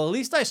go, well, at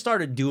least I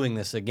started doing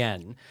this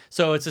again.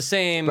 So it's the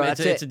same, Bro,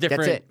 it's that's a it.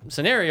 different That's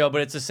scenario,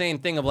 but it's the same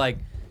thing of like,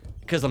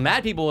 because the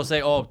mad people will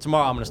say, oh,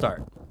 tomorrow I'm going to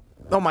start.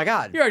 oh my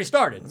God. You already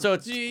started, so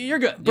you're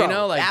good. Bro, you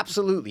know, like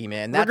absolutely,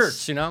 man. we're That's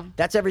Gertz, you know?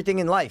 That's everything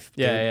in life.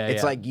 Dude. Yeah, yeah,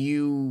 It's yeah. like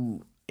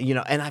you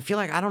know, and I feel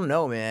like I don't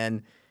know,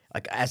 man.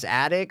 like as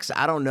addicts,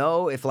 I don't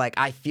know if like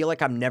I feel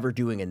like I'm never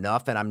doing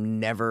enough and I'm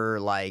never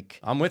like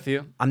I'm with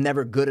you. I'm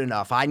never good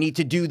enough. I need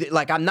to do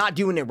like I'm not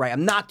doing it right.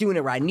 I'm not doing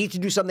it right. I need to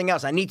do something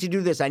else. I need to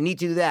do this. I need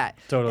to do that.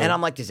 Totally. And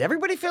I'm like, does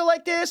everybody feel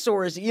like this,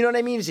 or is it, you know what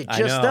I mean? Is it I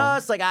just know.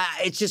 us? Like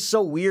it's just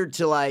so weird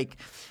to like,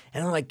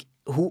 and I'm like,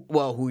 who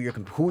are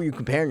you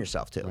comparing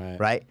yourself to,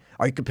 right?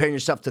 Are you comparing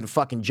yourself to the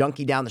fucking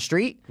junkie down the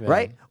street,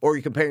 right? Or are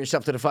you comparing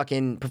yourself to the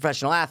fucking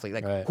professional athlete?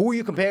 Like, who are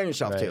you comparing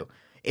yourself to?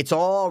 It's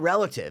all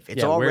relative.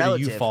 It's all where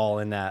relative. do you fall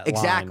in that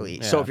Exactly.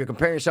 line? So Yeah. if you're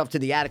comparing yourself to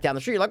the addict down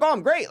the street, you're like, oh,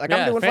 I'm great. Like, I'm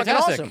Yeah, doing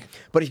fantastic. fucking awesome.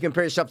 But if you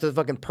compare yourself to the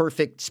fucking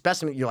perfect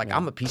specimen, you're like,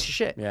 I'm a piece of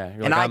shit. Yeah,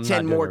 you're and like, I I'm not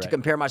tend doing more it to right.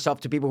 compare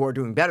myself to people who are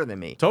doing better than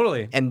me.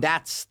 Totally. And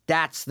that's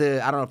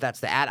the, I don't know if that's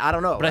the ad. I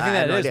don't know. But I think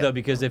have that no is, idea. though,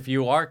 because if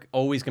you are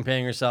always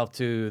comparing yourself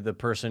to the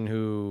person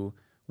who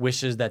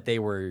wishes that they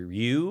were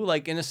you,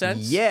 like, in a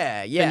sense.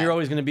 Yeah. Then you're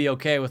always going to be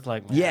okay with,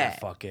 like,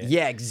 fuck it.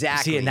 Yeah,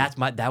 exactly. See, and that was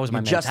my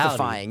You're mentality.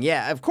 justifying.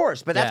 Yeah, of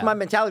course. But that's Yeah. my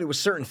mentality with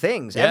certain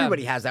things. Yeah.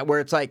 Everybody has that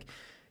where it's like,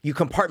 you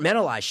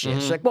compartmentalize shit.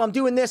 It's like, well, I'm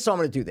doing this, so I'm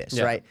going to do this,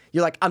 Yeah. right?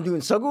 You're like, I'm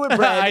doing so good with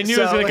bread. I knew it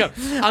was so, gonna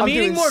come. I'm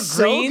eating doing more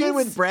so good greens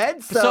with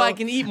bread, so I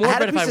can eat more I had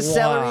bread a if piece I of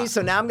celery, want.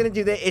 so now I'm going to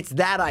do that. It's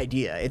that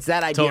idea. It's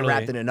that idea Totally.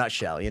 wrapped in a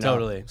nutshell, you know?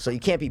 Totally. So you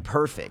can't be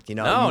perfect, you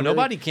know? No, You really-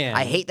 nobody can.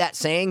 I hate that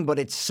saying, but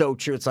it's so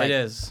true. It's like, It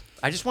is.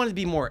 I just wanted to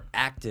be more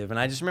active, and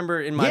I just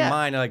remember in my Yeah.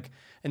 mind, like,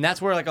 and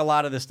that's where like a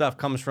lot of this stuff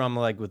comes from,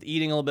 like with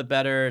eating a little bit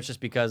better. It's just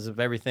because of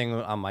everything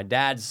on my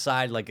dad's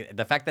side, like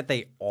the fact that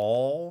they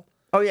all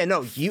oh, yeah,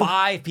 no.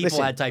 5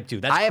 people had type 2.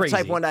 That's I have crazy.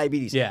 type 1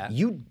 diabetes. Yeah.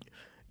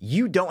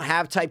 You don't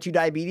have type 2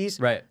 diabetes.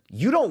 Right.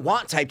 You don't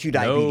want type 2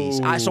 diabetes.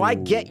 So I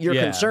get your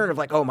Yeah. concern of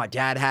like, oh, my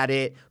dad had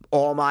it,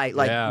 all my,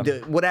 like, Yeah.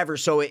 whatever.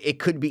 So it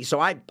could be.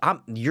 So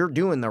you're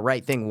doing the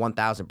right thing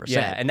 1,000%.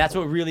 Yeah, and that's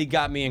what really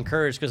got me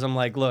encouraged because I'm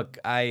like, look,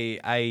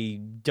 I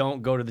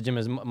don't go to the gym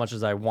as much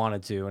as I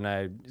wanted to, and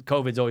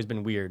COVID's always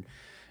been weird.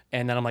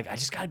 And then I'm like, I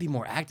just got to be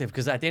more active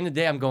because at the end of the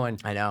day, I'm going,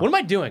 I know. what am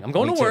I doing? I'm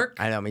going Me to too. work.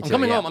 I know, me I'm too,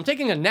 coming yeah. home. I'm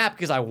taking a nap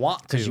because I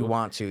want to. Because you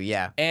want to,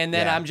 yeah. And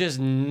then Yeah. I'm just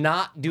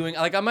not doing,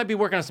 like, I might be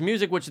working on some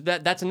music, which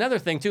that's another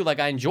thing too. Like,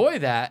 I enjoy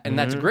that, and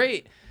that's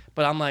great.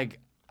 But I'm like,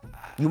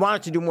 You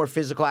wanted to do more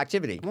physical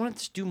activity. I want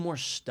to do more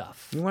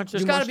stuff. You want to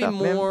There's do more gotta be stuff,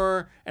 man.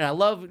 more. And I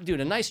love, dude,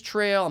 a nice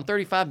trail. I'm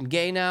 35. I'm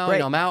gay now. Great. You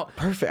know, I'm out.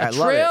 Perfect. A I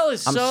love trail it.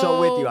 is I'm so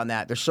with you on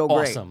that. They're so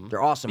great. awesome.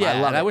 They're awesome. Yeah, I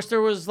love and it. I wish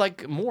there was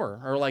like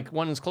more or like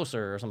one is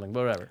closer or something,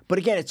 but whatever. But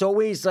again, it's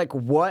always like,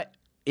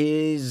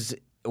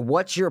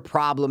 what's your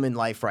problem in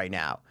life right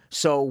now?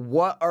 So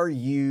what are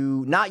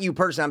you, not you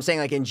personally, I'm saying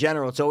like in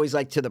general, it's always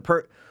like to the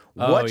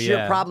what's your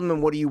yeah. problem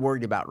and what are you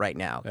worried about right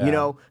now? Yeah. You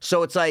know?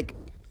 So it's like,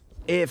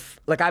 if,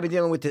 like I've been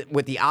dealing with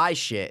the eye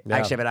shit, I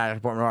actually have an eye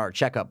appointment or a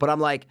checkup, but I'm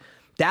like,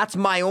 that's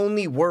my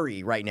only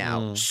worry right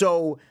now.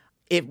 So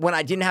when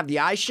I didn't have the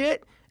eye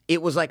shit,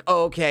 it was like,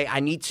 oh, okay, I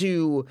need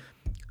to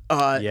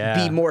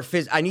be more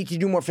I need to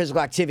do more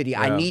physical activity.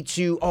 I need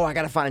to. Oh, I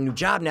got to find a new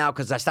job now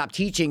because I stopped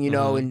teaching. You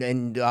know, and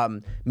in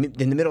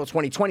the middle of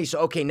 2020. So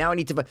okay, now I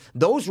need to.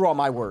 Those were all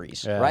my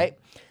worries, right?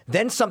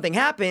 Then something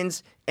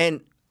happens,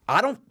 and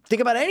I don't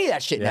think about any of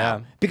that shit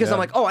now because I'm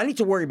like, oh, I need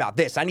to worry about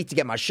this. I need to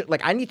get my shit.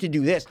 Like I need to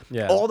do this.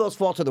 Yeah. All those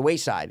fall to the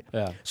wayside.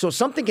 Yeah. So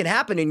something can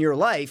happen in your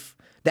life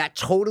that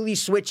totally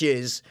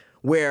switches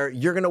where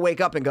you're gonna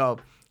wake up and go,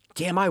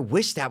 damn, I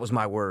wish that was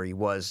my worry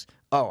was,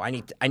 oh, I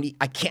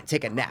can't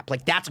take a nap.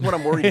 Like, that's what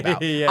I'm worried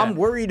about. Yeah. I'm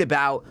worried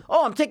about,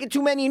 oh, I'm taking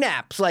too many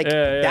naps. Like,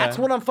 that's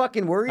what I'm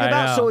fucking worried I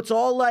about. know. So it's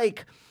all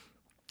like,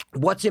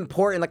 what's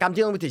important? Like, I'm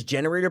dealing with this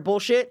generator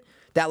bullshit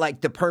that,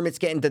 like, the permit's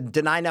getting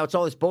denied now. It's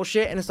all this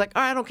bullshit. And it's like,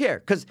 all right, I don't care.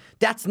 Because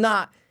that's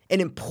not an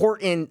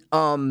important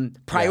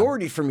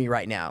priority for me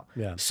right now.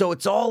 Yeah. So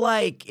it's all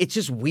like, it's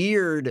just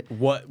weird.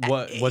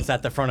 What's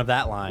at the front of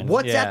that line?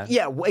 What's that?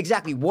 Yeah,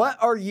 exactly. What's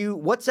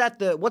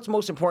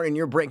most important in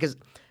your brain? Because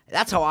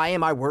that's how I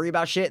am. I worry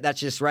about shit. That's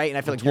just right. And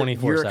I feel like you're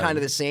 24/7. kind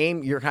of the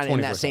same. You're kind of in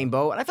that 24/7. same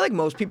boat. And I feel like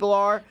most people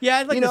are. Yeah,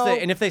 I'd like you to know, say,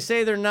 and if they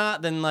say they're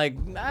not, then like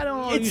I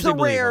don't. it's usually the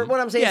believe rare. them. What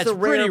I'm saying Yeah, is the it's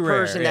pretty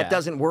rare person yeah. that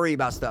doesn't worry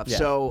about stuff. Yeah.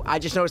 So I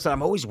just noticed that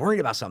I'm always worried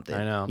about something.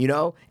 I know. You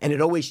know, and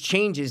it always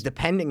changes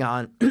depending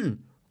on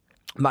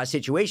my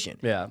situation.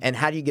 Yeah. And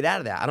how do you get out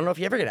of that? I don't know if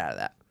you ever get out of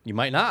that. You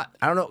might not.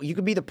 I don't know. You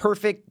could be the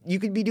perfect. You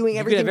could be doing You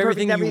everything. could have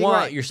everything perfect, you want.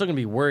 right. You're still gonna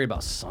be worried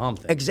about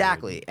something.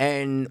 Exactly.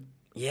 And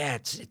yeah,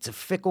 it's a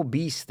fickle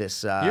beast.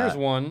 This. Here's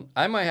one.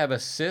 I might have a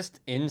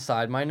cyst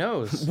inside my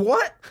nose.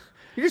 What?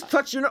 You just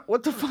touched your nose?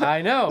 What the fuck?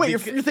 I know, Wait, you're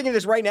because- thinking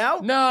this right now?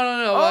 No.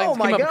 Oh it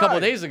my came up a couple God.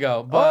 of days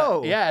ago. But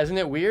Oh. yeah, isn't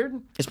it weird?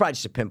 It's probably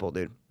just a pimple,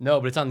 dude.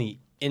 No, but it's on the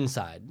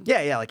inside.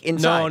 Yeah, like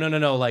inside.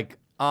 No. Like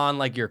on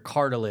like your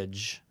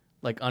cartilage,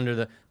 like under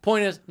the.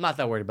 Point is, I'm not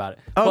that worried about it.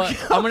 Okay,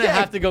 But I'm gonna okay.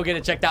 have to go get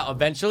it checked out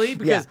eventually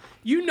because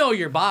you know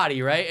your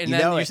body, right? And You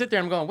then know you it. sit there.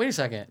 I'm going, wait a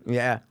second.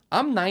 Yeah.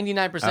 I'm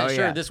 99% Oh,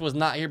 sure yeah. this was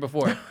not here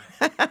before.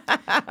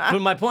 But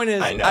my point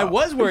is, I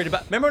was worried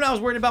about. Remember when I was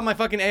worried about my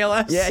fucking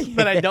ALS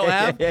that I don't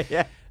have?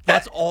 Yeah.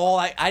 That's all.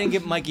 I didn't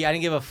give Mikey. I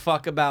didn't give a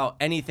fuck about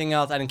anything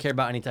else. I didn't care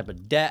about any type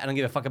of debt. I don't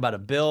give a fuck about a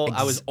bill.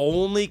 I was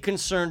only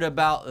concerned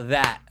about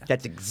that.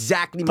 That's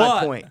exactly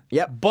my point.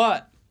 Yep.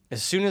 But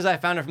as soon as I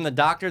found out from the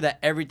doctor that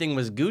everything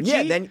was Gucci,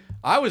 Yeah, then-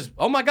 I was,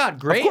 oh my God,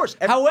 great. Of course.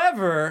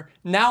 However,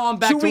 now I'm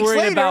back 2 to weeks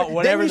worrying later, about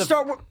whatever then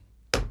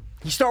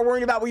you start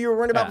worrying about what you were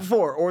worrying about Yeah.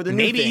 before, or the new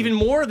maybe thing. even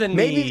more than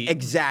maybe the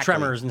exactly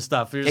tremors and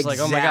stuff. You're just like,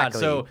 oh my God.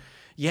 Exactly. So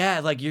yeah,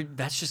 like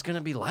that's just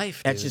gonna be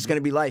life. That's dude. just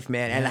gonna be life,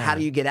 man. And how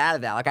do you get out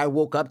of that? Like I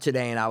woke up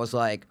today and I was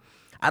like,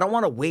 I don't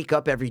want to wake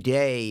up every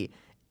day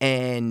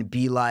and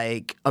be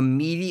like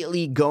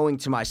immediately going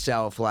to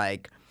myself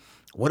like,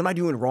 what am I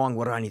doing wrong?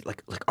 What do I need?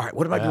 Like, all right,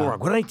 what am I doing wrong?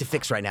 What do I need to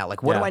fix right now?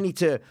 Like, what do I need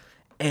to?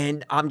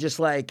 And I'm just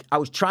like, I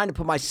was trying to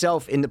put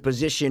myself in the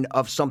position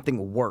of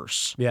something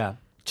worse. Yeah.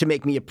 To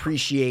make me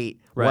appreciate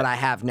Right. what I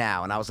have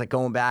now. And I was like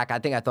going back, I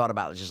think I thought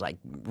about just like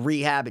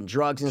rehab and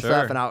drugs and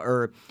Sure. stuff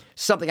or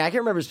something. I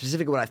can't remember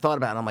specifically what I thought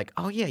about. And I'm like,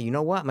 oh yeah, you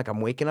know what? I'm like,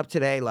 I'm waking up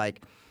today,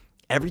 like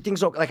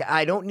everything's okay. Like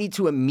I don't need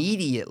to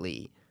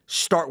immediately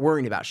start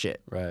worrying about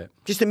shit. Right.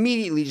 Just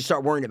immediately just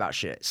start worrying about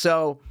shit.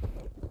 So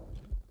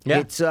Yeah.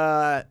 it's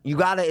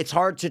it's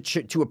hard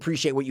to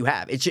appreciate what you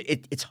have. It's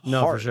hard.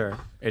 No, for sure.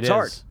 It's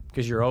hard.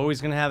 Because you're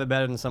always going to have it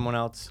better than someone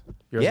else.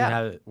 You're always Yeah. going to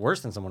have it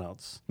worse than someone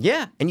else.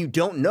 Yeah, and you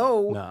don't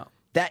know No.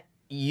 that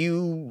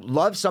you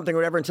love something or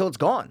whatever until it's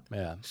gone.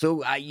 Yeah.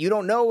 So you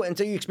don't know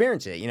until you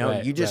experience it. You know,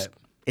 Right, you just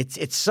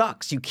it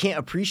sucks. You can't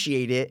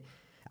appreciate it.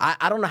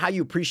 I don't know how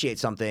you appreciate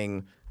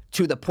something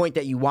to the point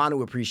that you want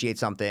to appreciate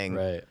something.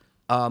 Right.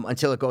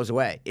 Until it goes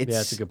away. Yeah,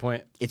 that's a good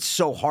point. It's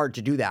so hard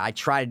to do that. I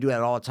try to do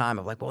that all the time.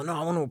 I'm like, well, no,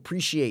 I want to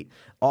appreciate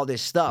all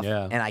this stuff,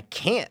 Yeah. and I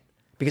can't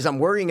because I'm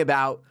worrying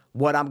about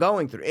what I'm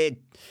going through. It's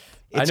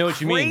I know what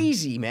you mean.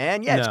 crazy,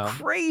 man. Yeah, No. it's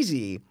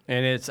crazy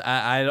And it's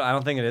I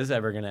don't think it is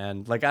ever going to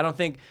end. Like I don't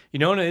think you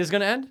know when it is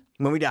going to end.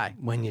 when we die.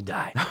 When you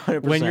die,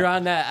 100%. when you're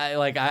on that,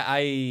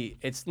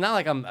 it's not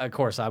like I'm. Of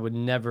course, I would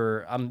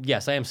never.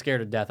 Yes, I am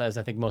scared of death, as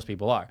I think most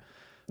people are.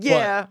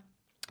 Yeah.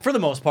 But for the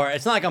most part,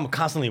 it's not like I'm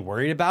constantly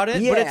worried about it.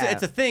 But Yeah.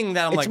 it's a thing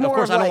that I'm It's like. Of more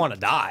course, of I don't like- want to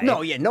die.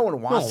 No, yeah, no one no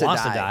wants, one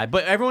wants to die,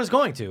 but everyone's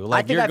going to.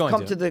 Like I think you're I've going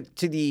come to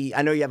the.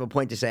 I know you have a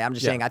point to say. I'm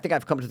just saying. I think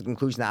I've come to the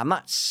conclusion that I'm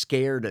not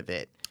scared of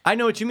it. I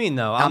know what you mean,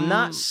 though. I'm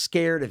not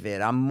scared of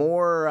it. I'm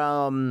more.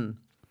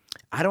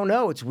 I don't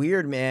know. It's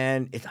weird,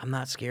 man. I'm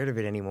not scared of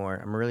it anymore.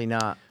 I'm really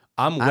not.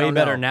 I'm I way don't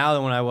better know. now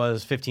than when I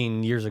was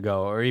 15 years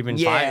ago, or even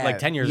Yeah,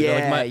 10 years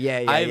ago. Like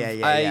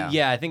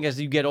yeah. I think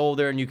as you get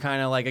older and you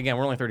kind of like, again,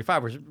 we're only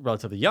 35, we're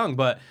relatively young,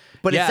 but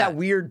But yeah, it's that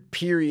weird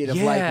period of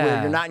like where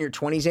Yeah. you're not in your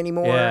 20s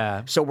anymore.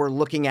 Yeah. So we're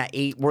looking at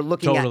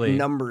Totally. at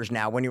numbers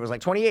now. When it was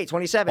like 28,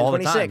 27, All the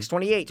 26, time.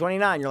 28,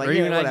 29, you're like, or yeah,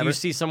 even like whatever. you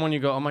see someone, you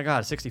go, oh my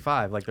God,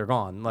 65, like they're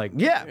gone. Like,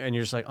 Yeah. And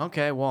you're just like,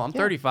 okay, well, I'm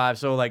 35.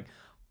 So like,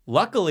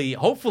 luckily,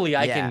 hopefully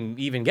I Yeah. can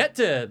even get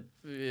to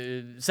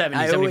 70,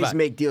 I 75. always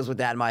make deals with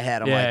that in my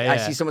head. I'm Yeah, like, I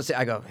yeah. see someone say,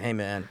 I go, hey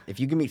man, if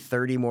you give me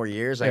 30 more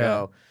years, I Yeah.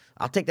 go,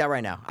 I'll take that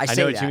right now. I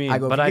say know what that. you mean, I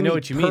go, but if you I give know me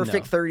what you mean,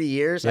 perfect though. 30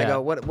 years. I Yeah.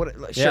 go,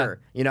 what, sure.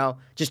 You know,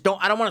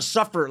 I don't want to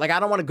suffer. Like, I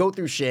don't want to go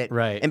through shit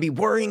Right. and be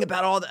worrying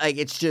about all the, like,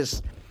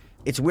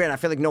 it's weird. I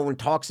feel like no one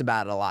talks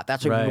about it a lot.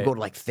 That's why Right. people go to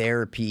like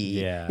therapy.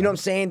 Yeah. You know what I'm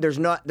saying? There's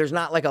not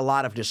like a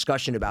lot of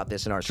discussion about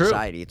this in our True.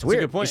 society. It's That's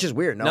weird. A good point. It's just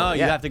weird. No, yeah.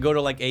 you have to go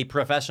to like a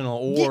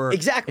professional, Yeah, or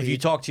exactly. if you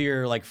talk to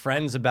your like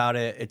friends about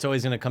it, it's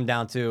always going to come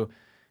down to,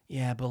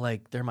 yeah, but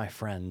like they're my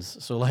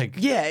friends, so like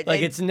Yeah, like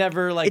and it's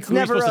never like it's who are you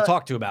never supposed to a-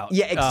 talk to about?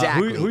 Yeah,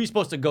 exactly. Who are you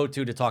supposed to go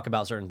to talk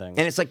about certain things?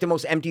 And it's like the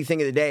most empty thing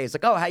of the day. It's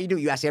like, oh, how you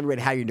doing? You ask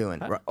everybody how you're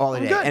doing all the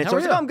I'm day. good. And it's How are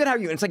always like, you? oh, I'm good. How are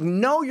you? And it's like,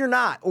 no, you're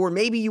not. Or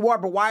maybe you are,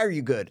 but why are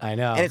you good? I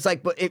know. And it's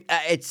like, but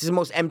it's the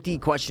most empty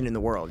question in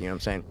the world. You know what I'm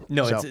saying?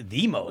 No, So- it's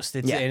the most.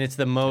 It's Yeah. and it's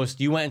the most.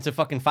 You went into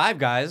fucking Five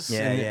Guys. Yeah,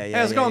 and, yeah, Hey, yeah.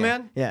 how's it yeah, going, yeah.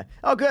 man? Yeah.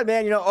 Oh, good,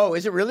 man. You know, oh,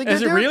 is it really good?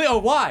 Is it dude? really? Oh,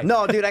 why?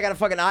 No, dude, I got a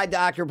fucking eye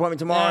doctor appointment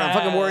tomorrow. And I'm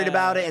fucking worried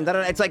about it. And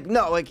da-da-da. It's like,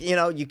 no, like, you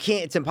know, you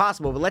can't. It's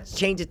impossible. But let's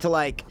change it to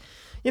like,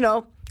 you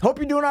know, hope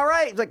you're doing all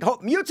right. It's like,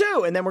 hope you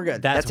too, and then we're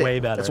good. That's it. way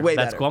better. That's way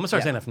better. That's cool. I'm gonna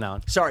start Yeah. saying that from now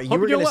on. Sorry, Hope you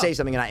were you're going to doing say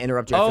something, and I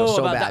interrupted you. I well. feel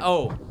so about bad. that.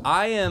 Oh,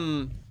 I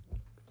am,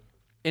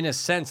 in a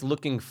sense,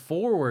 looking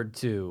forward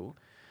to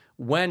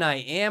when I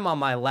am on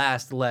my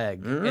last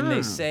leg, and Mm.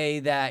 they say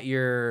that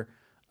your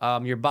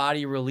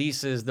body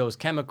releases those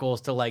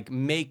chemicals to like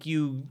make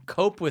you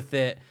cope with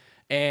it,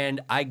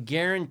 and I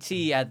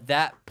guarantee at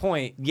that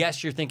point,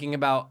 yes, you're thinking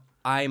about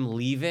I'm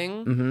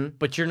leaving, Mm-hmm.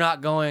 but you're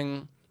not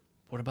going.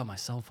 What about my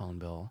cell phone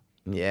bill?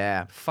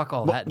 Yeah. Fuck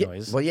all Well, that yeah,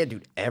 noise. Well, yeah,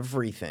 dude.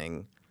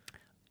 Everything,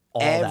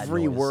 all that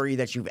every noise. worry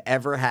that you've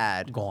ever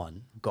had,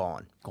 gone.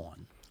 gone.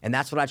 Gone. And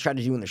that's what I try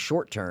to do in the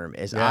short term.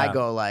 Is Yeah. I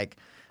go like,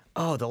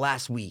 oh, the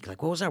last week,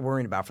 like, what was I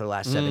worrying about for the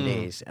last 7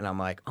 days? And I'm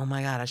like, oh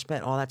my god, I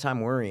spent all that time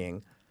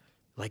worrying.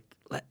 Like,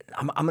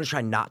 I'm gonna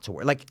try not to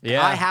worry. Like,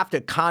 Yeah. I have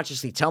to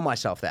consciously tell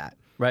myself that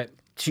Right.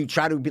 to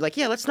try to be like,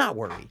 yeah, let's not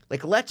worry.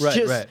 Like, let's Right,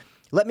 just. right.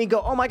 Let me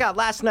go, oh my God,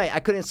 last night I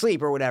couldn't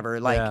sleep or whatever.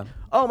 Like, Yeah.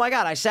 oh my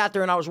God, I sat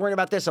there and I was worrying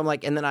about this. I'm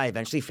like, and then I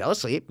eventually fell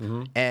asleep.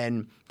 Mm-hmm.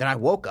 And then I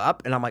woke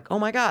up and I'm like, oh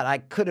my God, I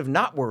could have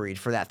not worried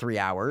for that 3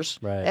 hours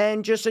Right.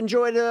 and just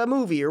enjoyed a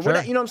movie or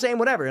whatever. You know what I'm saying?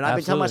 Whatever. And I've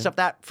been telling Absolutely. myself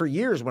that for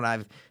years when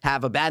I've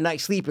have a bad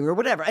night sleeping or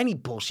whatever. Any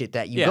bullshit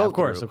that you Yeah, go of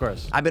course, through. of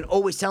course. I've been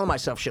always telling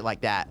myself shit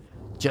like that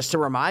just to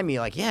remind me,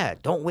 like, yeah,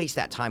 don't waste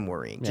that time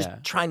worrying. Just Yeah.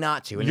 try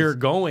not to. And You're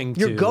going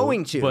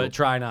to, but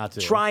try not to.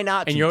 Try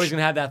not to. And you're always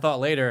gonna have that thought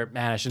later.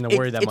 Man, I shouldn't have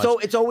worried that much.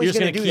 It's always you're just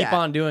gonna gonna do keep that.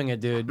 on doing it,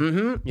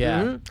 dude.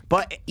 Yeah.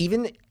 But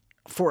even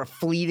for a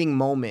fleeting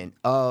moment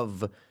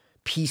of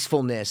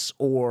peacefulness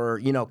or,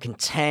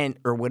 content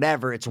or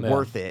whatever, it's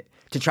worth it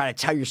to try to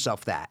tell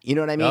yourself that. You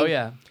know what I mean? Oh,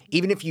 yeah.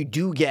 Even if you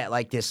do get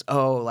like this, I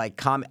don't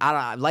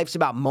know, life's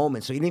about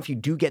moments. So even if you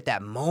do get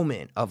that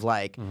moment of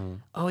like,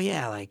 oh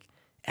yeah, like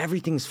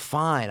everything's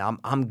fine.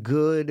 I'm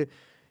good.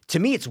 To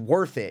me, it's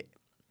worth it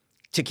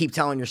to keep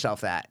telling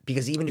yourself that,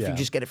 because even if you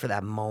just get it for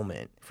that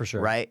moment, For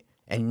sure. right?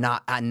 And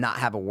not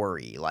have a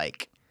worry,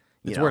 like,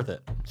 It's worth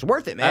it. It's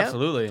worth it, man.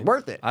 Absolutely. It's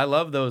worth it. I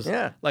love those.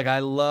 Yeah. Like, I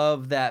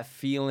love that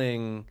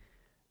feeling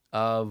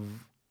of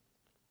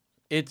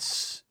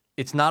it's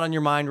not on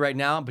your mind right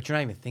now, but you're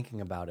not even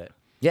thinking about it.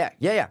 Yeah.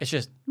 It's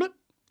just, bloop.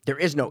 There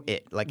is no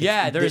it. Like,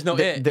 There is no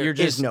it. There You're is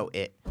just- no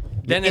it.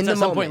 Then In it's the at some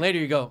moment. point later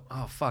you go,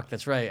 oh fuck,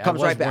 that's right. Comes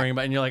I was right back. worrying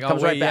about, and you're like, oh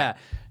Comes wait, right back.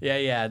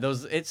 yeah.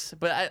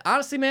 But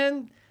honestly,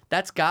 man,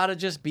 that's gotta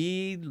just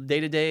be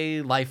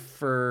day-to-day life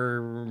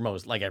for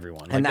most, like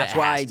everyone. And Like, that's that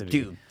why, has to be.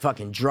 dude,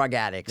 fucking drug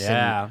addicts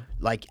Yeah. and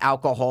like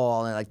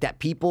alcohol and like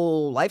that.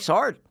 Life's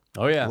hard.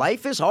 Oh yeah.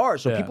 Life is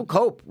hard, so Yeah. people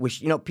cope.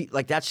 Which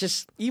like that's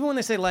just Even when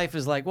they say life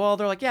is like, well,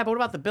 they're like, yeah, but what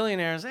about the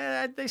billionaires?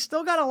 They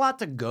still got a lot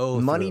to go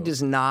money through.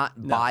 does not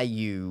buy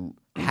you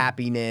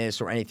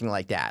happiness or anything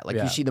like that. Like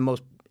Yeah. you see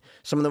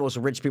some of the most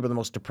rich people, the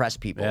most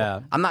depressed people. Yeah.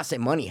 I'm not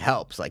saying money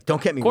helps. Like,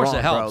 don't get me Of course wrong,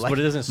 it helps, bro. Like, but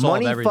it doesn't solve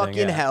money everything, fucking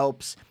yeah.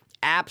 helps,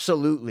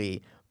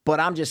 absolutely. But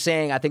I'm just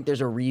saying, I think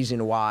there's a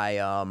reason why,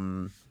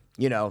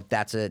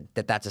 that's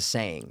a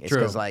saying. It's True.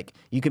 because like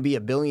you can be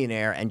a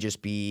billionaire and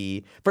just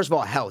be, first of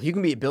all, health. You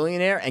can be a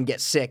billionaire and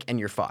get sick and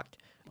you're fucked.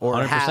 Or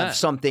 100%. have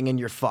something and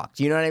you're fucked.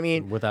 You know what I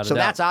mean? Without a so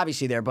doubt. that's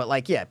obviously there. But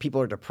like, yeah,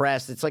 people are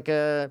depressed. It's like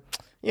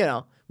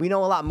we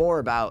know a lot more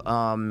about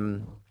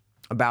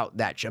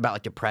that about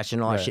like depression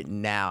and all that Right. shit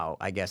now,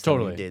 I guess,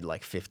 Totally. than we did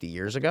like 50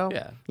 years ago.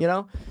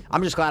 Yeah.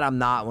 I'm just glad I'm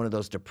not one of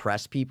those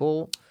depressed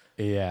people.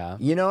 Yeah.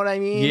 You know what I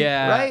mean?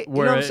 Yeah, Right? You know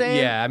what I'm where- saying?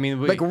 yeah, I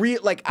mean,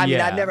 I've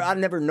yeah.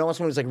 never known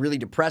someone who's like really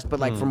depressed, but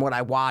like from what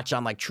I watch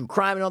on like true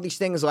crime and all these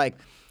things, like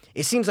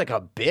it seems like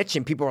a bitch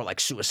and people are like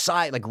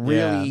suicide, like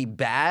really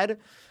bad.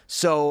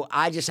 So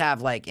I just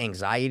have like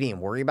anxiety and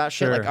worry about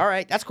shit. Sure. Like, all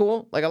right, that's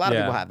cool. Like a lot of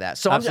Yeah. people have that.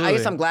 So I guess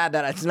Absolutely. I'm glad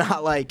that it's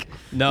not like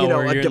No,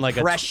 where a you're in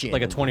depression.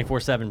 like a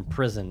 24/7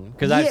 prison,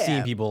 because I've Yeah,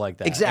 seen people like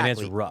that, exactly. and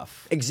it's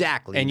rough.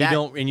 Exactly. And That-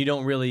 you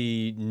don't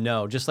really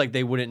know. Just like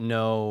they wouldn't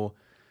know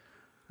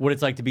what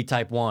it's like to be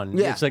type 1.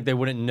 Yeah. It's like they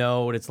wouldn't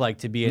know what it's like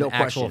to be an No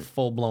actual question.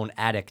 full-blown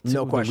addict.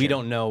 No We question.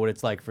 don't know what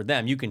it's like for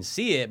them. You can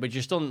see it, but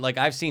you're still like,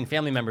 I've seen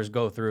family members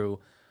go through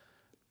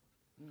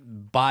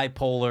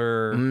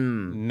bipolar,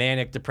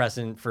 manic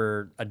depressant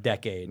for a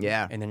decade.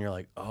 Yeah. And then you're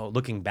like, oh,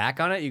 looking back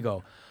on it, you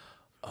go,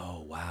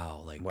 oh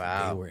wow, like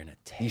Wow. they were in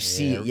a You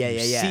see it. Yeah, you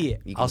yeah, yeah. see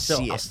it. You can I'll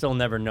see it. still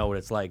never know what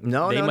it's like.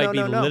 No, they no, might no, be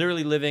no, no.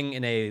 literally living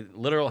in a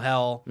literal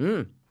hell,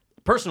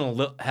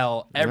 personal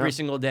hell every Yeah.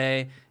 single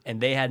day, and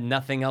they had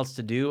nothing else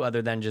to do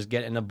other than just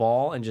get in a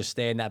ball and just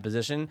stay in that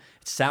position.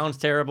 It sounds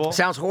terrible.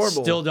 Sounds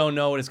horrible. Still don't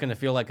know what it's going to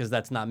feel like, because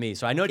that's not me.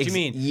 So I know what you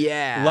mean.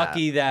 yeah.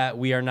 Lucky that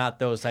we are not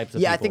those types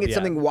of Yeah, people. I think it's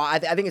something. I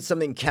think it's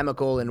something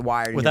chemical and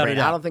wired Without in a your brain.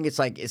 I doubt. don't think it's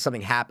like it's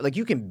something happen. Like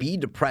you can be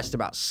depressed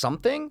about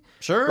something.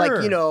 Sure. Like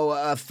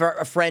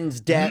a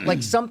friend's death,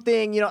 like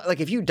something.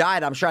 Like if you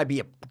died, I'm sure I'd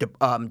be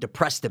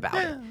depressed about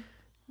it.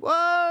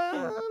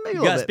 Well, maybe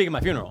a You little got to bit. speak at my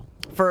funeral.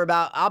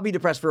 I'll be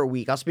depressed for a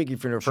week. I'll speak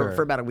for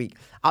Sure. about a week.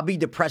 I'll be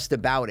depressed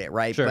about it,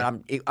 right? Sure.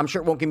 But I'm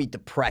sure it won't give me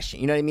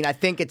depression. You know what I mean? I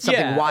think it's something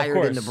Yeah, of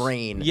wired in the course.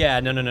 brain. Yeah,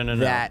 no.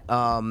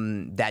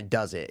 That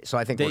does it. So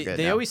I think we're good.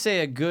 They now. always say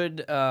a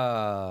good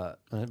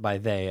by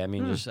they, I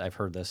mean, just I've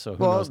heard this, so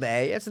who well, knows?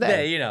 it's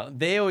they.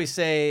 They always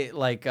say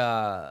like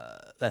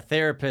that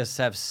therapists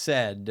have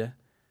said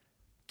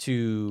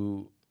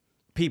to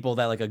people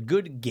that like a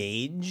good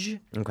gauge,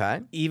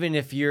 Okay. even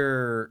if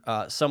you're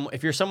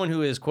someone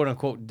who is quote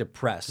unquote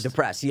depressed.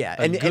 Depressed, yeah,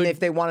 A and good- if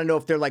they want to know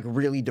if they're like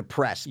really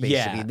depressed,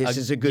 basically, Yeah, this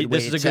is a good way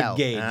This to is a tell.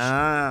 good gauge.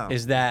 Oh.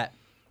 Is that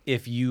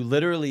if you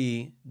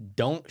literally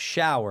don't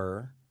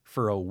shower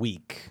for a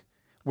week,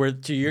 where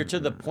you're to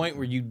the point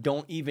where you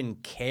don't even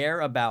care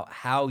about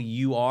how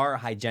you are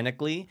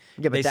hygienically.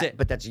 Yeah, they say,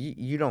 but that's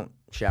you don't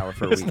shower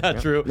for a it's week. not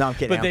no? true. No, I'm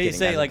kidding. But I'm they kidding,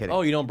 say guys, I'm like, kidding.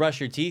 oh, you don't brush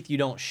your teeth, you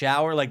don't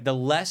shower. Like the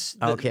less,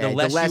 Okay, the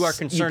less you are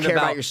concerned care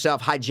about about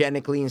yourself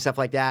hygienically and stuff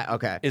like that.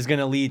 Okay. is going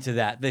to lead to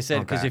that. They said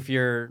because Okay. if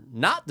you're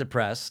not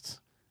depressed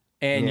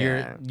and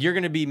Yeah. you're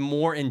going to be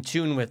more in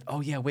tune with, oh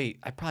yeah, wait,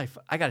 I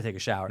got to take a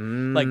shower.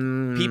 Like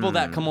people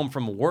that come home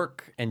from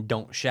work and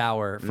don't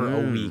shower for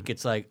a week,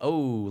 it's like, oh,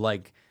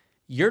 like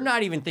you're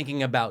not even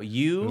thinking about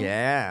you.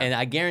 Yeah. And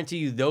I guarantee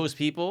you those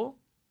people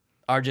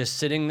are just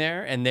sitting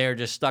there and they're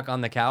just stuck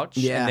on the couch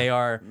Yeah. and they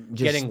are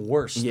Just- getting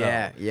worse.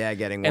 Yeah, though. yeah,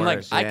 getting And like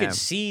worse. I yeah. could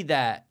see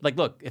that, like,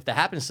 look, if that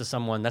happens to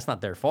someone, that's not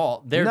their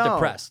fault. They're No.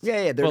 depressed.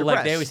 Yeah, they're but like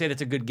they depressed. always say,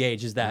 that's a good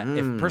gauge. Is that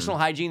if personal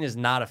hygiene is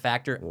not a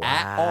factor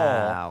at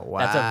all, Wow,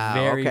 that's a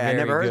very okay, very I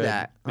never good. heard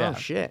that. Yeah. Oh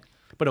shit.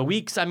 But a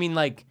week's, I mean,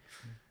 like,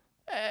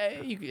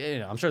 you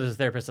know, I'm sure there's a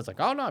therapist that's like,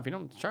 oh no, if you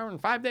don't shower in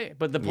 5 days.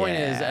 But the point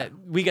is, Yeah.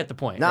 we get the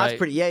point. No, right? it's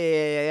pretty.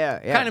 Yeah.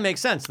 Kind of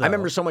makes sense, though. I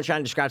remember someone trying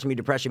to describe to me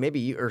depression. Maybe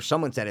you or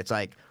someone said it's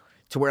like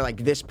to where like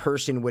this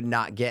person would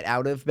not get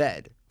out of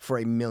bed for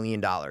 $1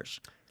 million.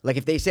 Like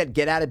if they said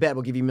get out of bed,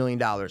 we'll give you $1 million.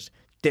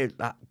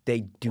 They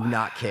do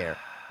not care.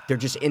 They're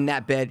just in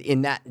that bed,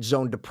 in that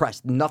zone,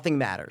 depressed. Nothing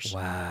matters.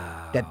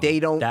 Wow. That they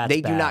don't, That's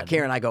they do not bad.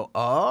 care. And I go,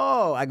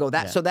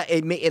 that. So that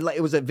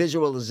it was a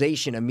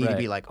visualization of me to Right.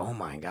 be like, oh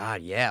my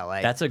god, yeah,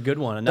 like That's a good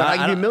one. And like,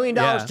 I I give you $1 million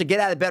yeah. to get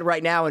out of bed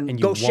right now and you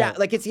go shower. won't.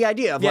 Like it's the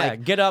idea of Yeah,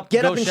 like get up,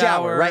 and go shower,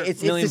 shower, right?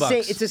 It's $1 million the same.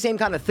 bucks. It's the same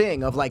kind of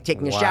thing of like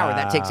taking a shower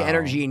that takes Wow.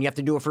 energy and you have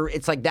to do it for.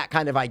 It's like that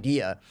kind of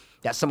idea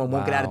that someone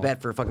won't get out of Wow.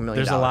 bed for a fucking $1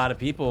 million. There's a lot of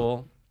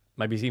people,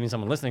 might be even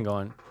someone listening,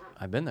 going,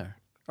 "I've been there."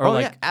 Or Oh,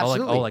 like, yeah,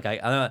 absolutely.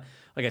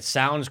 like it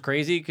sounds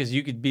crazy because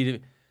you could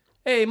be,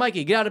 "Hey,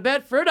 Mikey, get out of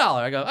bed for $1."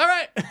 I go, "All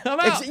right, I'm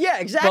out." Yeah,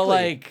 exactly. But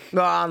like,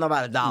 no, I don't know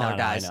about $1, No,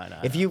 guys. no.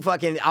 If you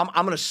fucking, I'm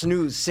gonna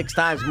snooze 6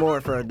 times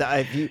more for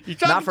if you you're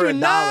not for $1, dude.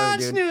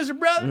 non-snoozer,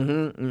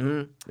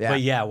 brother. Yeah.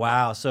 But yeah,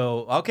 wow.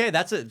 So okay,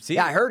 that's it. See,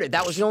 Yeah, I heard it.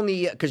 That was the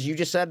only because you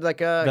just said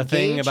like a The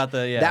thing gauge. about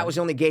the- yeah. That was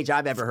the only gauge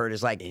I've ever heard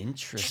is like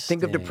Interesting.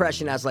 think of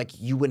depression as like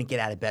you wouldn't get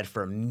out of bed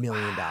for $1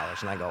 million,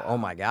 and I go, oh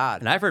my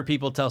god. And I've heard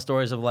people tell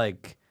stories of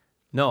like,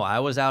 no, I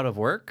was out of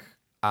work.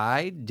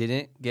 I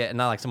didn't get,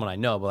 not like someone I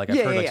know, but like I've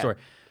Yeah, heard yeah, like yeah. story.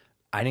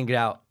 I didn't get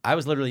out. I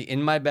was literally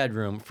in my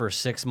bedroom for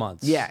 6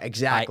 months. Yeah,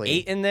 exactly. I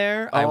ate in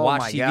there. I Oh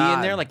watched my TV God.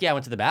 in there. Like, yeah, I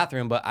went to the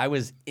bathroom, but I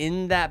was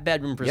in that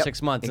bedroom for Yep,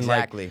 6 months.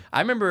 exactly. And like,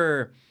 I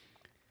remember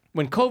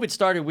when COVID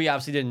started, we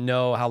obviously didn't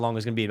know how long it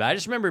was going to be, but I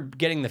just remember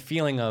getting the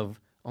feeling of,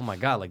 oh my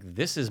God, like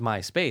this is my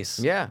space.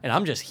 Yeah. And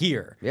I'm just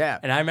here. Yeah.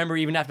 And I remember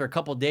even after a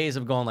couple days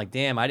of going like,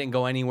 damn, I didn't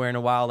go anywhere in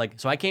a while. Like,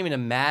 so I can't even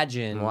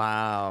imagine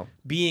Wow.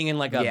 being in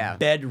like a Yeah.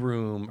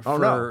 bedroom Oh, for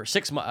no.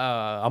 6 months,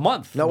 a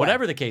month, No way.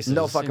 whatever the case is.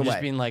 No fucking and just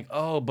way. being like,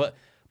 oh, but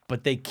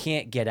they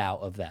can't get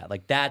out of that.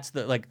 Like that's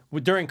the like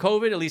during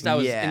COVID, at least I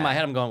was Yeah. in my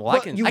head. I'm going, well, I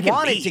can. You I can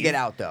wanted leave. to get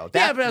out though.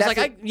 Yeah, but I was like,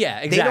 that's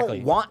exactly. They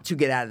don't want to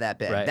get out of that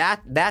bed.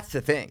 Right. That's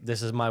the thing.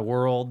 This is my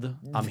world.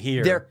 I'm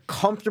here. They're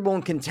comfortable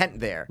and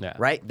content there, Yeah.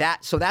 right?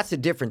 So that's the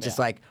difference. It's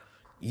like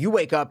you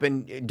wake up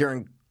and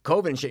during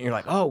COVID and shit, and you're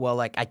like, oh well,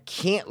 like I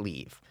can't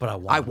leave, But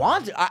I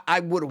want to.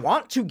 I would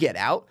want to get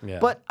out, Yeah.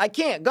 but I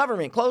can't.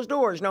 Government, closed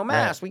doors, no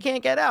mask, we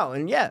can't get out.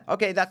 And yeah,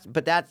 okay,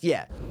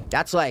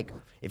 that's like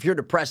if you're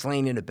depressed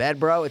laying in a bed,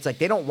 bro, it's like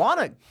they don't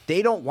want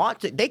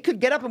to. They could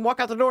get up and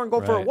walk out the door and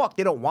go for a Right. walk.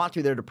 They don't want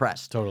to. They're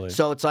depressed. Totally.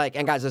 So it's like,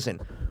 and guys, listen.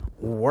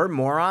 We're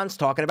morons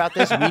talking about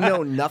this. We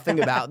know nothing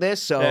about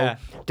this, so Yeah.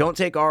 don't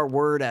take our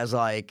word as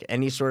like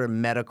any sort of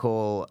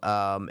medical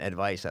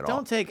advice at all.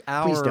 Don't take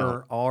Please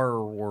don't.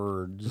 our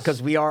words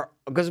Because we are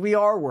words. we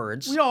are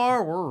words.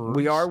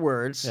 We are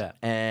words. Yeah.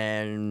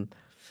 And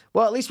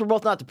well, at least we're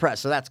both not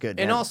depressed, so that's good.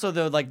 And man. also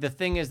though, like the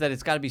thing is that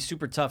it's got to be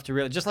super tough to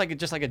really just like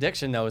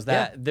addiction though is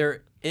that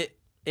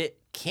it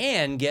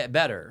can get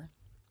better.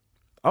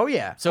 oh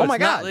yeah. So oh it's my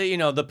not, god. you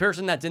know, the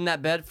person that's in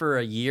that bed for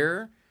a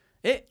year,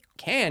 it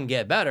can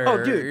get better.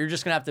 Oh, dude. You're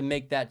just gonna have to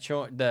make that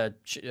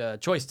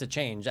choice to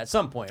change at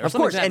some point. Or Of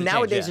course, something's gonna and have to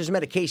nowadays change,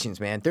 there's medications,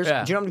 man. There's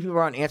Yeah. do you know how many people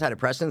are on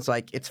antidepressants?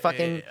 Like it's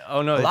fucking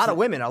oh no, a lot of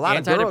women, a lot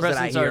of girls that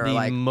I antidepressants hear are the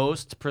like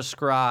most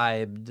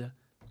prescribed.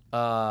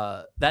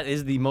 That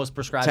is the most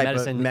prescribed type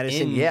medicine, of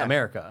medicine, in yeah.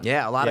 America.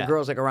 Yeah, a lot of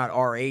girls like around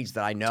our age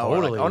that I know are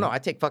Totally. like, oh no, I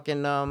take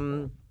fucking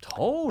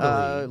Totally.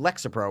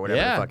 Lexapro, whatever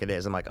Yeah. the fuck it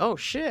is. I'm like, oh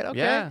shit, okay.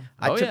 Yeah.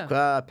 I Oh, took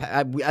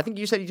I think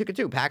you said you took it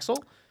too, Paxil.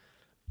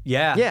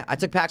 yeah. Yeah, I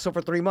took Paxil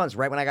for 3 months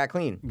right when I got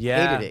clean.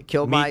 Yeah. Hated it.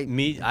 Killed me, my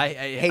me. I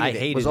hated it.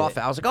 hated Was it. off.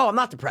 I was like, oh, I'm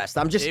not depressed.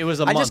 I'm just. It was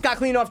a I month. just got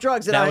clean off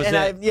drugs, and That was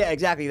it. yeah,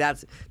 exactly.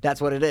 That's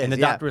what it is. And the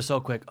yeah. doctor was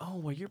so quick. Oh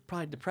well, you're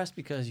probably depressed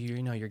because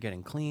you're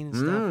getting clean and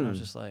stuff. And I was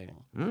just like,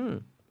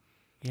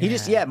 He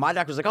just my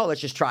doctor was like, oh, let's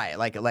just try it.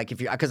 Like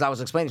if you because I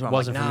was explaining to him, I'm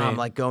Wasn't like, for nah, me. I'm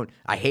like going.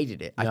 I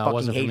hated it. I No, it fucking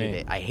wasn't for hated me.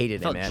 it. I hated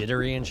it, felt man.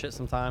 jittery and shit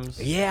sometimes.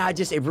 Yeah,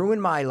 it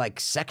ruined my like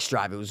sex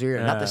drive. It was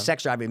weird. Not the Yeah.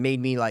 sex drive. It made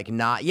me like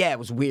not. Yeah, it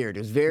was weird. It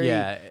was very.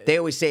 Yeah. They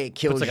always say it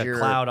kills Puts like your a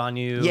cloud on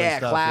you. and Yeah,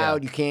 stuff,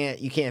 cloud. Yeah.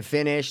 You can't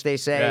finish. They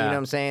say. You Yeah. know what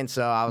I'm saying?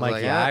 So I was Like,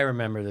 like, yeah, I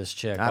remember this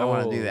chick. I don't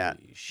wanna do that.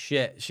 Holy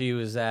Shit, she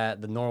was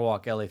at the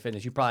Norwalk LA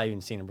Fitness. You probably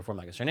even seen her before. I'm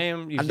like, is her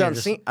name? I've done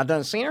seen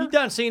her. You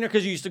done seen her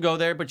because you used to go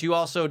there, but you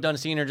also done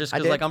seen her just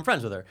because did. like I'm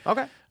friends with her.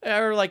 Okay.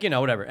 Or like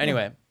whatever.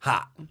 Anyway,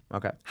 hot.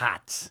 Okay.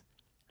 Hot.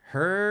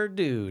 Her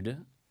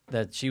dude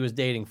that she was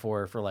dating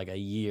for like a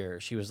year.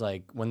 She was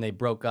like, when they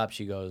broke up,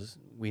 she goes,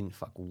 "We didn't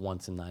fuck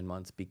once in 9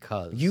 months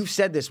because You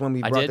said this when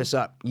we brought did? this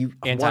up. You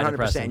 100%.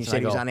 Antidepressants, You said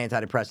he was I on go-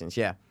 antidepressants.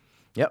 Yeah.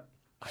 Yep.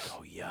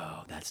 Oh, yo,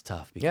 that's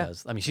tough Yeah.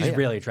 because I mean she's Oh, yeah.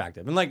 really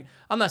attractive, and like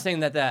I'm not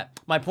saying that.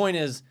 My point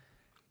is,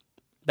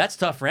 That's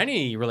tough for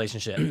any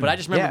relationship. But I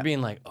just remember Yeah.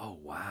 being like, oh,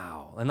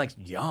 wow. And like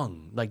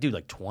young. Like, dude,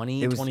 like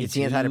 20, 22. It's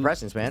the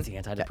antidepressants, man. It's the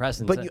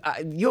antidepressants. But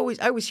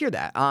I always hear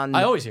that on.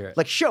 I always hear it.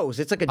 Like shows.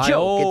 It's like a joke. I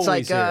always it's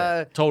like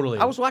hear it. Totally.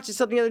 I was watching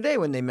something the other day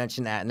when they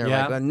mentioned that, and they're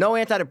Yeah. like, no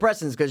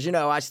antidepressants because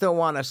I still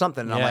want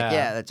something. And I'm like,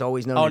 yeah, that's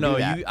always known. Oh, to no. do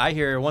that. I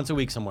hear it once a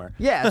week somewhere.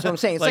 Yeah, that's what I'm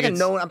saying. It's like a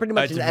known. I'm pretty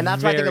much, it's and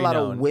that's why I think a lot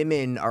very of known.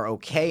 women are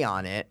okay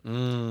on it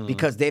Mm.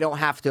 because they don't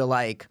have to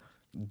like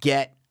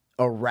get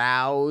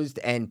aroused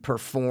and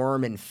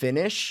perform and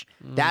finish.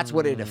 That's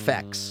what it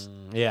affects.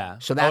 Yeah.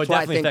 So Oh, that's it why I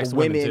definitely think affects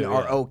women too,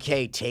 are yeah.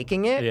 okay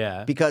taking it.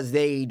 Yeah. Because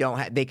they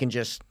don't. They can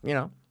just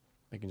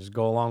They can just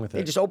go along with it.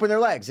 they just open their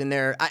legs and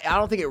I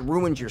don't think it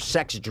ruins your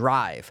sex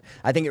drive.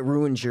 I think it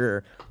ruins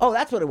your. Oh,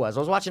 that's what it was. I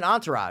was watching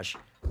Entourage.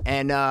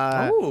 And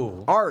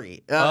Ooh.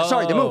 Ari,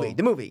 sorry,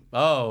 the movie.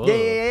 Oh,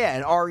 yeah.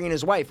 And Ari and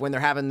his wife when they're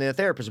having the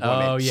therapist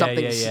appointment. Oh, yeah,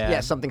 something, yeah.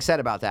 something said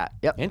about that.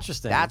 Yep,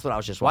 Interesting. That's what I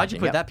was just Why'd watching.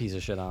 you put that piece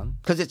of shit on?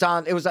 Because it's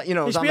on. It was it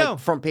was on HBO. like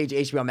front page of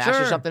HBO Max or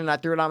Sure. something, and I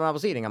threw it on when I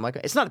was eating. I'm like,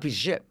 it's not a piece of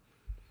shit.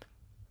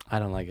 I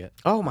don't like it.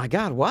 Oh my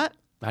god, what?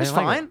 I It's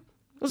didn't like fine. it.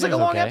 It was It like a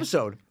was long okay.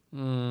 episode.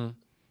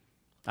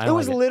 I It don't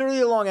was like literally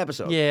a long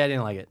episode. Yeah, I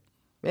didn't like it.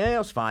 Yeah, it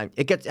was fine.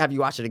 It gets. Have you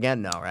watched it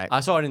again? No, right?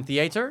 I saw it in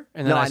theater,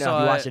 and then No, I I know.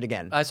 saw You watched it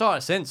again. I saw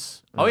it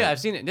since. Oh yeah, I've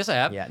seen it. Yes, I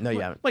have. Yeah, no, you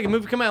haven't. Like a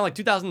movie came out in like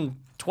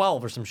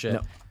 2012 or some shit.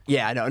 No.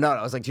 Yeah, I know. No,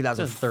 it was like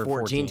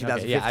 2014, 2014.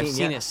 2015. Okay, yeah, I've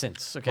seen yeah. it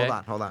since. Okay.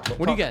 Hold on.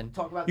 What are you getting?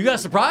 You got a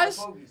surprise?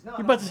 You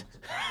about to...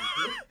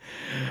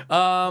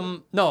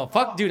 No,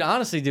 fuck, dude.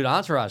 Honestly, dude,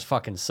 Entourage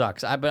fucking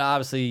sucks. But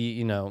obviously,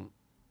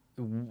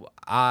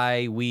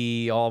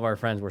 we, all of our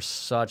friends were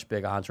such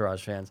big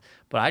Entourage fans.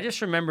 But I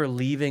just remember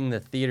leaving the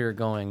theater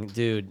going,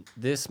 dude,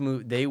 this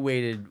movie, they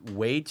waited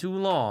way too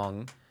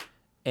long,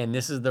 and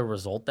this is the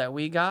result that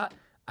we got.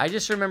 I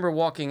just remember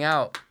walking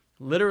out,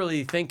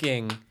 literally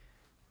thinking,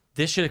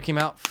 this should have came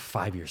out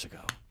 5 years ago.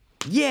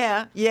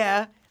 Yeah.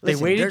 They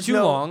Listen, waited there's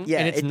too long,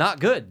 and it's not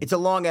good. It's a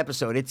long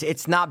episode.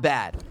 It's not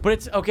bad. But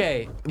it's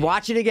okay.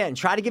 Watch it again.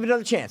 Try to give it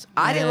another chance.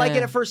 I didn't like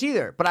it at first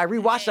either, but I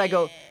rewatched it. I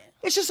go,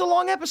 it's just a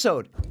long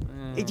episode.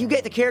 You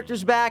get the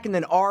characters back, and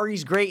then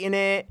Ari's great in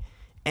it,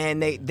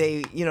 and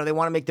they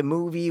want to make the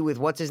movie with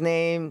what's his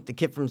name, the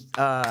kid from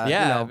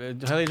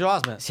Haley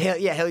Joel Osment.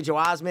 Haley Joel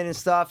Osment and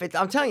stuff.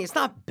 I'm telling you, it's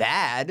not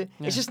bad.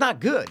 It's just not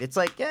good. It's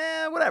like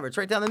whatever. It's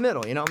right down the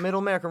middle. Middle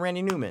America,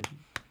 Randy Newman.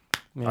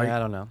 Yeah, I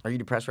don't know. Are you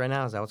depressed right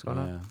now? Is that what's going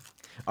Yeah. on?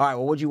 All right.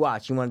 Well, what'd you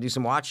watch? You want to do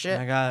some watch shit?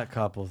 I got a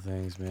couple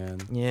things, man.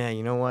 Yeah.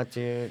 You know what,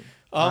 dude?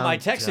 I I'm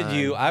texted done.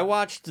 you. I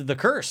watched The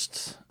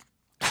Cursed.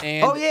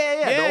 And Oh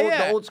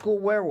yeah. The old school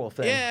werewolf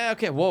thing. Yeah,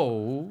 okay.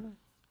 Whoa.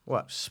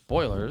 What?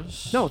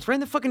 Spoilers. No, it's right in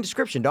the fucking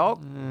description,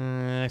 dog.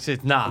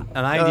 It's not.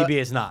 On IMDb,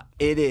 it's not.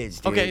 It is,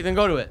 dude. Okay, then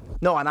go to it.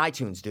 No, on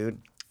iTunes, dude.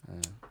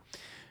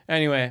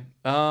 Anyway,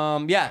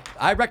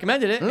 I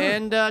recommended it,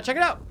 and check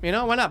it out.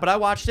 Why not? But I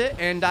watched it,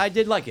 and I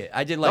did like it.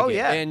 Oh, it.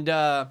 yeah. And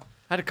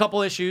had a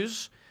couple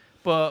issues,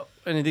 but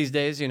in these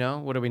days,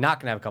 what are we not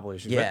going to have a couple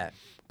issues? Yeah.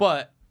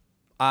 But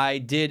I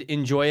did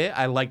enjoy it.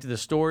 I liked the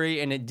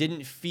story, and it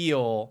didn't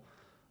feel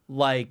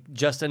like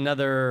just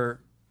another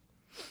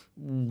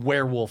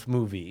werewolf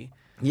movie.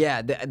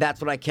 Yeah,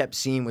 that's what I kept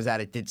seeing was that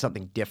it did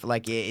something different.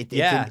 Like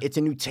Yeah. it's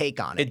a new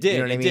take on it. It did. You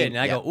know what I It mean? did. And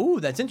I Yeah. go, ooh,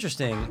 that's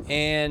interesting.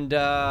 And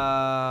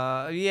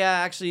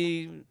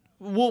actually,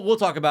 we'll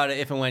talk about it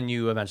if and when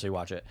you eventually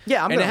watch it.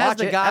 Yeah, I'm and gonna it has watch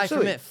the it. guy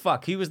Absolutely. from it.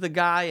 Fuck, he was the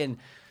guy, and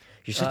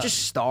You're such a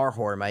star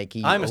whore, Mikey.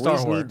 You I'm a star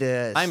always whore. need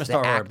the- I'm a the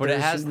star whore, but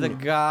it actors has who- the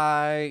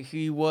guy.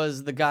 He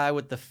was the guy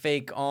with the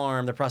fake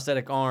arm, the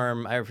prosthetic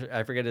arm. I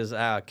forget his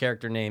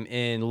character name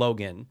in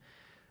Logan.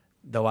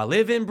 Though I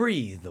live and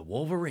breathe, the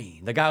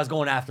Wolverine. The guy was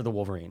going after the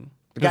Wolverine.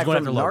 The He was guy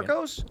going from after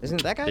Logan. Narcos? Isn't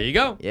it that guy? There you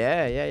go.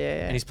 Yeah.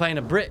 And he's playing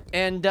a Brit,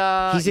 and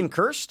He's in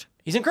Cursed?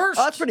 He's in Cursed.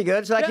 Oh, that's pretty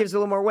good. So that Yeah. gives it a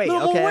little more weight.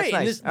 Little Okay, more that's weight. nice.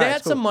 And this, All they right, had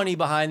that's cool. some money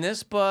behind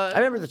this, but I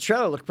remember the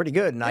trailer looked pretty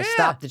good, and I Yeah.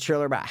 stopped the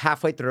trailer about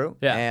halfway through,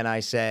 Yeah. and I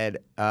said,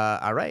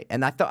 all right.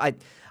 And I thought, I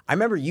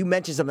remember you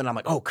mentioned something, I'm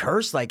like, oh,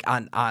 Cursed? Like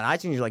on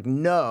iTunes, you're like,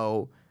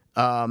 no.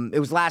 It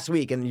was last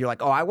week, and you're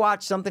like, oh, I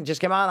watched something, just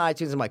came out on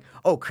iTunes. I'm like,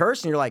 oh,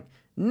 Cursed? And you're like,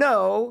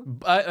 no.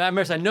 I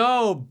remember saying,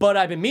 no, but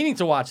I've been meaning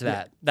to watch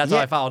that. That's how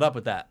Yeah. I followed up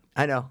with that.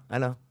 I know.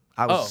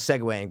 I was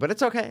segueing, but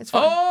it's okay. It's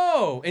fine.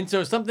 Oh,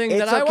 into something it's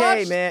that I okay,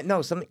 watched? man.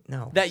 No, something.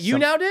 No. That you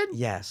now did?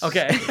 Yes.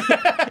 Okay.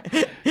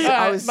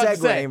 I was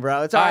segueing,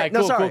 bro. It's all right. No,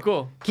 cool, sorry.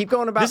 cool. Keep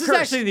going about This is Cursed.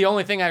 actually the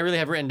only thing I really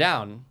have written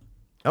down.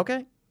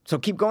 Okay. So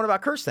keep going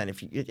about Cursed then.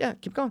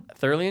 Keep going.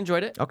 Thoroughly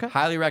enjoyed it. Okay.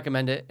 Highly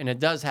recommend it. And it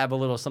does have a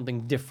little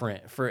something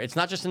different. It's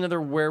not just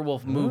another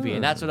werewolf movie.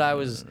 And that's what I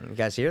was... You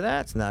guys hear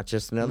that? It's not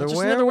just another Just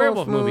werewolf another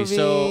werewolf movie.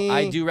 So movie.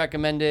 I do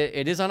recommend it.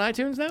 It is on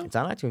iTunes now? It's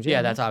on iTunes.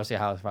 Yeah, that's obviously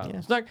how it's found.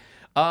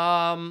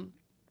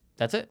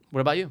 That's it. What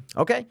about you?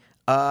 Okay.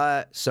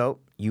 So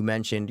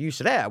you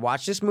said, hey, I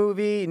watched this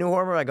movie, new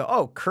horror movie. I go,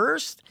 oh,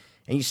 Cursed?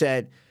 And you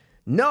said,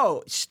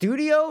 no,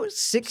 Studio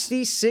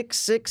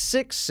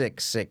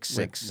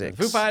 66666666.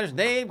 Foo Fighters,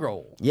 Dave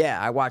Grohl. Yeah,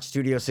 I watched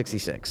Studio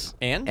 66.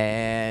 And?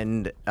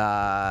 And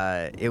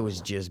it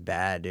was just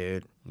bad,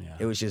 dude. Yeah.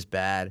 It was just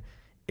bad.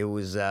 It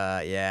was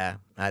yeah,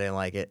 I didn't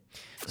like it.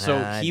 So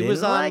I he was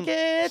didn't on like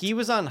it. he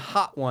was on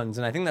Hot Ones,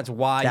 and I think that's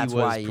why That's he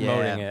was why,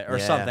 promoting yeah, it or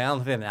yeah. something. I don't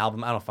think they had an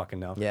album. I don't fucking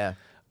know. Yeah.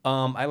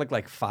 I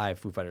like 5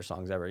 Foo Fighters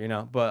songs ever, you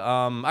know. But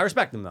I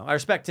respect him though. I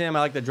respect him. I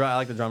like the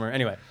drummer.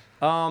 Anyway,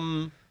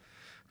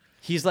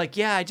 he's like,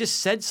 yeah, I just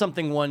said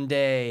something one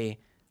day,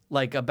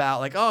 like about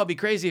like, oh, it'd be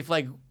crazy if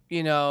like,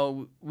 you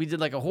know, we did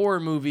like a horror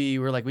movie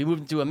where like we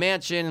moved into a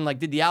mansion and like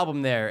did the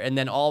album there, and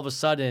then all of a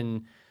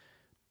sudden,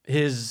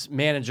 his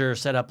manager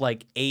set up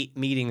like 8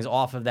 meetings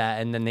off of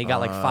that, and then they got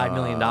like $5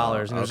 million,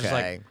 and it was just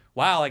okay. like,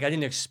 wow, like I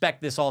didn't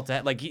expect this all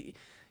to like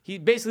he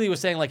basically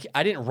was saying like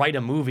I didn't write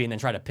a movie and then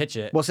try to pitch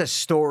it. Well, it says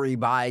story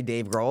by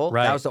Dave Grohl.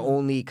 Right. That was the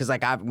only because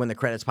like when the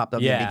credits popped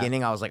up in Yeah. the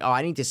beginning, I was like, oh,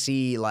 I need to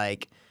see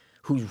like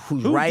who's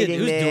who's writing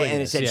doing it, and it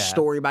this, said yeah.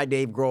 story by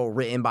Dave Grohl,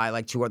 written by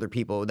like 2 other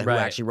people who Right.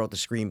 actually wrote the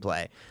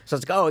screenplay. So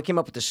it's like, oh, it came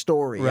up with the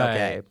story. Right.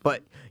 Okay,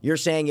 but you're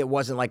saying it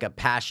wasn't like a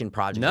passion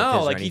project. of No,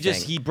 his or like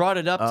anything. he brought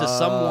it up to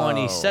someone.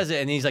 He Oh. says it,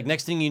 and he's like,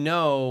 next thing you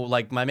know,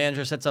 like my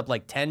manager sets up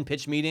like 10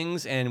 pitch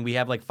meetings, and we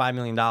have like $5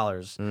 million.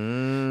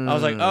 I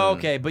was like, oh,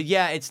 okay, but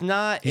yeah, it's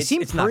not. He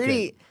seemed it's not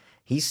pretty. good.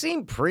 He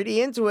seemed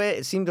pretty into it.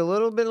 It seemed a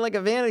little bit like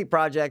a vanity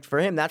project for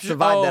him. That's the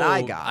vibe that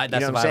I Oh, got. that's you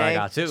know the what I'm vibe I saying?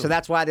 got, too. So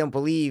that's why I don't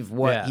believe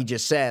what Yeah. he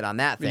just said on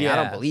that thing. I Yeah.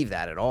 don't believe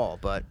that at all.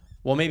 But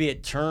Well, maybe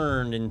it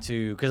turned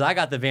into because I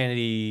got the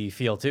vanity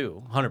feel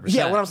too, 100%.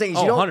 yeah, what I'm saying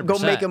is you don't go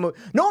make a movie.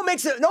 No one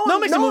makes it. No one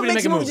makes a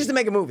movie just to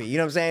make a movie. You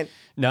know what I'm saying?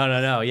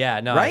 No, yeah,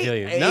 no, Right? I feel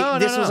you. It- No,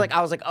 this no, was no. like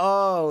I was like,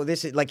 oh,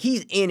 this is like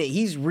he's in it.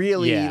 He's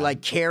really Yeah.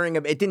 like caring.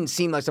 It didn't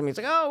seem like something. It's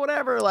like, oh,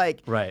 whatever. Like,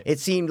 Right. It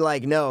seemed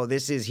like no,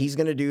 he's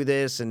gonna do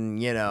this,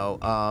 and you know,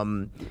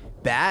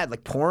 bad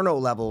like porno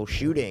level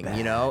shooting,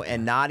 you know,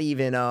 and not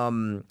even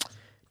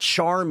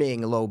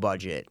charming low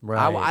budget. Right.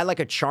 I like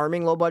a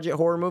charming low budget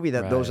horror movie.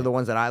 Those Right. are the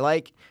ones that I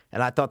like,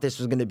 and I thought this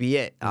was gonna be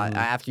it.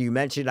 After you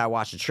mentioned, it, I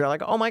watched the trailer.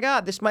 Like, oh my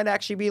god, this might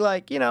actually be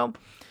like, you know.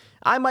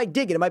 I might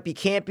dig it. It might be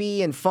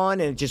campy and fun,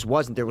 and it just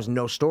wasn't. There was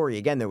no story.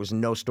 Again, there was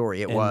no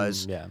story. It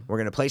was, yeah. we're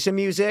going to play some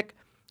music,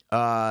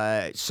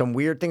 some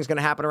weird thing's going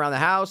to happen around the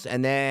house,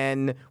 and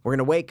then we're going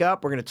to wake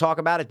up, we're going to talk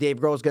about it. Dave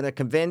Grohl's going to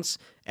convince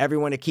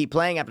everyone to keep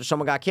playing after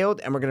someone got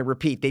killed, and we're going to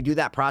repeat. They do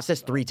that process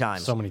 3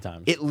 times. So many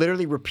times. It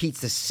literally repeats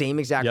the same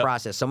exact Yep.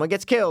 process. Someone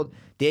gets killed,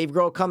 Dave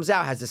Grohl comes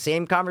out, has the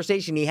same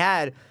conversation he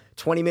had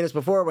 20 minutes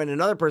before when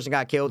another person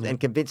got killed, and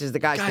convinces the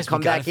guys Guys, to come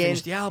we gotta back in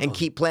finish the album. and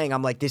keep playing.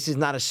 I'm like, this is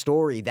not a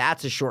story.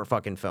 That's a short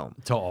fucking film.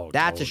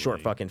 That's a short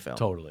Totally. fucking film.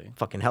 Totally.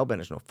 Fucking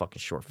Hellbender's no fucking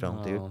short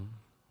film, dude.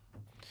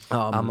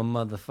 I'm a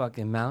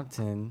motherfucking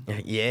mountain.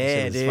 Yeah,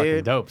 Shit is fucking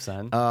dude. dope,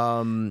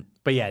 son.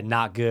 But yeah,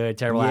 not good.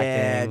 Terrible Yeah,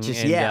 acting.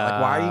 just and,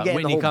 like why are you getting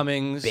Whitney the whole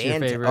Cummings? Your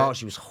band? favorite? Oh,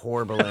 she was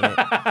horrible in it.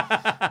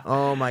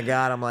 Oh my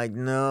god, I'm like,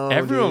 no.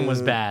 Everyone was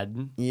dude.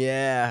 bad.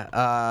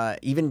 Yeah,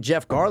 even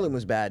Jeff Garland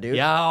was bad, dude.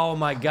 Yeah. Oh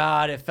my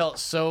god, it felt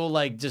so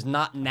like just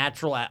not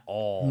natural at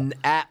all.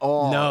 At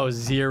all. No,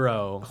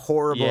 zero.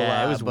 Horrible.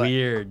 Yeah, it was but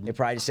weird. They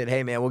probably just said,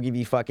 "Hey, man, we'll give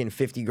you fucking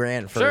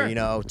 $50,000 for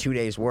Sure. 2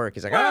 days work."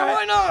 He's like, Yeah, "All right,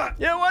 why not?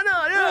 Yeah, why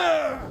not?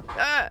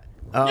 Yeah."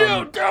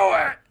 You do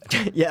it.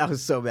 Yeah, I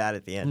was so bad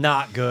at the end.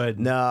 Not good.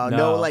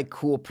 No, like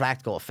cool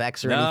practical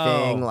effects or No.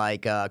 anything,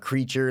 like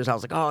creatures. I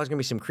was like, oh, there's gonna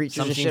be some creatures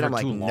Some and scenes shit. were I'm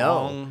like, too no.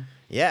 long.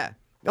 Yeah.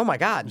 Oh my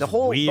god, the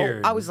whole.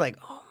 weird. I was like,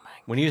 oh my.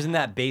 When he was in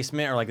that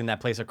basement or like in that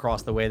place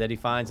across the way that he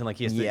finds, and like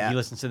he has to, Yeah. he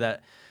listens to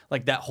that,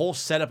 like that whole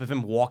setup of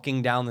him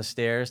walking down the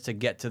stairs to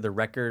get to the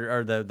record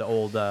or the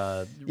old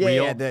Yeah,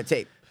 reel yeah, the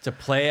tape. to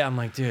play it. I'm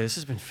like, dude, this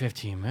has been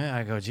 15 minutes.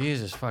 I go,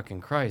 Jesus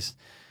fucking Christ.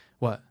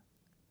 What?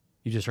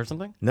 You just heard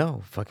something?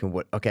 No, fucking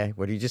what? Okay,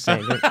 what are you just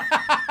saying?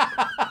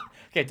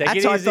 Okay, take That's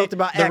it how I easy. felt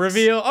about the X.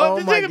 reveal. Oh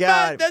the my thing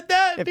about god!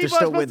 that If they're people are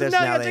still with supposed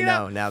us to now, Check they it know.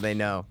 out. Now they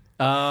know.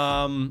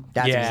 Yeah,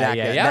 That's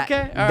exactly yeah. Okay,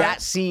 all right.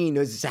 That scene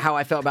was how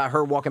I felt about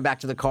her walking back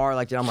to the car.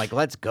 Like I'm like,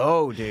 let's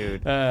go,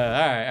 dude. All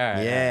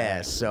right.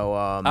 Yeah. So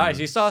All right,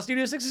 so you saw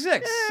Studio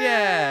 66.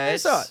 Yeah, I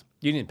saw it.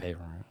 You didn't pay for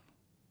it.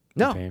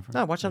 No, paying for it?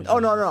 no, watch it. Oh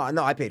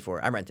no, I paid for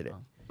it. I rented it.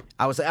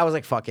 I was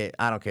like, fuck it,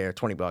 I don't care.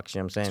 $20. You know what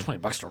I'm saying?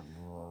 $20 to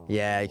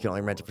Yeah, you can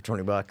only rent it for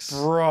 $20.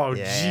 Bro,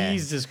 Yeah.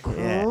 Jesus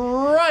Yeah.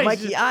 Christ.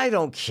 Mikey, I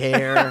don't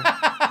care.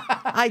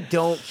 I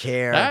don't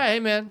care. All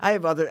right, man. I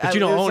have other. But you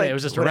don't own it. It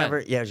was just a whatever.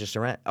 rent. Yeah, it was just a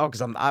rent. Oh,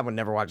 because I would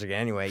never watch it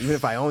again anyway. Even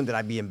if I owned it,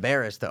 I'd be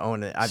embarrassed to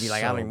own it. I'd be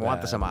like, I So don't even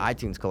want this on bad. my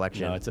iTunes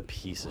collection. No, it's a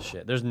piece of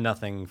shit. There's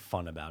nothing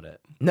fun about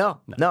it. No.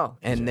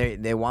 And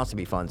they wants to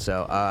be fun.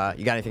 So,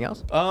 you got anything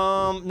else?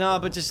 No,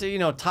 but just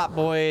Top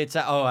Boy. It's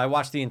I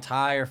watched the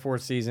entire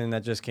 4th season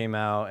that just came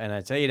out, and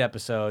it's 8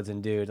 episodes.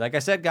 And dude, like I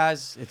said,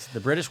 guys, it's the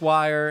British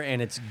Wire,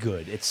 and it's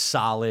good. It's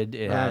solid.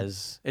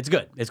 It's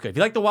good. It's good. If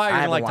you like the Wire, you're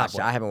I gonna haven't like Top watched Boy.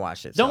 it. I haven't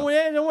watched it. Don't so.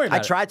 worry about I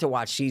it. tried to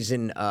watch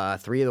season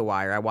 3 of The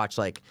Wire. I watched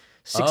like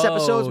 6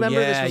 episodes. Remember,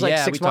 this was like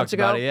yeah, 6 we months talked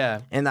ago. about it,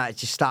 yeah. And I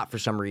just stopped for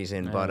some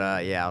reason.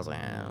 But yeah, I was like,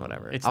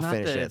 whatever. It's I'll not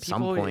finish the, it at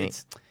some people-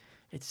 point.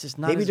 It's just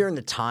not Maybe as, during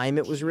the time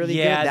it was really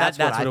yeah, good. That's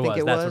what I think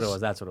it was.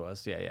 That's what it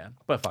was. Yeah.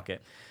 But fuck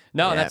it.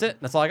 No, Yeah. that's it.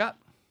 That's all I got.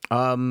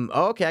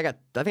 Okay, I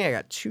think I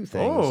got two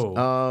things.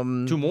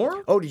 Oh. Two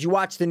more? Oh, did you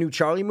watch the new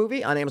Charlie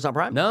movie on Amazon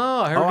Prime?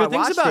 No, I heard good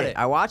things watched about it. it.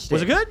 I watched it.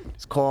 Was it good?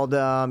 It's called,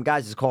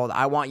 guys, it's called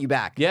I Want You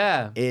Back.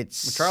 Yeah.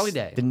 It's With Charlie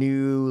Day. the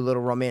new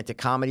little romantic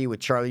comedy with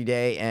Charlie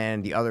Day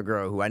and the other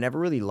girl who I never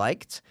really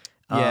liked.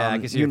 Yeah, I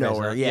can see you your know face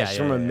her. on it. Yeah, Yeah, she's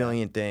yeah, from a yeah.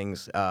 million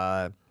things.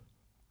 Let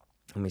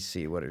me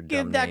see what her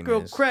Give dumb that name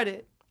girl is.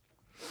 credit.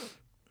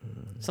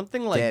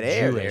 Something like Dead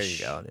Air. Jewish.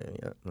 There you go.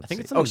 Yeah, I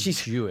think it's something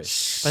she's Jewish.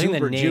 super I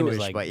think the name Jewish, is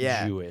like but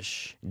yeah.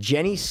 Jewish.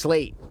 Jenny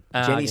Slate.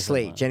 I Jenny guess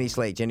Slate. that's Jenny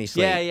Slate. Jenny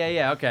Slate.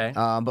 Yeah. Okay.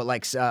 But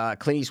like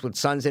Clint Eastwood's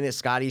son's in it.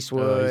 Scott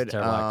Eastwood.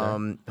 terrible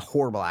actor.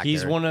 Horrible actor.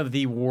 He's one of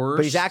the worst.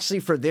 But he's actually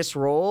for this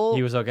role.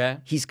 He was okay.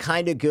 He's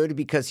kind of good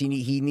because he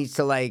needs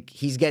to like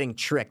he's getting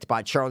tricked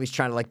by Charlie's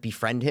trying to like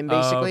befriend him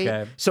basically.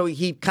 okay. So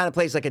he kind of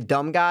plays like a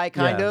dumb guy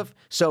kind Yeah. of.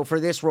 So for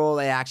this role,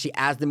 they actually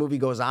as the movie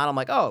goes on, I'm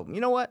like, oh, you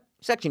know what?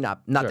 It's actually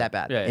not Sure. that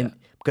bad. Yeah, yeah.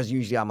 Because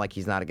usually I'm like,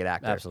 he's not a good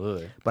actor.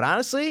 Absolutely. But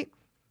honestly,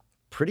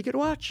 pretty good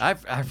watch.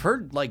 I've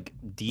heard like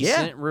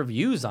decent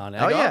reviews on it.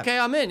 Oh, I go, yeah. okay,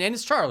 I'm in, and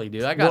it's Charlie,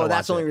 dude. I got. Well,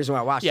 that's the only reason why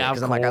I watched it Yeah,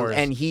 because of I'm like, course.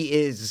 and he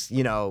is,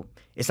 you know,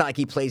 it's not like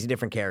he plays a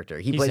different character.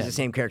 He plays him. the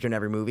same character in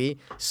every movie.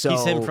 So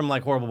He's him from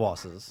like Horrible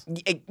Bosses.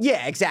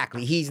 Yeah,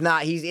 exactly. He's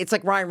not. It's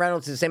like Ryan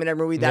Reynolds is the same in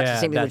every movie. That's Yeah, the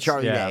same thing with that's-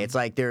 Charlie yeah. Day. It's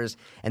like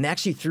and they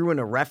actually threw in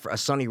a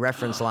Sunny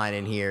reference line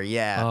in here.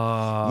 Yeah,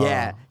 Oh.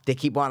 yeah. They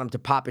keep wanting him to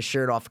pop his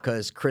shirt off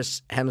because not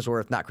Chris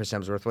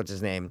Hemsworth. What's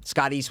his name?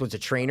 Scott Eastwood's a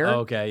trainer.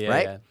 Okay, yeah,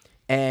 right. yeah.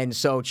 And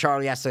so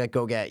Charlie has to like,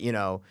 go get,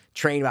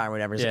 trained by him or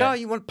whatever. He's Yeah. like, oh,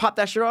 you want to pop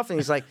that shirt off? And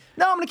he's like,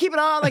 no, I'm going to keep it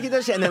on like he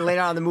does. And then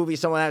later on in the movie,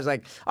 someone has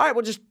like, all right,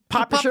 well, just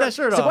pop Pop your that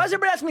shirt He's like, off. why does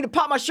everybody asking me to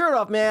pop my shirt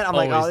off, man? I'm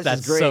like, oh, this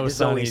that's is great. So This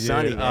is always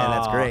sunny, sunny, man.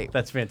 That's Aw, great.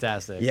 That's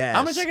fantastic. Yes.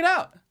 I'm gonna check it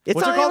out. It's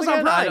What's on it called Amazon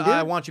again? Prime, I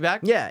dude. Want You Back.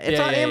 Yeah, it's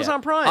on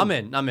Amazon Prime.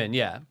 I'm in.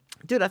 Yeah.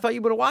 Dude, I thought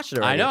you would have watched it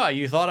I already. know.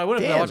 You thought I would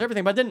have. I Damn. watched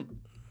everything, but I didn't.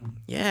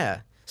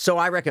 Yeah. So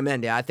I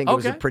recommend it. I think it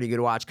was a Okay. pretty good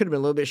watch. Could have been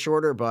a little bit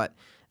shorter, but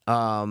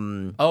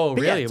Oh,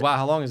 but yeah, really? it's- Wow.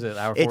 How long is it?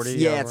 Hour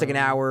 40? it's like an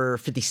hour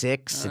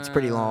 56. It's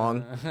pretty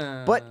long.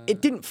 But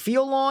it didn't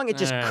feel long. It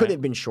just could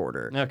have been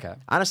shorter. Okay.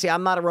 Honestly,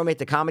 I'm not a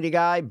romantic comedy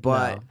guy,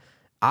 but No.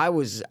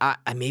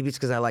 I maybe it's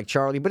because I like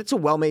Charlie, but it's a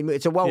well-made movie.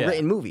 It's a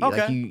well-written movie.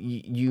 Okay. Like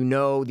you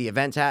know the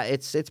events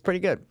it's pretty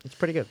good. It's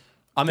pretty good.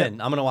 I'm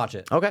in. I'm gonna watch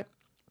it. Okay.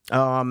 Yeah,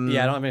 I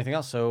don't have anything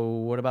else. So,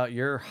 what about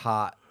your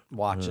hot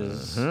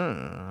watches?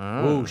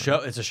 Ooh, show.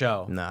 It's a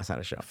show. No, it's not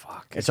a show.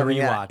 Fuck. It's It's a something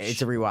rewatch.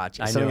 It's a rewatch.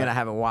 I It's something knew that I it.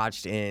 haven't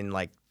watched in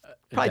like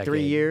probably 3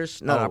 decade.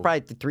 years. No, Oh.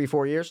 probably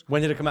 3-4 years.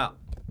 When did it come out?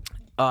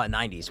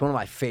 90s. One of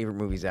my favorite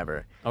movies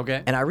ever.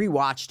 Okay. And I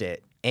rewatched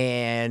it,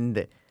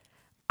 and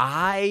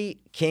I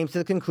came to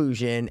the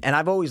conclusion, and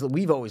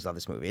we've always loved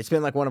this movie. It's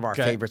been like one of our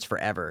Okay. favorites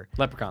forever.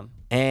 Leprechaun.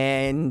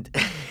 And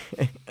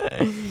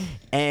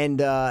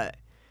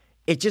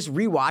it just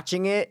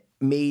rewatching it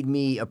made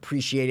me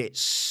appreciate it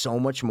so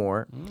much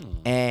more.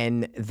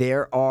 And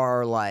there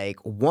are like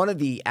one of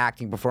the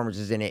acting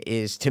performances in it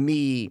is, to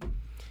me,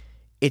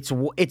 it's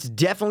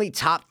definitely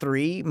top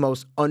 3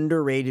 most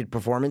underrated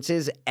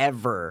performances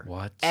ever.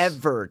 What?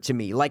 Ever to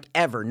me, like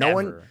ever. No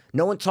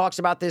one talks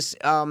about this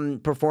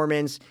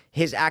performance.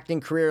 His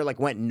acting career like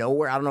went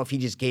nowhere. I don't know if he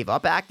just gave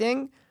up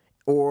acting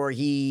or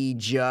he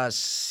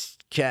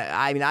just.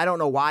 I mean, I don't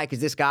know why, because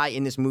this guy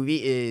in this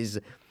movie is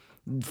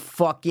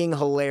fucking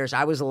hilarious.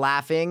 I was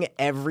laughing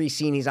every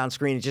scene he's on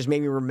screen. It just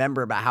made me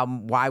remember about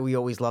why we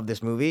always love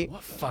this movie.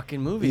 What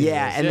fucking movie?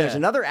 Yeah, is this? and there's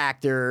another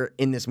actor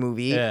in this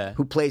movie Yeah.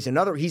 who plays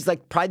another. He's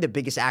like probably the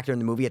biggest actor in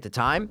the movie at the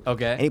time.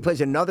 Okay. And he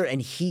plays another,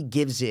 and he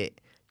gives it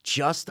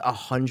just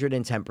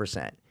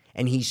 110%.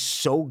 And he's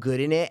so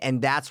good in it,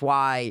 and that's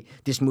why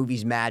this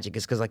movie's magic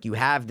is because like you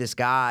have this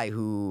guy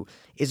who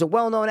is a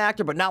well-known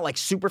actor, but not like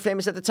super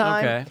famous at the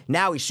time. Okay.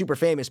 Now he's super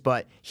famous,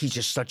 but he's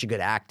just such a good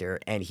actor,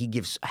 and he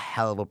gives a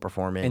hell of a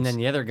performance. And then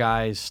the other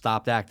guys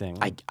stopped acting.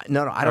 I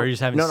don't. Or you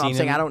just haven't I'm seen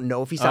saying him? I don't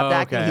know if he stopped Oh,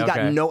 acting. okay, He got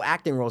okay. no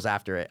acting roles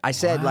after it. I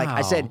said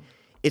Wow.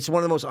 it's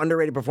one of the most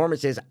underrated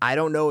performances. I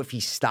don't know if he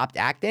stopped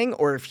acting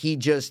or if he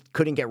just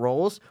couldn't get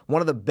roles.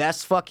 One of the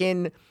best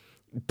fucking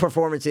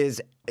performances,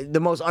 the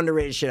most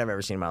underrated shit I've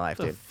ever seen in my life,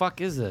 What the dude. fuck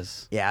is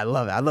this? Yeah, I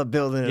love it. I love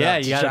building it Yeah,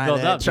 up. you gotta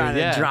build up, dude. Trying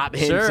Yeah, to drop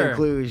hints sure. and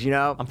clues, you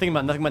know? I'm thinking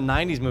about nothing but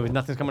 90s movies.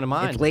 Nothing's coming to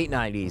mind. It's late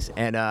 90s,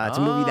 and it's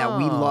a movie that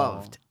we Oh.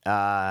 loved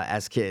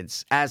as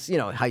kids, as,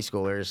 high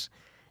schoolers.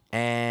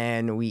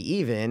 And we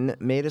even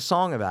made a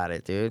song about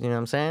it, dude. You know what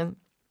I'm saying?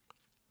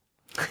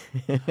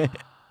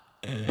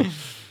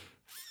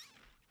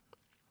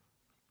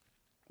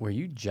 Were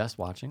you just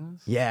watching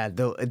this? Yeah, on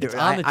the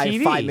I have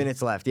TV. 5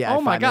 minutes left. Yeah, I Oh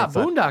have my 5 God, minutes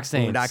left. Boondock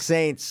Saints. Boondock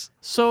Saints.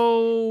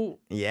 So,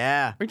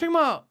 Yeah. are you talking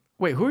about?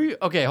 Wait, who are you?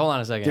 Okay, hold on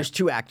a second. There's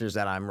 2 actors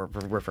that I'm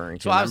referring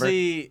to. So remember?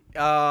 obviously,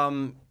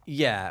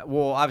 yeah.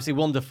 Well, obviously,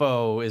 Willem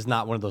Dafoe is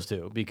not one of those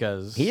two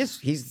because He's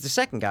the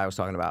second guy I was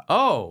talking about.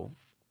 Oh,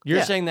 you're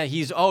Yeah. saying that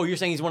you're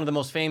saying he's one of the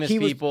most famous He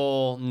was-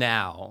 people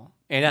now,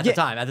 and at Yeah. the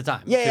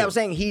time. Yeah, too. I was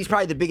saying he's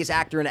probably the biggest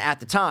actor in it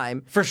at the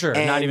time. For sure, not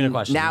And even a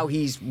question. Now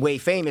he's way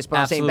famous, but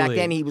I'm saying back Absolutely.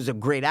 then he was a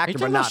great Are actor, you but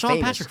talking not about Sean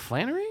famous. Patrick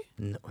Flannery?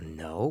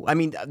 No. I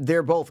mean,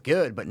 they're both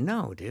good, but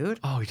no, dude.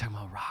 Oh, you're talking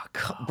about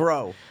Rock.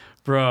 Bro,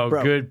 Bro,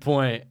 good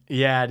point.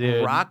 Yeah,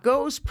 dude.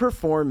 Rocco's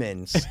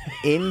performance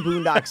in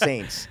Boondock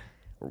Saints.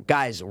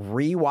 Guys,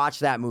 rewatch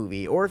that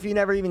movie. Or if you've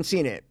never even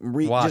seen it,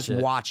 just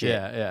watch it.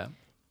 Yeah.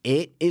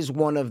 It is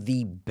one of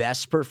the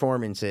best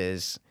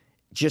performances,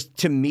 just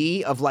to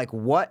me, of like,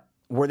 what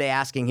were they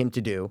asking him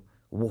to do?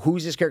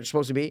 Who's this character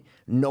supposed to be?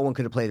 No one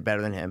could have played it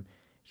better than him.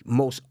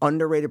 Most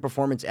underrated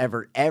performance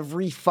ever.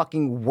 Every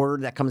fucking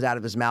word that comes out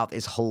of his mouth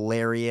is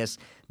hilarious.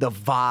 The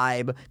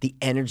vibe, the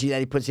energy that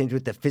he puts into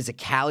it, the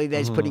physicality that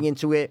he's putting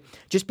into it.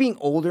 Just being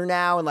older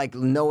now and like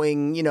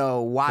knowing,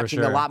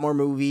 watching a lot more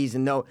movies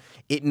and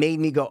it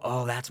made me go,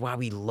 oh, that's why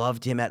we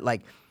loved him at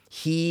like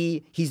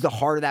he's the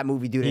heart of that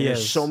movie, dude. And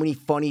there's so many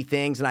funny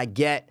things, and I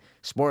get,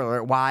 spoiler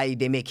alert, why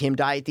they make him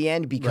die at the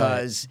end,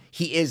 because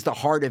he is the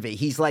heart of it.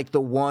 He's like the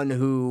one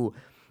who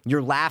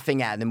you're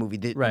laughing at in the movie.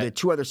 The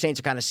two other saints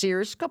are kind of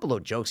serious. A couple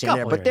little jokes in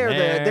there, but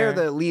they're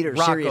the leader,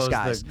 Rocco's serious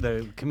guys.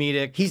 The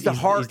comedic. He's the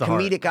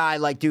comedic guy.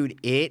 Like, dude,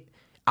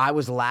 I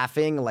was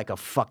laughing like a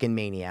fucking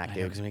maniac,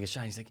 dude. Because he makes a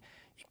shot. He's like,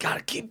 you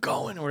gotta keep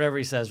going, or whatever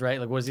he says, right?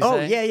 Like, what does he Oh,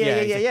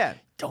 say? yeah.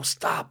 Don't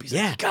stop. He's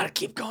like, you gotta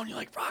keep going. You're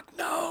like, Rock,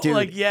 no. Dude.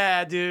 Like,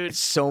 yeah, dude.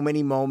 So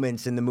many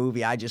moments in the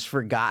movie, I just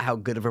forgot how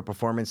good of a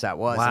performance that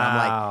was. And I'm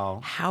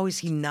like, how is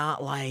he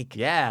not like...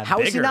 How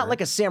is he not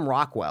like a Sam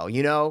Rockwell,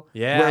 Yeah,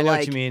 where, I know like,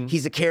 what you mean.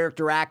 He's a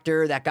character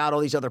actor that got all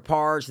these other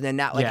parts, and then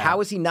now, like,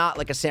 how is he not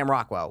like a Sam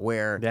Rockwell,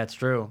 where... That's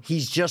true.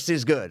 He's just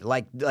as good.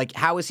 Like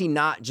how is he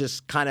not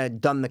just kind of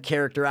done the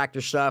character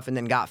actor stuff and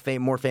then got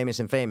more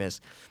famous and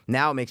famous?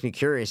 Now it makes me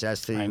curious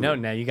as to... I know,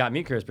 now you got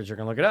me curious, but you're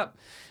gonna look it up.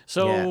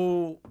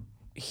 So...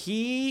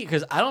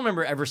 because I don't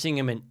remember ever seeing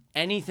him in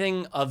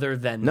anything other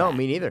than No, that.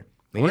 me neither.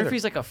 I wonder if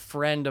he's like a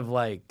friend of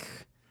like,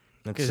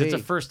 because it's a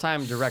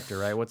first-time director,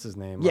 right? What's his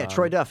name? Yeah,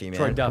 Troy Duffy, man.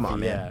 Troy Duffy, Come on,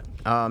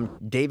 man.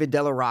 David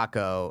Della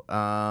Rocco,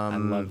 I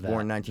love that.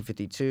 born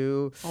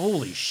 1952.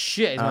 Holy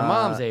shit, he's my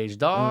mom's age,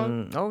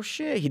 dog. Oh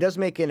shit, he does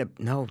make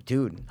no,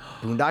 dude.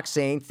 Boondock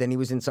Saints. Then he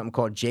was in something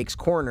called Jake's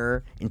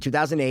Corner in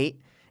 2008.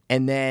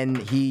 And then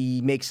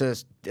he makes a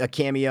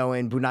cameo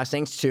in Boondock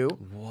Saints 2.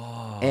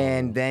 Whoa.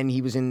 And then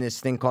he was in this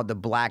thing called The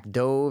Black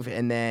Dove,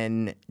 and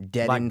then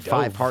Dead in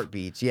 5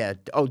 Heartbeats. Yeah.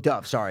 Oh,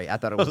 Dove. Sorry. I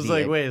thought it was I was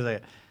like, wait a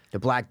second. The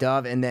Black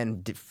Dove, and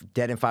then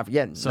Dead in 5.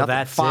 Yeah. So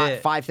that's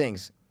it. 5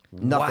 things.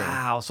 Nothing.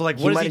 Wow. So like,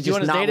 He what might does he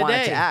have do on just his not wanted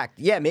day-to-day? to act.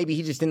 Yeah, maybe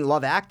he just didn't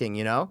love acting,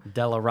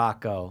 Della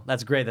Rocco.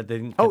 That's great that they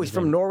didn't. Oh, he's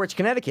from Norwich,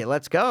 Connecticut.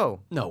 Let's go.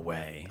 No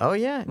way. Oh,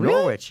 yeah. Really?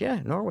 Norwich. Yeah,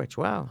 Norwich.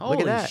 Wow. Holy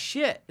Look at that.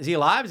 shit. Is he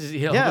alive? Is he,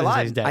 Yeah,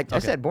 alive. He's dead. I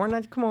said born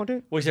 90. Come on,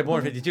 dude. Well, you said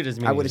born 52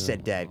 doesn't mean I would have he's-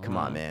 said dead. Come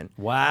on, man.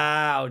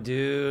 Wow,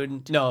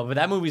 dude. No, but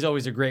that movie's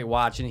always a great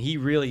watch, and he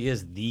really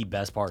is the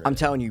best part of I'm it.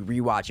 telling you,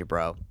 rewatch it,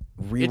 bro.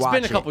 Rewatch It's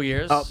been a it. couple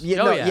years. Oh,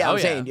 yeah, Oh, no, yeah. yeah. Oh, I'm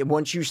yeah. saying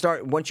once you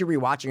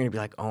rewatch, you're gonna be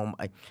like, oh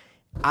my.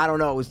 I don't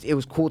know. It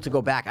was cool to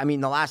go back. I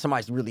mean, the last time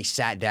I really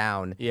sat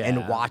down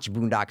and watched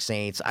Boondock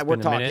Saints, we're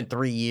been a talking minute.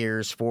 3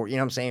 years, 4. You know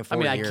what I'm saying? 4 I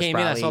mean, years, I came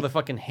probably. in, I saw the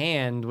fucking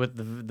hand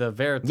with the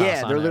Veritas.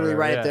 Yeah, on they're it, literally or-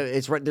 right yeah. at the.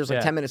 It's right. There's like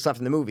Yeah. 10 minutes left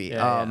in the movie.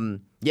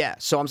 Yeah,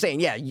 So I'm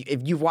saying,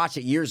 if you've watched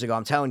it years ago,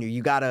 I'm telling you,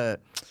 you gotta.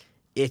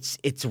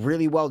 It's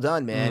really well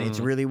done, man. It's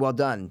really well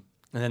done.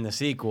 And then the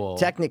sequel.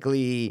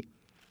 Technically,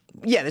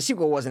 yeah, the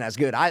sequel wasn't as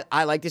good.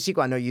 I like the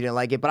sequel. I know you didn't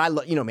like it,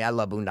 but you know me. I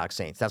love Boondock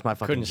Saints. That's my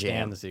fucking Couldn't jam.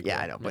 stand the sequel. Yeah,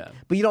 I know, Yeah.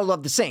 but you don't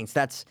love the Saints.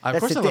 That's Of that's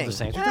course the I thing. love the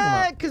Saints. What are you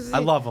talking about? 'Cause I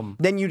love 'em.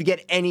 Then you'd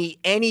get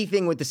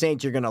anything with the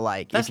Saints you're gonna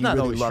like. That's if you not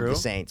really always love true. the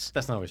Saints.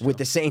 That's not always With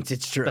true. the Saints,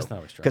 it's true. That's not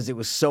always true. Because it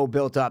was so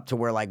built up to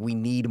where like we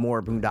need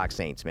more Boondock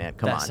Saints, man.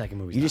 Come That on. second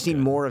movie's You just not need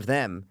good. more of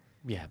them.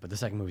 Yeah, but the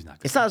second movie's not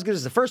good. It's not as good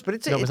as the first, but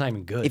it's No, but it's not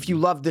even good. If you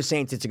love the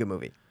Saints, it's a good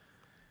movie.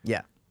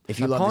 Yeah. If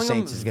you Stop love the calling them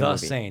Saints, it's a good the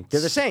movie. Saints.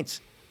 They're the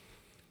Saints.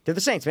 They're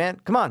the Saints, man.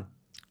 Come on.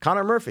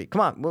 Connor Murphy.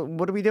 Come on.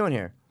 What are we doing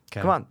here?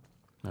 Okay. Come on.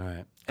 All right.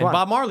 Come And on.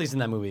 Bob Marley's in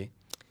that movie.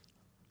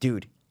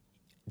 Dude,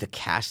 the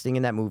casting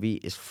in that movie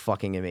is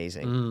fucking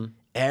amazing. Mm-hmm.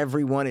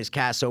 Everyone is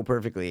cast so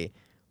perfectly.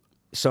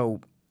 So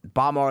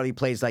Bob Marley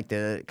plays like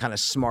the kind of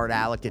smart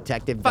aleck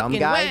detective dumb Fucking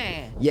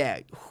guy. wah. Yeah.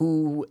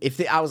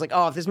 I was like,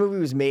 oh, if this movie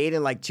was made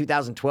in like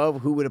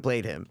 2012, who would have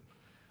played him?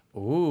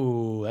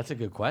 Ooh, that's a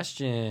good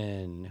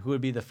question. Who would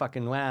be the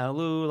fucking wow?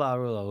 Loo, la,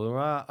 loo, la, loo,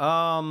 la?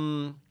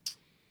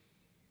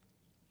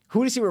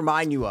 Who does he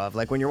remind you of?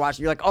 Like when you're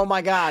watching, you're like, oh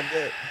my God,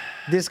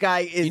 this guy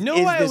is. You know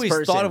is what I this always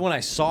person. thought of when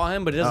I saw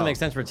him, but it doesn't Oh. make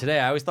sense for today.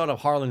 I always thought of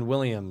Harlan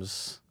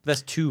Williams.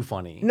 That's too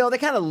funny. No, they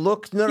kind of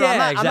look. No, Yeah, I'm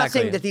not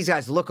exactly. saying that these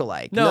guys look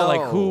alike. No,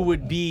 like who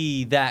would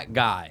be that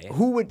guy?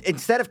 Who would,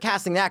 instead of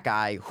casting that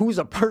guy, who's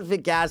a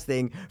perfect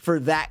casting for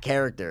that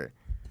character?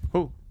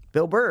 Who?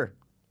 Bill Burr.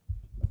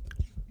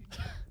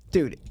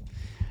 Dude,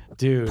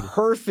 Dude.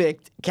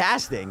 perfect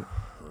casting.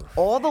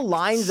 All the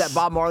lines that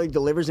Bob Marley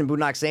delivers in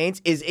Boondock Saints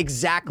is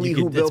exactly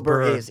who Bill it's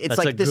Burr Burr. is. It's That's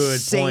a like the good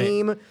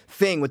same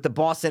thing with the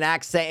Boston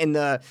accent and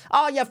the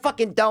you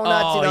fucking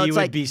donuts. Oh, you know, you it's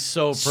would like be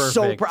so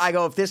perfect. I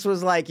go, if this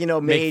was like made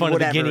fun of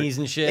the whatever, guineas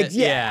and shit?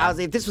 Yeah, Yeah. I was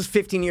like, if this was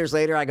 15 years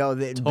later, I go,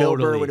 Bill Burr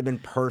Totally. would have been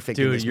perfect.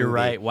 in Dude, this you're movie.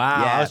 right.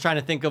 Wow. Yeah. I was trying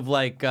to think of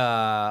like,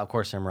 of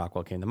course, Sam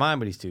Rockwell came to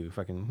mind, but he's too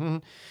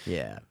fucking.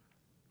 Yeah.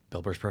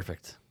 Bill Burr's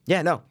perfect.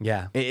 Yeah. No.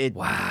 Yeah. Wow.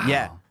 Wow.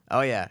 Yeah.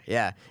 Oh yeah.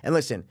 Yeah. And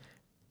listen,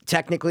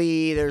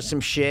 technically there's some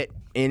shit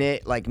in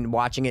it. Like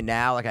watching it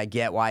now, like I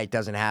get why it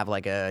doesn't have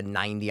like a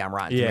 90 on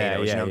Rotten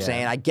Tomatoes. You know what I'm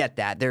saying? I get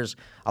that. There's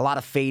a lot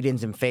of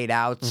fade-ins and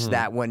fade-outs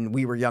that when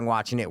we were young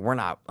watching it, we're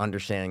not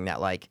understanding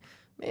that like.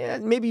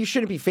 Maybe you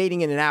shouldn't be fading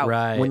in and out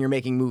when you're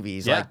making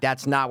movies. Yeah. Like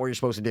that's not what you're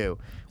supposed to do.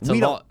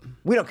 We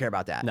We don't care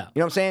about that. No. You know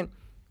what I'm saying?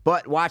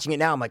 But watching it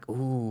now, I'm like,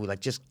 ooh, like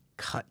just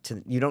cut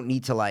to. You don't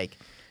need to like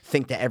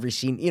think that every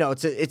scene. You know,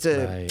 it's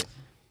a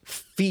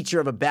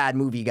feature of a bad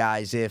movie,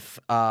 guys. If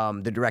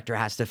the director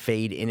has to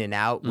fade in and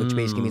out, which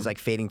basically means like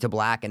fading to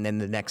black, and then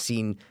the next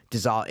scene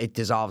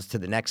dissolves to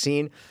the next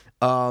scene.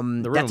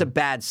 That's a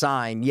bad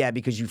sign. Yeah,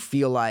 because you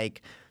feel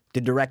like the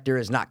director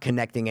is not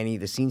connecting any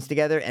of the scenes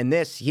together. And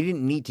this, he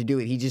didn't need to do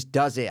it. He just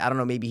does it. I don't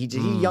know, maybe he's a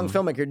young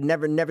filmmaker,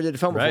 never did a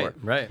film before.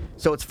 Right.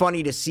 So it's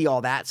funny to see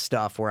all that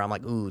stuff where I'm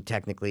like, ooh,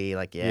 technically,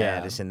 like,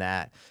 this and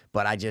that.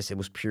 But it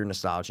was pure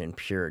nostalgia and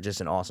just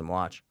an awesome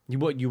watch. You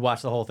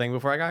watched the whole thing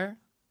before I got here?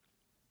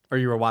 Or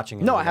you were watching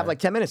it? No, I have like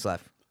 10 minutes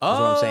left. That's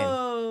what I'm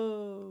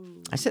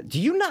saying. I said,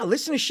 do you not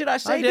listen to shit I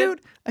say,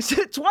 dude? I said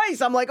it twice.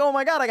 I'm like, oh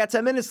my God, I got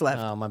 10 minutes left.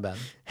 Oh, my bad.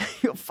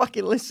 You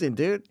fucking listen,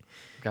 dude.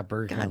 Got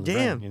Burger King on the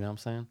damn. brain, you know what I'm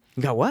saying?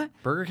 You got what?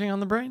 Burger King on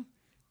the brain?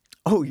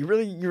 Oh, you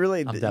really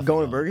I'm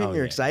going to Burger King?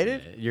 You're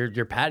excited?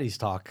 Your Patty's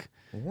talk.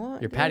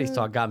 What? Your Patty's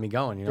talk got me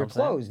going, you know They're what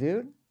I'm saying?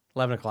 closed, dude.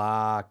 11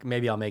 o'clock.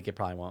 Maybe I'll make it,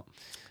 probably won't.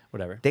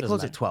 Whatever. They Doesn't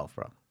close at matter. 12,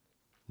 bro.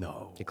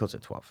 No. They close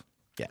at 12.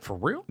 Yeah. For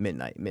real?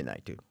 Midnight,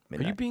 dude. Are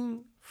Midnight. you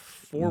being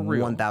for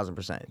real?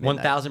 1,000%.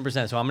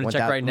 1,000%. So I'm going to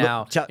check right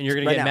now, and you're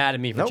going to get mad at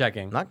me for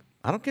checking. I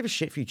don't give a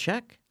shit if you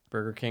check.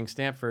 Burger King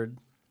Stanford.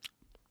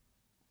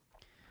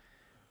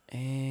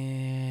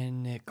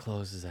 And it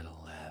closes at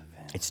 11.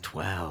 It's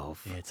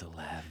 12. It's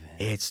 11.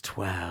 It's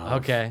 12.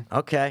 Okay.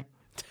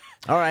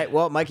 All right.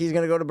 Well, Mikey's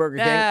going to go to Burger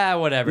King. Yeah,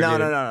 whatever, No.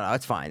 dude.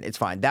 It's fine. It's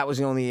fine. That was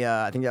the only,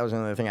 I think that was the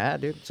only thing I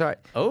had, dude. It's all right.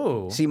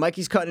 Oh. See,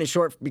 Mikey's cutting it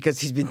short because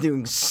he's been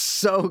doing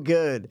so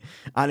good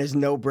on his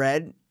no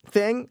bread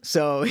thing.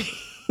 So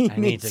I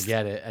need to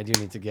get it. I do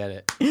need to get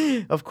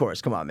it. Of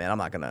course. Come on, man. I'm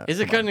not going to. Is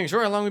it cutting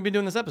short? How long have we been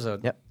doing this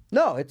episode? Yep.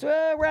 No, it's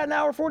we're at an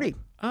hour 40.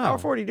 Hour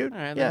 40, dude. All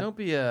right. Yeah. Then don't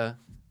be a...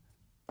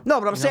 No,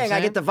 but I'm saying what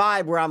I'm I get the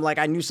vibe where I'm like,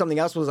 I knew something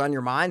else was on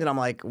your mind, and I'm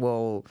like,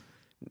 well,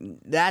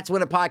 that's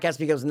when a podcast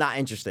becomes not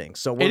interesting.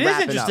 So we're It is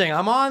wrapping interesting.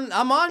 Up.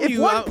 I'm on If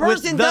you. one with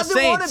person the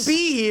doesn't want to Saints.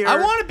 be here, I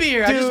want to be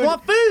here. I just dude,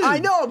 want food. I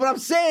know, but I'm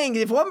saying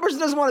if one person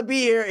doesn't want to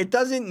be here, it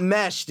doesn't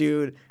mesh,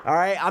 dude. All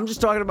right, I'm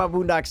just talking about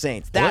Boondock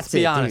Saints. That's Let's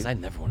be it, honest. dude. I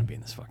never want to be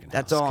in this fucking house.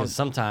 That's all. Because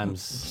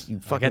sometimes You I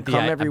fucking get the,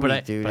 come every but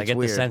week, dude. But I It's get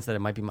weird. the sense that it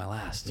might be my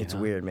last. It's you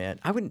know? weird,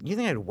 man. You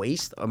think I'd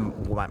waste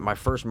my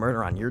first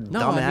murder on your No,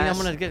 dumb I ass? think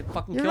I'm gonna get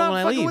fucking You're killed not when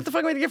I fucking. leave. What the fuck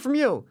am I gonna get from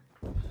you?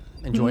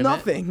 Enjoyment.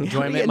 Nothing.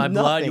 Enjoyment. Yeah, My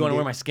blood. nothing, You want to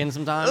wear dude. my skin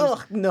sometimes?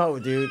 Ugh, no,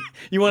 dude.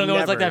 You want to know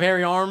what it's like to have Never.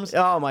 hairy arms?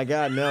 Oh my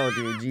God, no,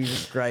 dude!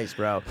 Jesus Christ,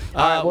 bro. All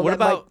right, well, what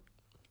about?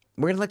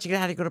 we're gonna let you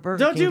get out of go to Burger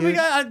Don't King, do. We dude.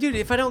 got. Dude,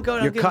 if I don't go, I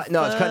don't You're give a cut.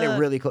 No, it's cutting it fuck.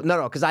 really close.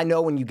 No, because I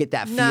know when you get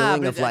that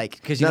feeling of like,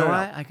 because you know no.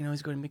 what? I can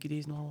always go to Mickey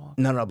D's Norwalk.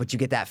 No, but you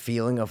get that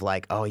feeling of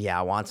like, oh yeah,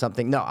 I want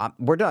something. No,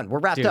 we're done. We're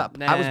wrapped Dude, up.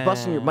 I was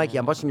busting your nah. Mikey.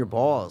 I'm busting your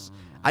balls.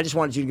 I just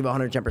wanted you to give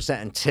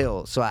 110%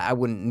 until so I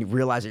wouldn't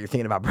realize that you're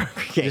thinking about Burger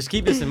King. Just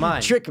keep this in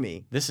mind. Trick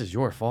me. This is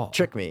your fault.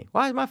 Trick me.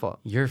 Why is it my fault?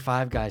 Your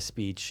Five Guys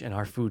speech and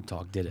our food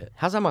talk did it.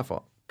 How's that my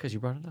fault? Because you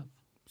brought it up.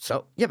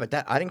 So yeah, but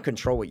that I didn't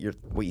control what you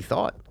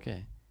thought.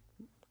 Okay.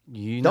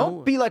 You Don't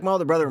know, be like my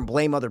older brother and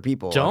blame other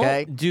people. don't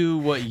okay? do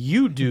what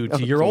you do to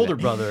Don't your do older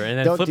that. brother and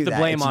then Don't flip do the that.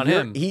 blame It's on your-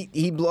 him.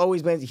 He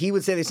always blames. He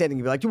would say the same thing.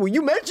 He'd be like, "Well,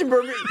 you mentioned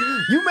Burger.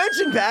 You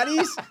mentioned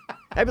Patty's."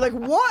 I'd be like,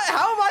 "What?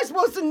 How am I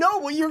supposed to know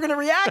what you're gonna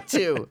react to?"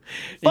 You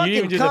Fucking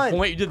didn't even do cunt. the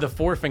point. You did the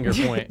four-finger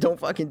point. Don't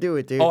fucking do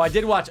it, dude. Oh, I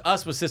did watch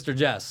Us with Sister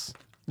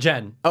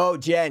Jen. Oh,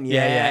 Jen.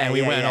 Yeah, And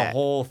we went yeah. on a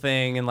whole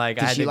thing, and like, I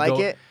Did had she to like go.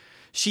 it?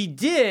 She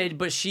did,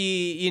 but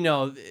she, you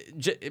know,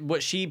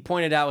 what she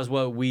pointed out was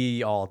what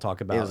we all talk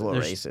about. It was a little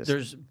There's-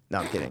 racist. No,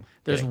 I'm kidding.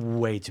 There's Kidding.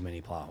 way too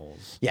many plot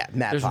holes. Yeah,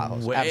 mad There's plot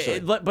holes. way-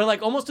 Absolutely. but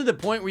like almost to the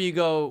point where you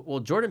go, well,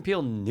 Jordan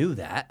Peele knew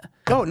that.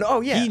 Oh no,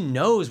 oh yeah. He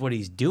knows what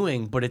he's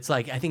doing, but it's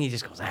like I think he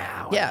just goes,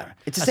 Yeah, whatever."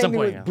 it's the At same some thing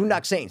point, with you know.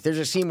 Boondock Saints. There's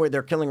a scene where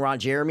they're killing Ron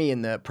Jeremy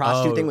in the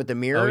prostitute Oh. thing with the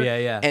mirror. Oh,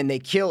 yeah. And they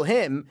kill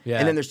him. Yeah.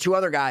 And then there's two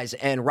other guys,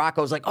 and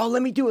Rocco's like, "Oh,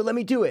 let me do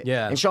it.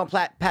 Yeah. And Sean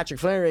Patrick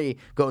Flannery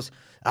goes,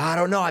 "I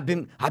don't know. I've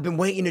been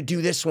waiting to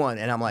do this one."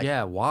 And I'm like,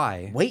 Yeah,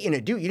 why? waiting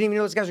to do? You didn't even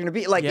know those guys were gonna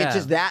be like. Yeah. It's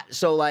just that.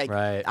 So like,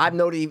 Right. I've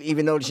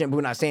even noticed in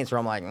Boondock Saints where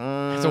I'm like,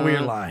 It's a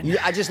weird line.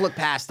 Yeah, I just look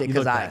past it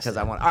because look past it.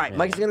 I want. All right, Yeah.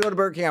 Mikey's gonna go to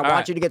Burger King. I want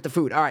right. you to get the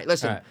food. All right,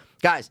 listen, All right.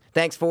 guys.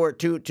 Thanks for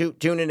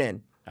tuning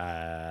in.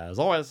 As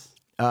always.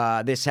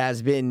 This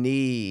has been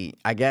the,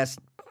 I guess,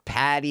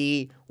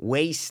 Patty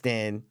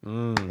wasting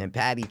and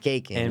Patty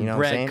caking. And you know what I'm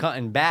Brett saying?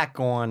 cutting back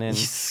on, and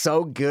He's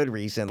so good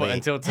recently. but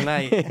until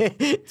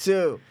tonight,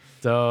 Two.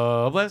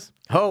 Dobless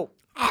Hope.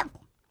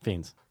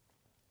 Fiends.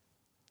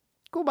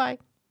 Goodbye.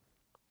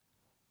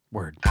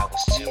 Word. I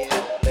was too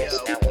hopeless,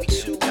 now we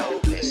too